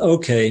it said,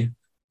 okay,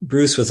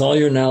 Bruce, with all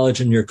your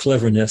knowledge and your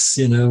cleverness,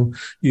 you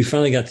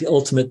finally got the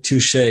ultimate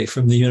touche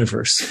from the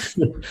universe.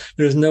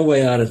 There's no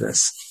way out of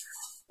this.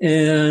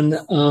 And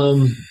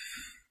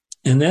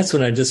that's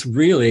when I just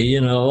really,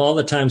 all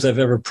the times I've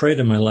ever prayed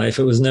in my life,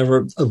 it was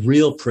never a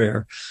real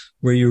prayer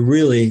where you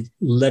really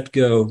let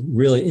go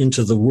really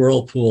into the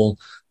whirlpool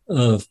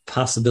of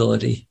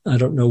possibility. I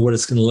don't know what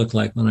it's going to look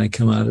like when I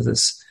come out of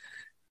this.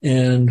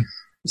 And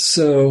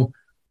so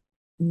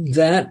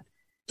that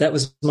that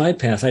was my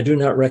path. I do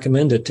not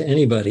recommend it to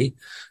anybody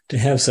to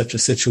have such a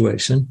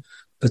situation,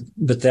 but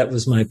that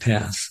was my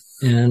path.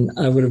 And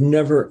I would have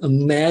never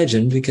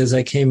imagined, because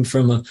I came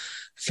from a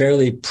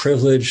fairly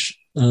privileged,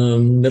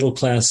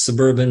 middle-class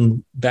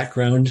suburban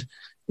background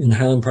in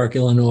Highland Park,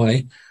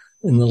 Illinois.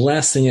 And the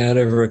last thing I'd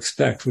ever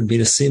expect would be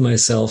to see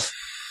myself,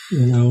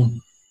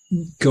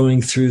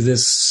 going through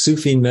this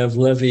Sufi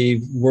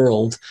Mevlevi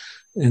world,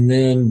 and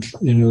then,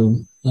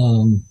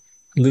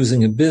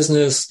 losing a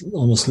business,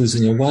 almost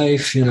losing a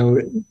wife.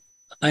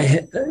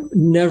 I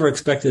never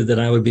expected that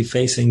I would be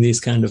facing these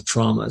kind of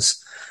traumas,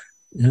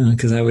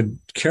 because I would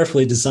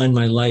carefully design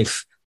my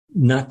life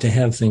not to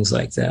have things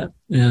like that.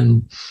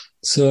 And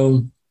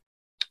so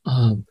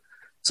I'm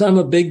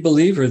a big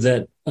believer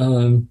that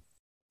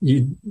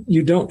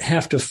you don't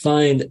have to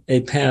find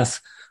a path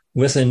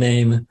with a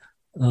name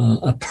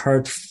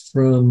apart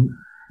from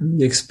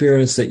the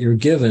experience that you're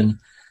given.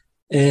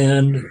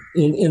 And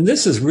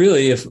this is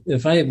really,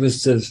 if I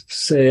was to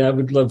say I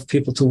would love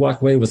people to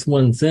walk away with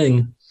one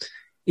thing,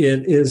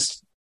 it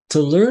is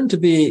to learn to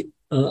be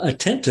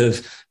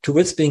attentive to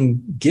what's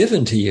being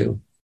given to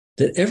you,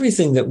 that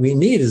everything that we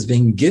need is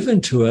being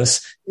given to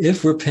us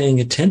if we're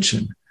paying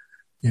attention.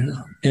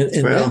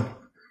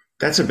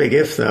 That's a big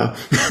if, though.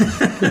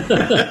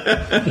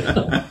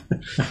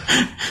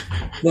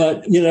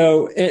 But,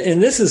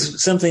 and this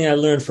is something I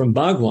learned from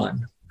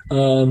Bhagwan,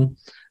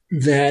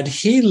 that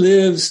he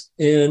lives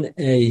in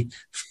a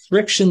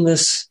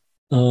frictionless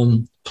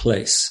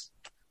place.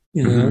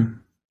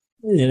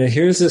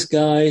 Here's this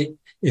guy.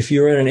 If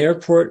you were at an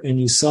airport and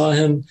you saw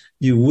him,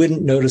 you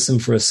wouldn't notice him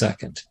for a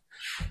second.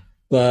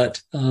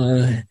 But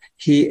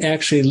he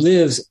actually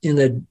lives in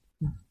a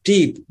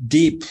deep,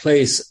 deep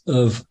place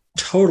of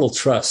total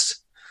trust.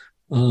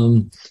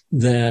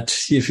 That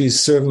if you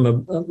serve him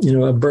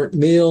a burnt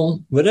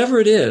meal, whatever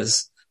it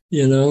is,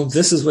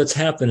 this is what's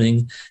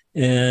happening,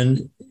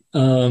 and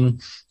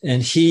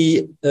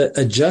he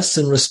adjusts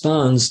and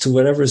responds to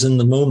whatever's in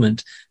the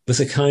moment with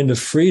a kind of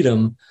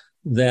freedom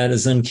that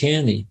is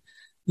uncanny.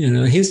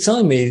 He was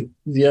telling me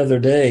the other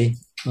day,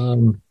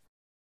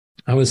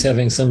 I was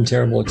having some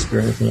terrible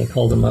experience, and I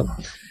called him up,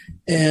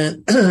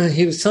 and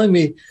he was telling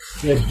me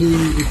that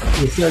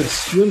he started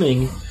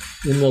swimming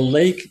in the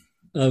lake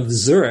of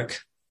Zurich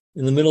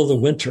in the middle of the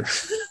winter.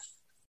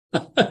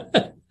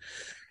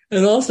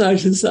 And also I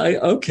should say,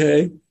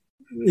 okay,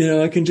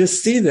 I can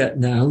just see that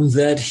now,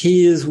 that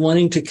he is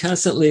wanting to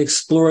constantly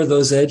explore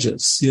those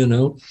edges,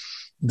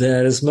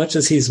 that as much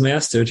as he's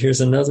mastered,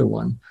 here's another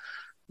one.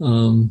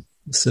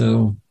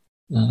 So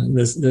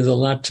there's a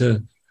lot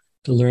to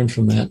learn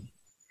from that.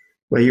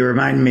 Well, you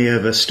remind me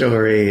of a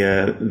story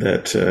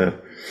that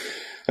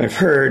I've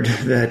heard,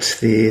 that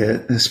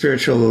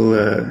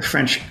the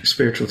French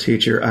spiritual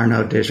teacher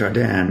Arnaud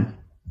Desjardins,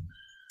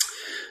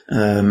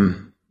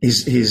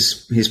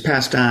 he's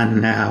passed on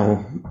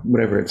now,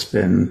 whatever it's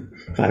been,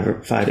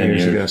 5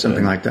 years ago,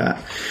 something like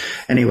that.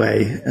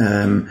 Anyway,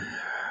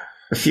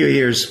 a few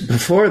years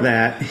before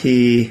that,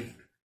 he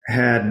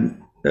had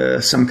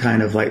something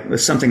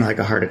like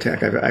a heart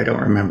attack. I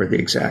don't remember the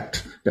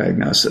exact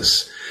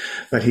diagnosis,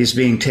 but he's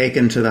being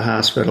taken to the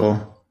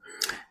hospital,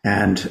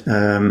 and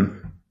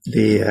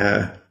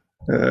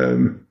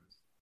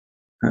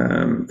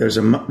there's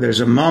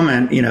a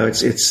moment,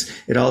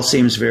 it all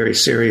seems very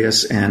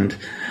serious and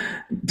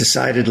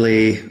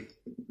decidedly,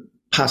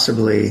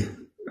 possibly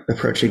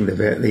approaching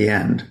the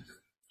end.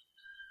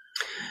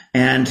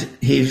 And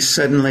he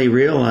suddenly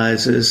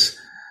realizes,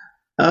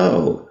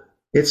 oh,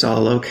 it's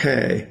all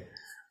okay.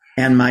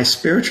 And my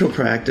spiritual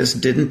practice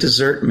didn't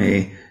desert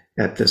me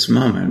at this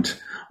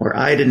moment, or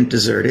I didn't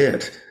desert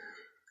it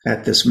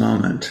at this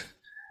moment.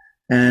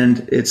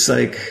 And it's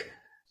like,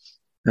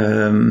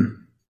 many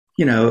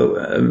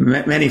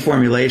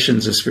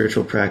formulations of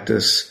spiritual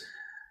practice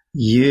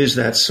use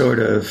that sort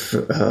of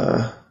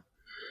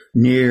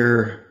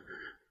near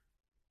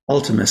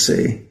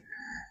ultimacy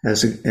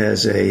as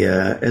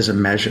a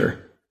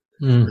measure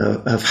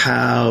of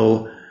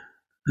how,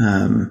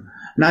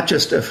 not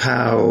just of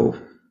how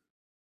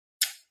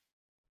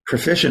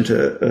proficient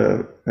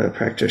a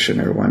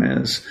practitioner one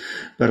is,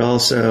 but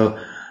also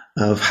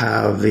of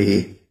how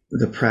the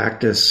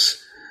practice,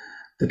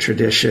 the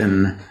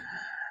tradition,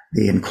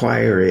 the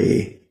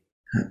inquiry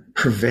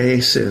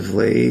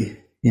pervasively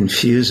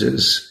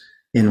infuses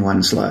in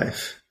one's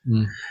life.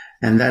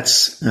 And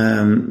that's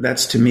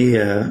to me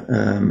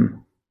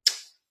an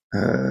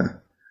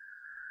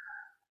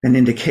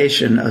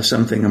indication of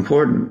something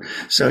important.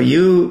 So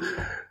you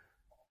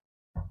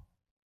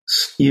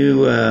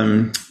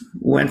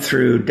went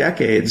through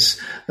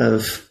decades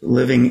of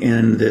living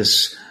in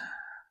this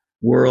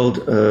world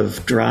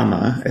of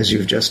drama, as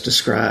you've just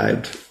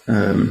described,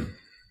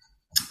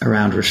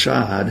 around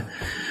Rashad,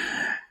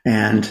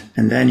 and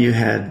then you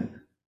had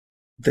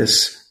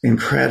this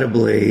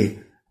incredibly,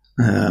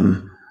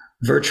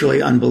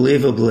 virtually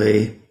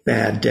unbelievably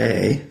bad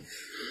day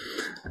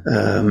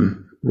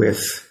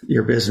with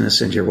your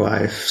business and your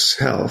wife's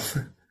health,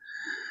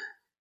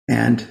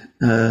 and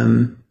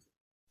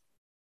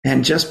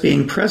just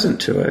being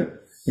present to it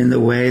in the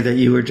way that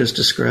you were just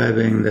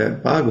describing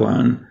that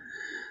Bhagwan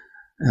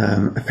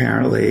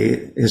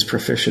apparently is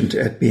proficient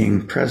at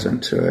being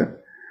present to it,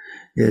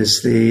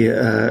 is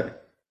it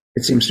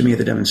seems to me,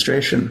 the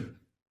demonstration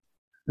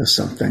of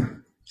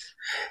something.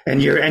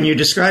 And you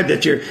described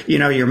that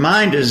your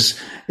mind is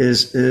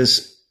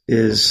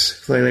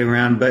flailing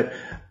around, but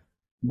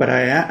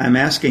I'm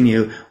asking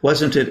you,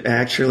 wasn't it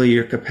actually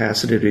your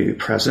capacity to be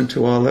present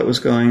to all that was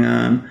going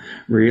on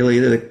really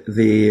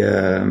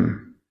the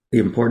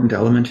important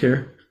element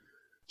here?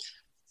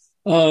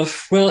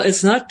 Well,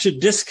 it's not to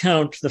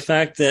discount the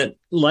fact that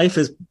life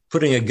is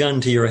putting a gun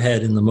to your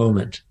head in the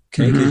moment,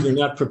 okay? Because you're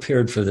not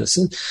prepared for this,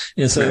 and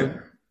so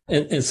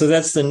Right. and so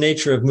that's the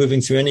nature of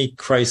moving through any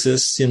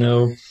crisis.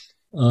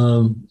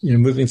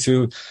 Moving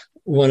through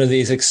one of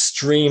these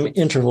extreme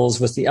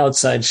intervals with the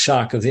outside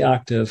shock of the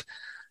octave.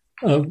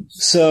 But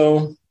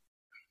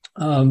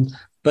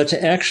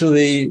to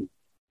actually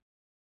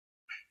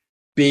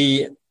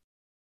be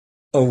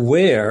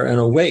aware and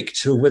awake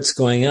to what's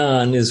going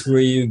on is where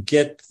you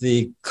get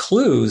the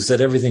clues that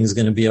everything's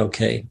going to be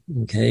okay.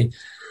 Okay.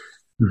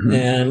 Mm-hmm.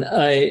 And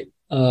I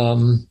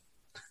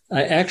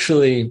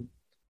actually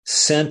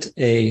sent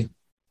a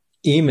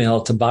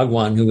email to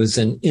Bhagwan, who was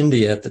in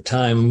India at the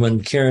time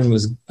when Karen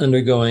was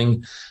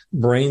undergoing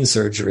brain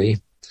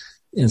surgery.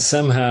 And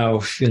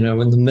somehow, in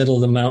the middle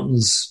of the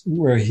mountains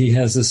where he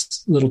has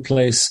this little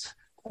place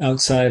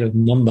outside of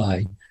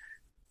Mumbai,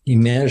 he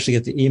managed to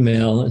get the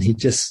email, and he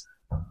just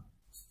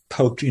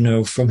poked,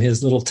 from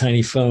his little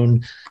tiny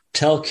phone,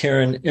 "Tell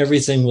Karen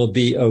everything will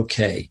be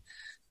okay."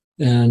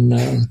 And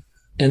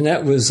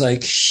that was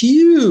like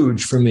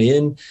huge for me.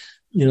 And,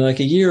 like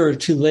a year or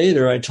two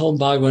later, I told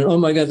Bhagwan, "Oh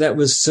my God, that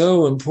was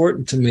so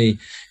important to me."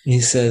 And he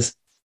says,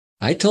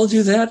 "I told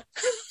you that?"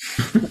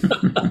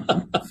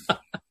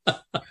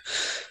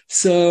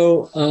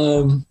 So,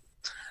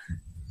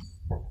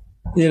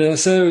 here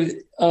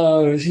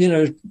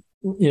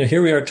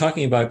we are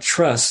talking about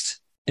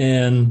trust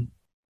and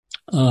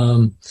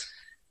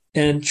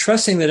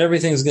trusting that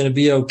everything's going to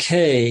be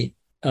okay,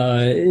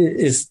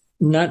 is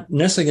not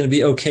necessarily going to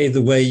be okay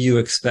the way you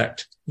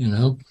expect,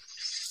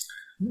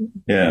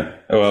 Yeah.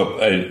 Well,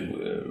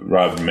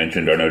 Rob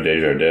mentioned Arnaud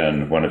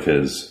Desjardins. One of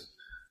his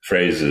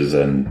phrases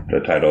and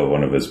the title of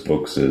one of his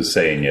books is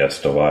 "Saying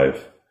Yes to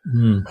Life."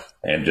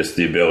 And just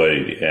the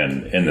ability,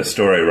 and in the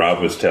story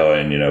Rob was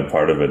telling,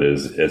 part of it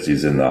is as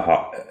he's in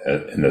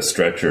the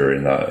stretcher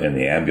in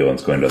the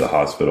ambulance going to the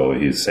hospital,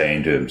 he's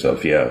saying to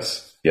himself,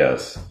 "Yes,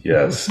 yes,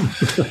 yes."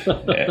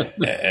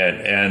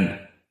 and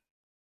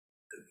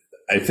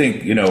I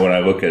think when I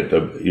look at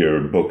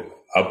your book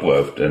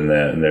Uplift, and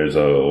then there's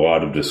a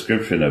lot of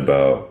description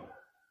about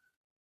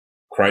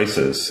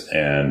crisis,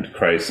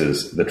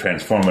 the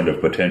transformative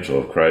potential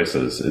of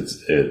crisis.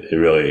 It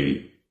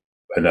really.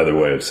 Another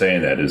way of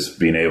saying that is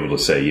being able to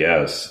say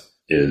yes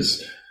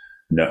is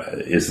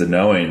the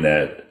knowing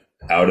that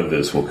out of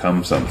this will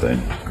come something,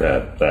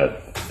 that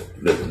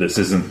this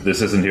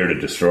isn't here to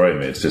destroy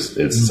me. It's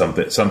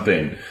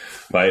something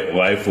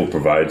life will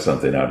provide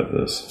something out of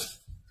this.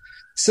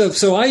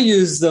 So I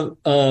use the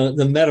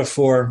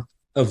metaphor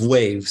of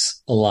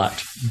waves a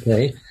lot.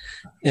 Okay.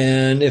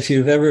 And if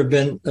you've ever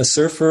been a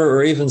surfer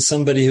or even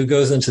somebody who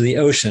goes into the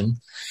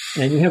ocean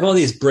and you have all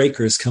these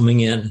breakers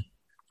coming in,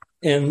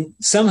 and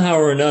somehow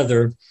or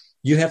another,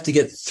 you have to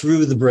get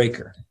through the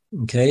breaker,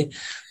 okay?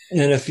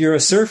 And if you're a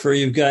surfer,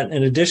 you've got,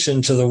 in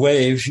addition to the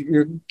waves,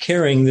 you're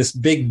carrying this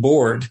big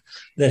board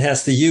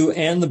that you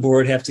and the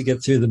board have to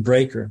get through the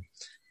breaker.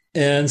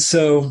 And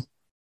so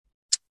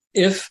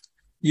if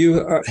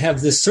you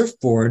have this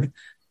surfboard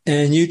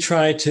and you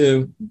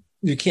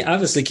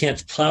obviously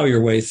can't plow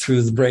your way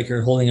through the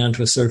breaker holding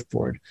onto a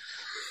surfboard.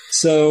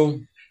 So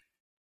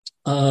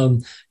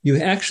you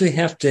actually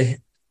have to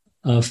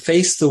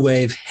face the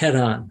wave head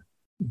on.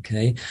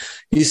 Okay.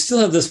 You still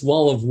have this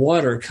wall of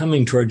water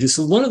coming toward you.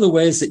 So one of the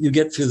ways that you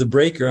get through the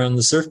breaker on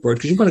the surfboard,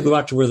 because you want to go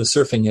out to where the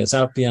surfing is,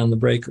 out beyond the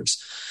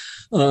breakers,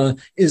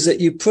 is that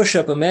you push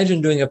up. Imagine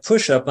doing a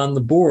push up on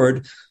the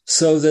board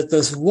so that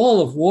this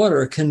wall of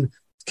water can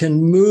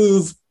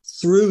move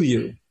through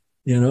you,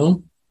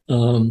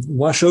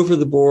 wash over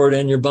the board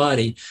and your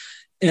body.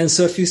 And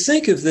so if you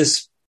think of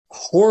this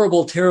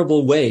horrible,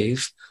 terrible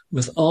wave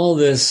with all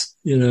this,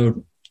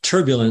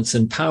 turbulence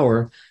and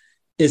power,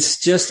 it's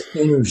just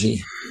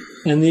energy.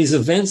 And these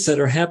events that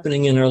are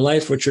happening in our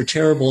life, which are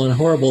terrible and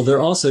horrible,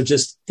 they're also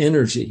just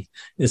energy.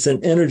 It's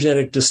an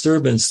energetic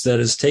disturbance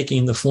that is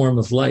taking the form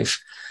of life.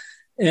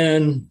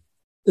 And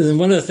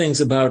one of the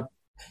things about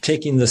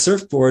taking the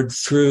surfboard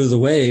through the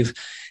wave,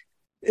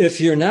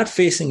 if you're not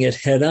facing it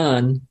head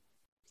on,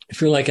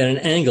 if you're like at an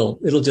angle,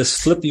 it'll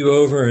just flip you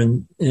over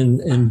and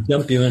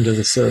dump you into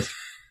the surf.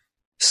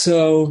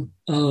 So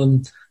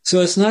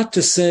it's not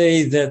to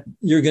say that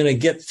you're going to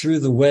get through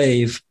the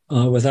wave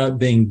without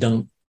being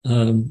dumped,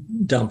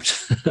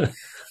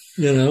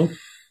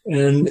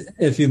 And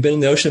if you've been in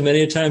the ocean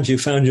many times, you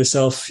found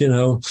yourself,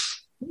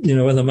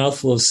 with a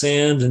mouthful of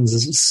sand and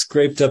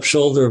scraped up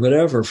shoulder or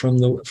whatever from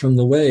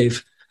the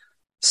wave.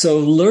 So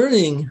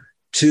learning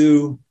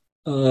to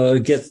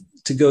get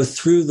to go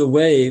through the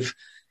wave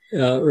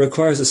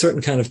requires a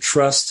certain kind of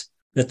trust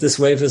that this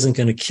wave isn't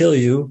going to kill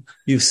you.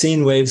 You've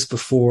seen waves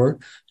before.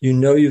 You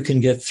know you can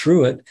get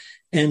through it.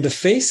 And to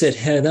face it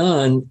head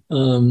on,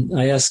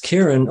 I asked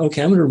Karen,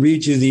 okay, I'm going to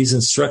read you these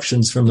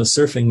instructions from the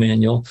surfing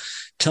manual.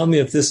 Tell me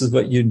if this is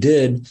what you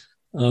did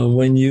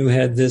when you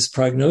had this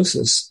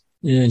prognosis.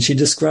 And she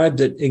described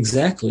it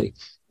exactly,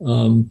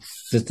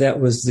 that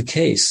was the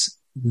case,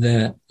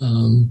 that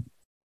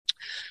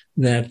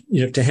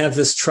to have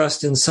this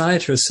trust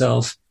inside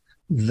herself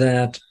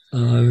that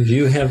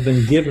you have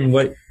been given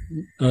what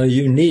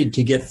you need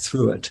to get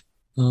through it,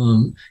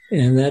 and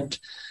that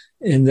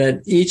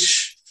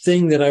each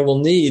thing that I will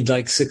need,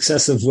 like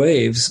successive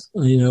waves,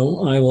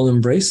 I will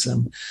embrace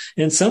them.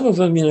 And some of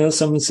them,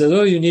 someone says,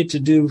 "Oh, you need to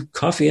do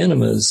coffee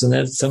enemas," and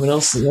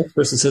that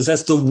person says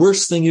that's the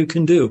worst thing you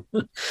can do.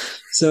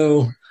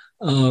 So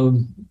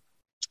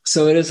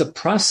it is a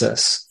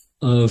process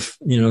of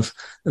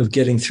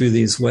getting through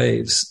these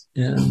waves.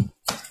 And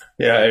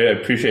yeah, I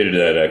appreciated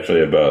that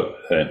actually about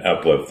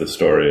Uplift, the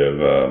story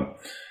of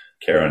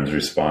Karen's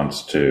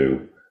response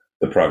to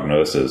the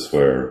prognosis,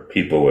 where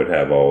people would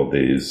have all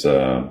these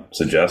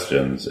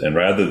suggestions, and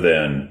rather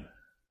than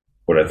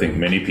what I think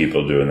many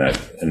people do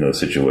in those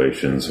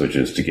situations, which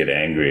is to get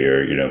angry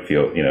or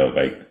feel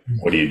like,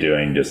 what are you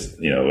doing? Just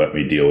let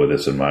me deal with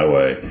this in my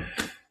way.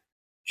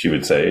 She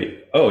would say,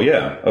 "Oh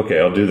yeah, okay,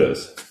 I'll do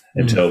this."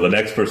 Until the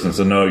next person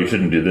said, "No, you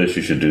shouldn't do this.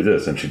 You should do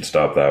this," and she'd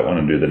stop that one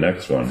and do the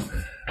next one.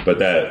 But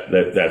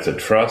that's a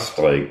trust,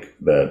 like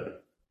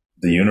that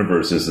the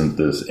universe isn't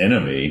this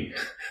enemy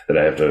that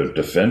I have to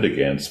defend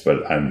against,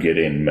 but I'm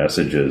getting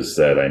messages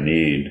that I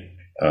need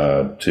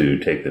to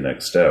take the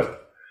next step.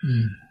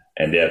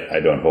 And yet I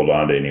don't hold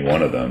on to any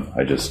one of them.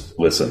 I just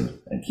listen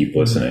and keep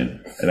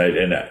listening.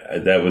 And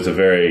that was a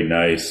very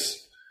nice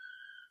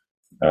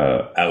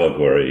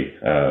allegory.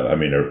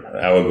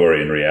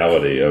 Allegory in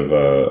reality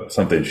of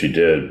something she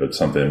did, but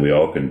something we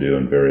all can do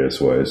in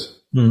various ways.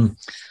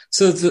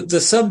 So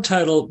the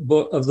subtitle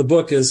of the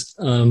book is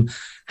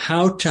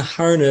How to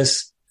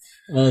Harness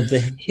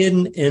the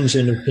Hidden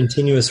Engine of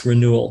Continuous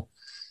Renewal,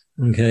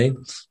 okay,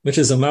 which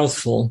is a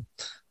mouthful.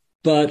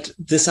 But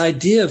this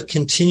idea of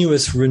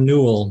continuous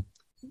renewal,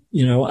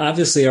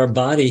 obviously our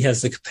body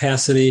has the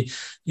capacity,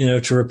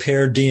 to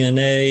repair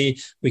DNA.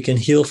 We can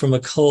heal from a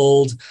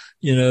cold.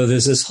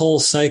 There's this whole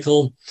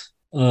cycle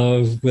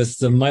with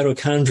the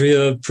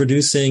mitochondria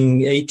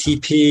producing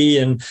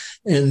ATP,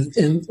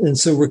 and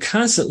so we're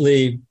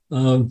constantly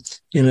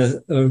in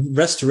a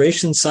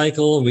restoration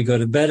cycle. We go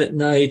to bed at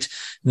night,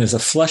 and there's a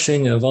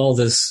flushing of all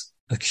this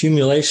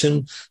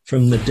accumulation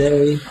from the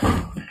day,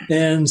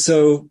 and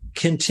so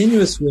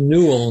continuous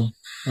renewal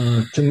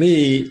to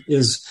me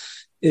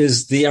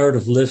is the art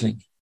of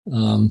living,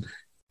 and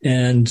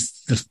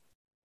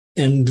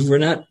we're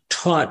not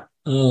taught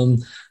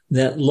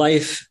that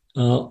life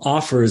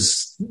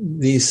offers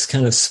these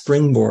kind of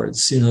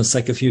springboards. It's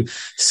like if you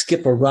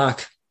skip a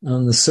rock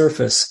on the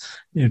surface,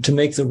 to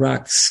make the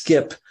rock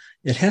skip,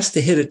 it has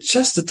to hit it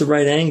just at the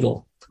right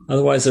angle.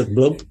 Otherwise,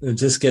 it'll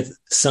just get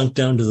sunk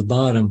down to the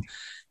bottom.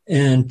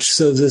 And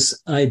so this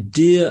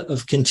idea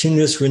of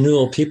continuous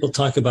renewal, people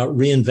talk about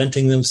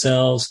reinventing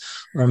themselves,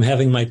 or I'm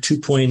having my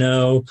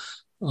 2.0.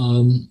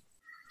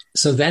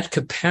 So that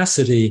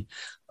capacity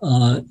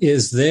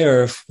is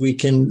there if we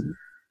can,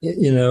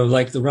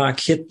 like the rock,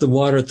 hit the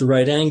water at the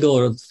right angle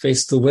or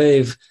face the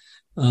wave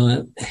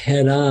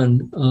head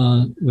on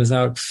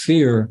without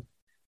fear,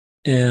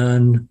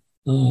 and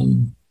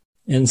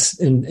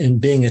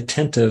being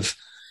attentive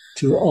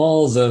to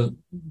all the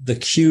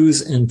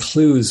cues and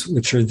clues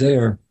which are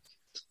there.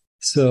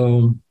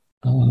 So,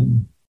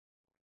 I've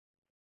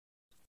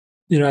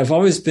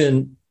always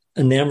been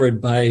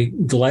enamored by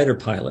glider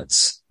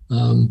pilots.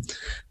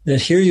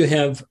 That here you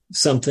have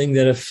something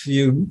that if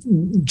you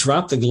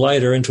drop the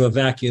glider into a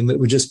vacuum, it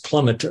would just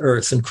plummet to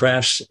earth and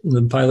crash, and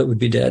the pilot would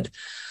be dead.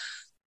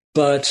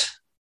 But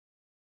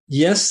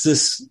yes,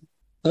 this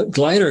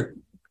glider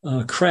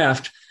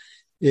craft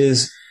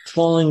is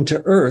falling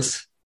to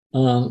earth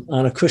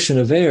on a cushion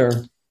of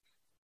air,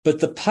 but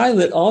the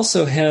pilot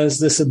also has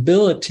this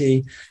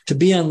ability to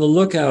be on the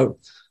lookout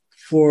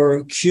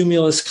for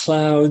cumulus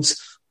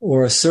clouds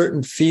or a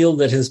certain field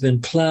that has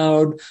been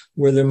plowed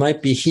where there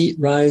might be heat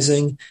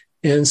rising.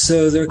 And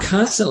so they're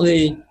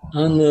constantly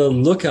on the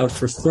lookout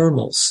for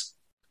thermals.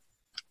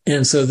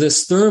 And so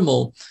this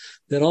thermal,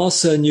 that all of a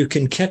sudden you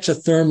can catch a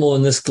thermal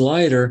in this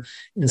glider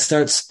and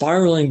start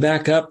spiraling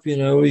back up.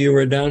 You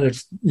were down at,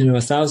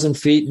 1,000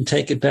 feet and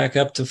take it back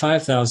up to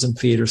 5,000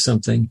 feet or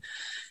something.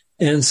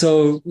 And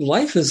so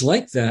life is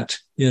like that,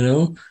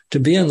 to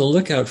be on the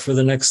lookout for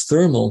the next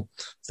thermal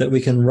that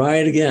we can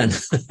ride again.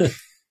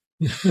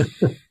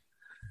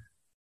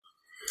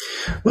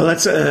 Well,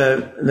 that's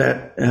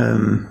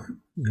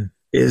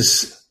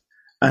is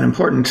an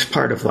important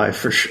part of life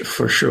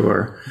for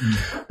sure.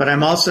 But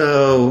I'm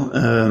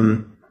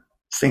also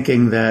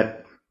thinking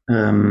that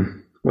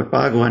what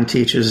Bhagwan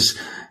teaches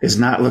is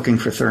not looking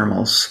for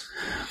thermals,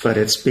 but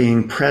it's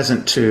being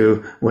present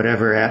to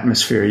whatever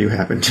atmosphere you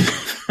happen to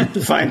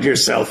find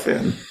yourself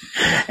in.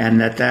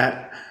 and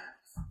that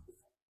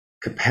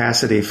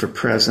capacity for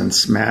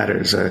presence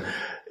matters.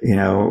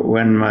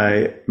 When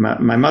my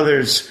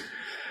mother's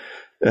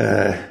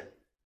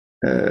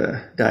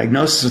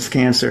diagnosis with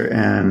cancer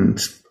and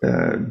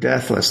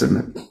death less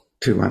than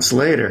 2 months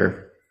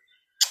later,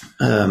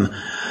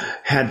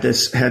 had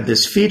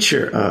this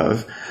feature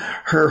of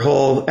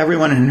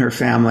everyone in her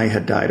family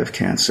had died of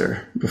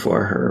cancer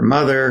before her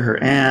mother,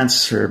 her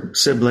aunts, her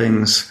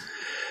siblings.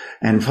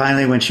 And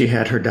finally, when she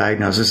had her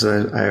diagnosis,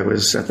 I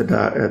was at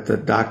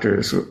the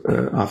doctor's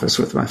office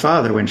with my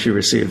father when she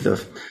received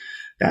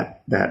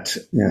that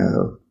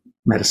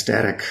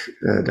metastatic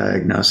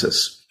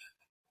diagnosis,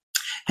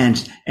 and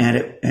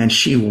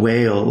she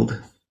wailed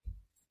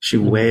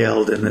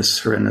in this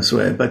horrendous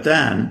way. But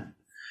then,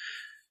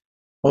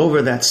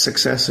 over that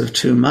successive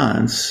 2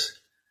 months,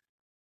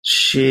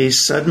 she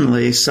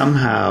suddenly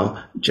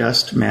somehow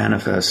just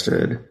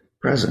manifested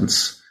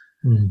presence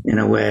in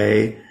a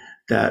way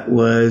that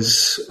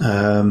was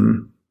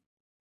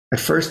at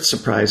first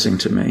surprising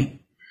to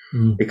me,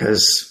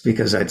 because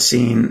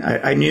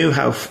I knew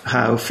how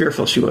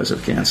fearful she was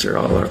of cancer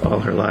all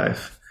her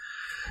life,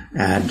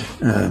 and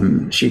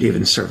she'd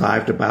even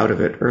survived a bout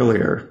of it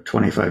earlier,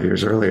 25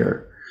 years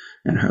earlier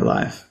in her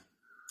life,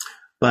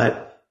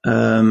 but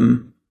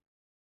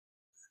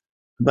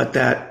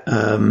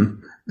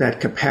that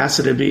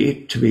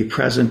capacity to be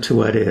present to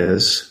what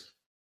is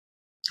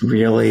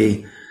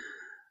really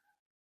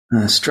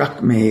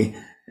struck me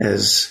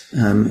as,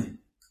 even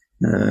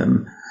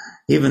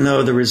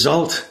though the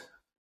result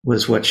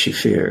was what she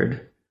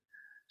feared,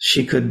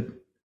 she could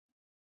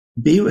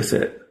be with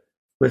it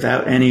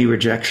without any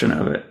rejection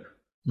of it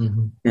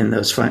in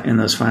those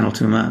final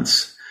 2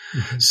 months.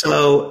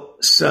 So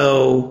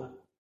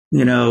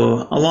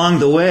along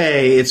the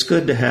way, it's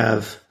good to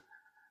have,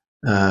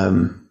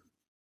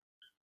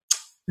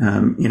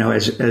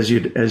 as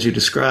you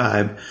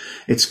describe,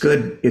 it's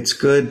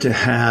good to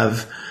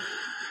have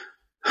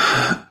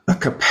a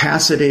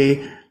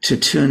capacity to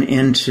tune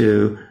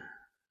into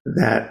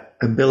that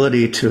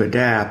ability to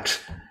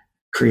adapt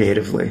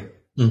creatively.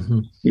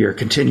 Your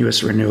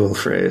continuous renewal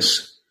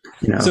phrase,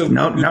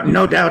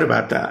 no doubt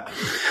about that.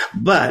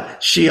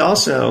 But she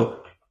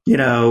also,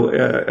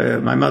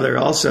 my mother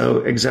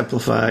also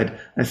exemplified,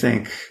 I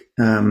think,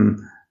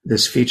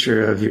 this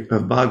feature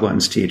of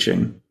Bhagwan's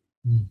teaching,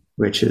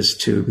 which is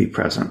to be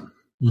present.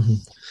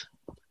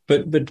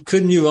 But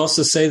couldn't you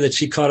also say that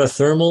she caught a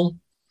thermal?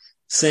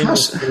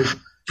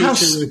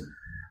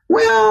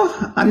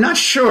 Well, I'm not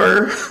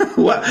sure.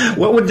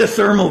 What would the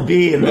thermal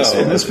be in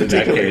this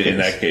particular case? In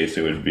that case,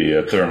 it would be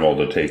a thermal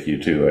to take you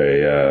to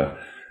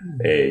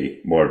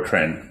a more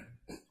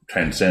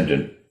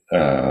transcendent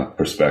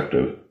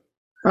perspective.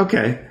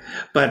 Okay,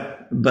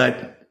 but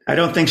I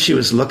don't think she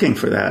was looking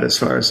for that, as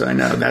far as I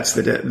know.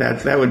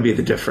 That would be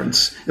the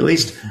difference. At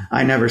least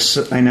I never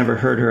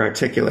heard her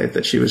articulate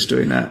that she was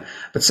doing that.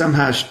 But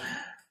somehow,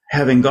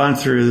 having gone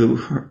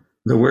through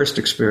the worst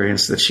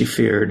experience that she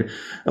feared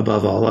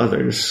above all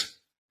others,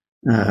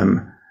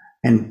 and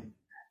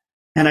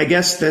I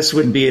guess this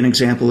would be an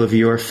example of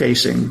your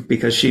facing,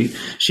 because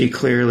she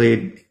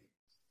clearly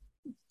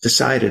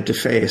decided to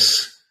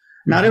face.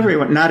 Not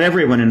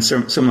everyone in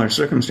similar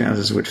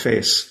circumstances would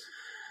face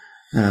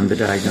the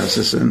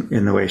diagnosis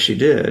in the way she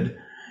did.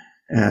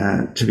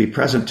 To be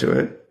present to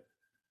it,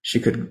 she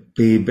could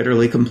be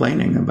bitterly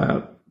complaining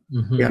about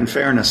the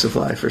unfairness of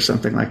life or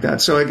something like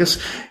that. So I guess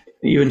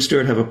you and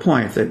Stuart have a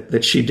point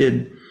that she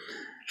did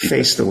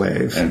face the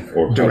wave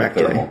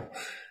directly.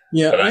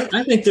 Yeah,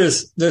 I think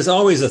there's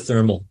always a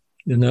thermal,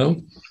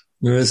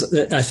 whereas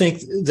I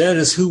think that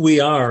is who we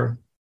are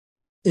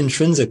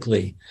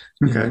intrinsically.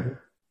 Okay.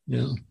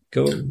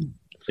 Go.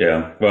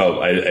 Yeah,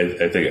 well,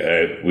 I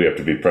think we have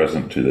to be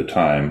present to the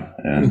time,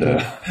 and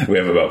we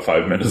have about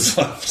 5 minutes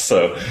left.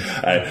 So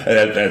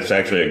that's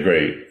actually a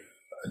great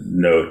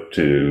note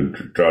to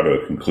draw to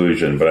a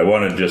conclusion. But I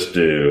wanted just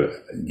to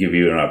give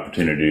you an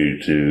opportunity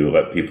to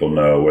let people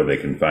know where they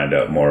can find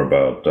out more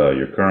about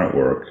your current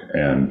work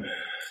and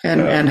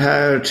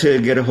how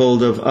to get a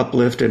hold of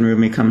Uplift and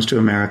Rumi Comes to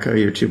America,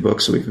 your two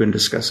books we've been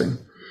discussing.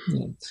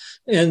 Yeah.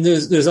 And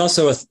there's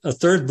also a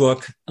third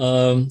book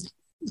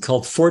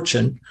called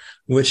Fortune,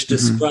 which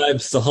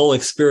describes the whole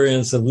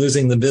experience of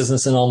losing the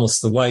business and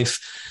almost the wife.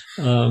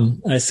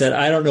 I said,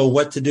 I don't know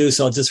what to do,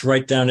 so I'll just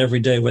write down every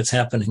day what's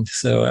happening.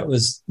 So that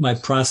was my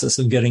process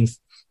of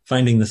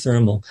finding the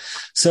thermal.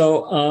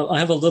 So I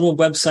have a little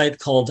website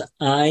called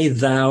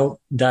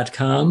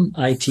ithou.com,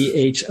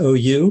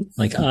 ITHOU,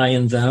 like I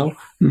and thou,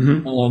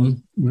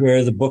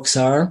 where the books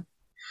are.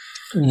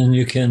 And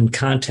you can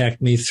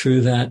contact me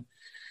through that.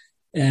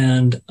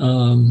 And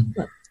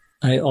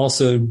I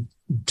also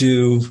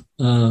do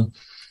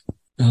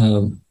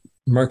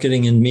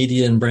marketing and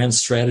media and brand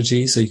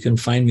strategy, so you can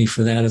find me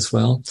for that as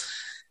well.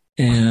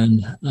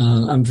 And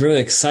I'm very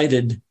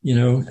excited,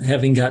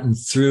 having gotten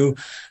through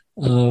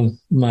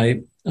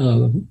my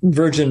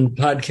virgin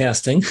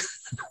podcasting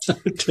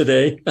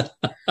today.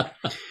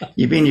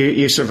 You mean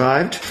you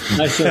survived?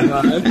 I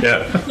survived.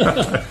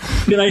 Yeah.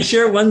 Can I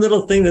share one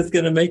little thing that's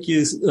going to make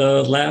you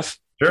laugh?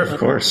 Sure, of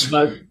course.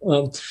 But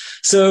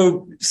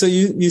so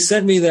you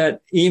sent me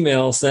that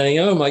email saying,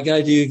 "Oh my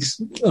God, you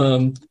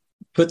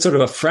put sort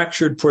of a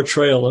fractured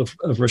portrayal of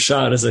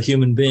Rashad as a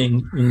human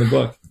being in the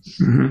book."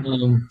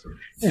 Mm-hmm.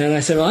 And I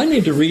said, "Well, I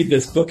need to read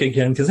this book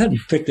again because I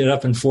hadn't picked it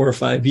up in 4 or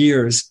 5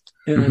 years."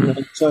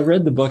 And so I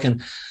read the book,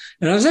 and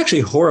I was actually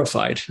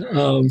horrified.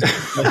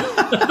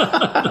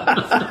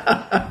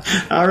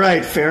 All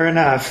right, fair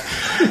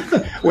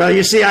enough. Well,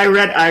 you see, I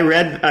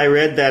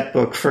read that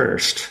book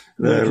first.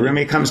 The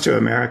Rumi Comes to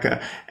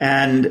America,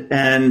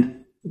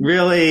 and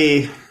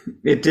really,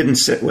 it didn't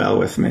sit well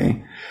with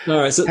me. All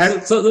right, so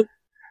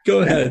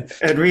go ahead.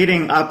 And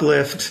reading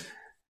Uplift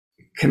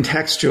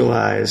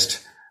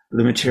contextualized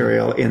the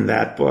material in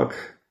that book.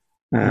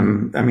 I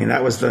mean,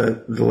 that was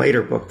the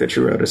later book that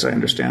you wrote, as I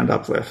understand,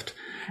 Uplift,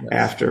 yes,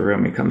 after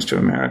Rumi Comes to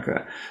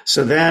America.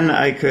 So then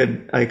I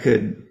could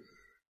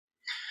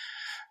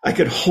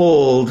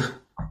hold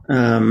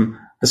the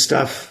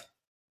stuff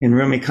in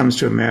Rumi Comes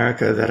to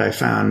America that I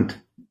found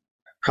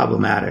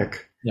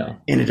problematic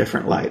in a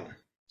different light.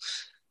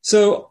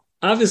 So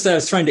obviously I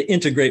was trying to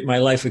integrate my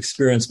life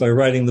experience by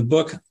writing the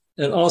book.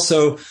 And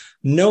also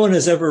no one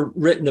has ever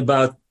written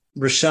about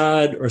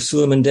Rashad or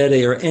Suleiman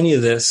Dede or any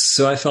of this.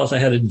 So I felt I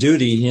had a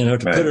duty, to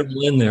put it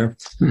all in there.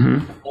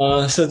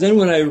 Mm-hmm. So then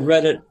when I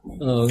read it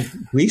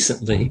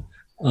recently,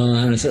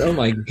 and I said, oh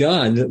my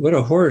God, what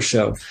a horror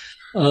show,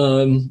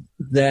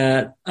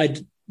 that I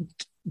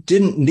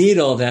didn't need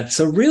all that.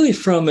 So really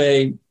from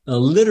a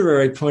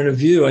literary point of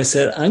view, I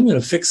said, I'm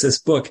going to fix this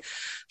book.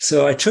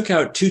 So I took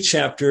out 2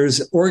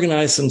 chapters,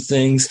 organized some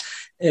things,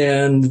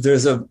 and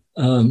there's a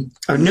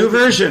new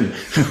version.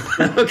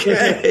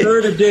 Okay. A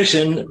 3rd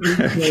edition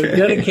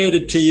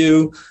dedicated to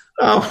you.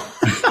 Oh,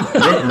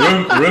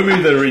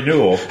 Rumi the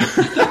renewal.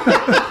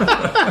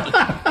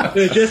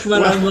 It just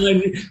went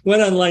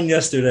online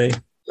yesterday.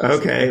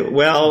 Okay.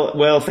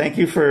 Well, thank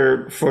you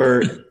for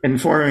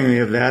informing me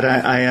of that.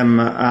 I am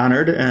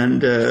honored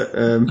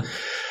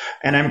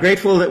and I'm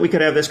grateful that we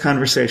could have this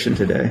conversation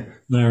today.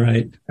 All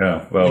right.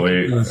 Yeah. Well,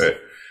 we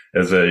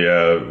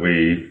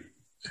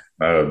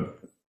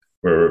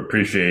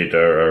appreciate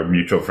our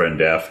mutual friend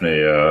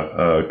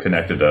Daphne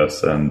connected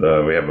us, and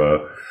we have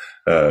a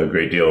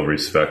great deal of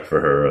respect for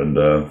her, and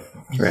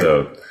right.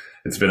 So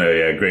it's been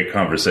a great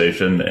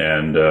conversation,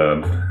 and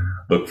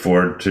look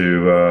forward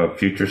to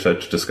future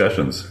such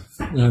discussions.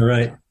 All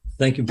right.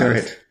 Thank you both. All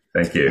right.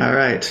 Thank you. All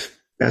right.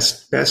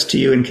 Best to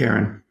you and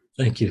Karen.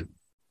 Thank you.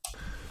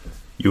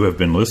 You have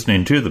been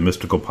listening to The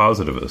Mystical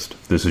Positivist.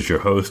 This is your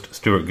host,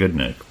 Stuart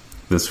Goodnick.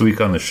 This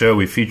week on the show,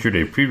 we featured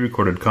a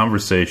pre-recorded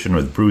conversation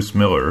with Bruce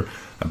Miller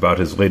about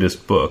his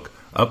latest book,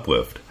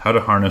 Uplift, How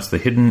to Harness the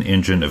Hidden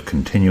Engine of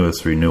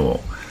Continuous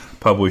Renewal,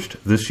 published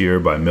this year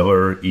by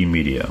Miller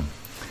eMedia.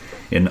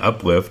 In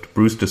Uplift,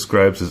 Bruce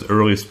describes his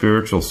early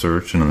spiritual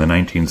search in the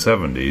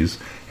 1970s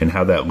and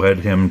how that led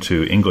him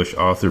to English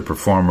author,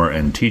 performer,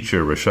 and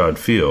teacher Rashad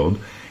Field,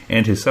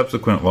 and his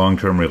subsequent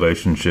long-term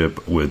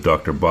relationship with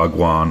Dr.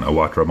 Bhagwan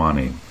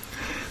Awatramani.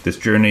 This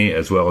journey,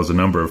 as well as a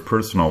number of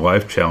personal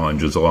life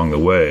challenges along the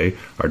way,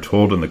 are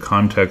told in the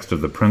context of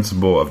the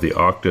principle of the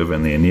octave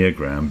and the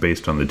Enneagram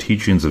based on the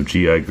teachings of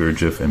G.I.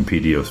 Gurdjieff and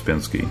P.D.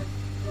 Ouspensky.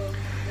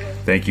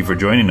 Thank you for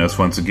joining us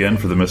once again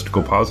for The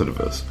Mystical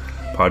Positivist.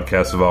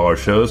 Podcasts of all our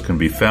shows can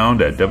be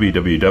found at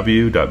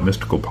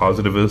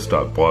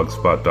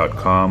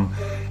www.mysticalpositivist.blogspot.com,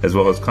 as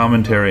well as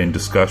commentary and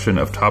discussion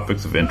of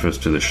topics of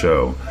interest to the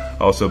show.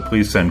 Also,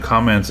 please send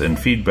comments and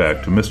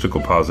feedback to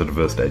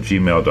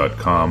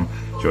mysticalpositivist@gmail.com.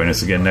 Join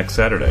us again next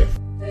Saturday.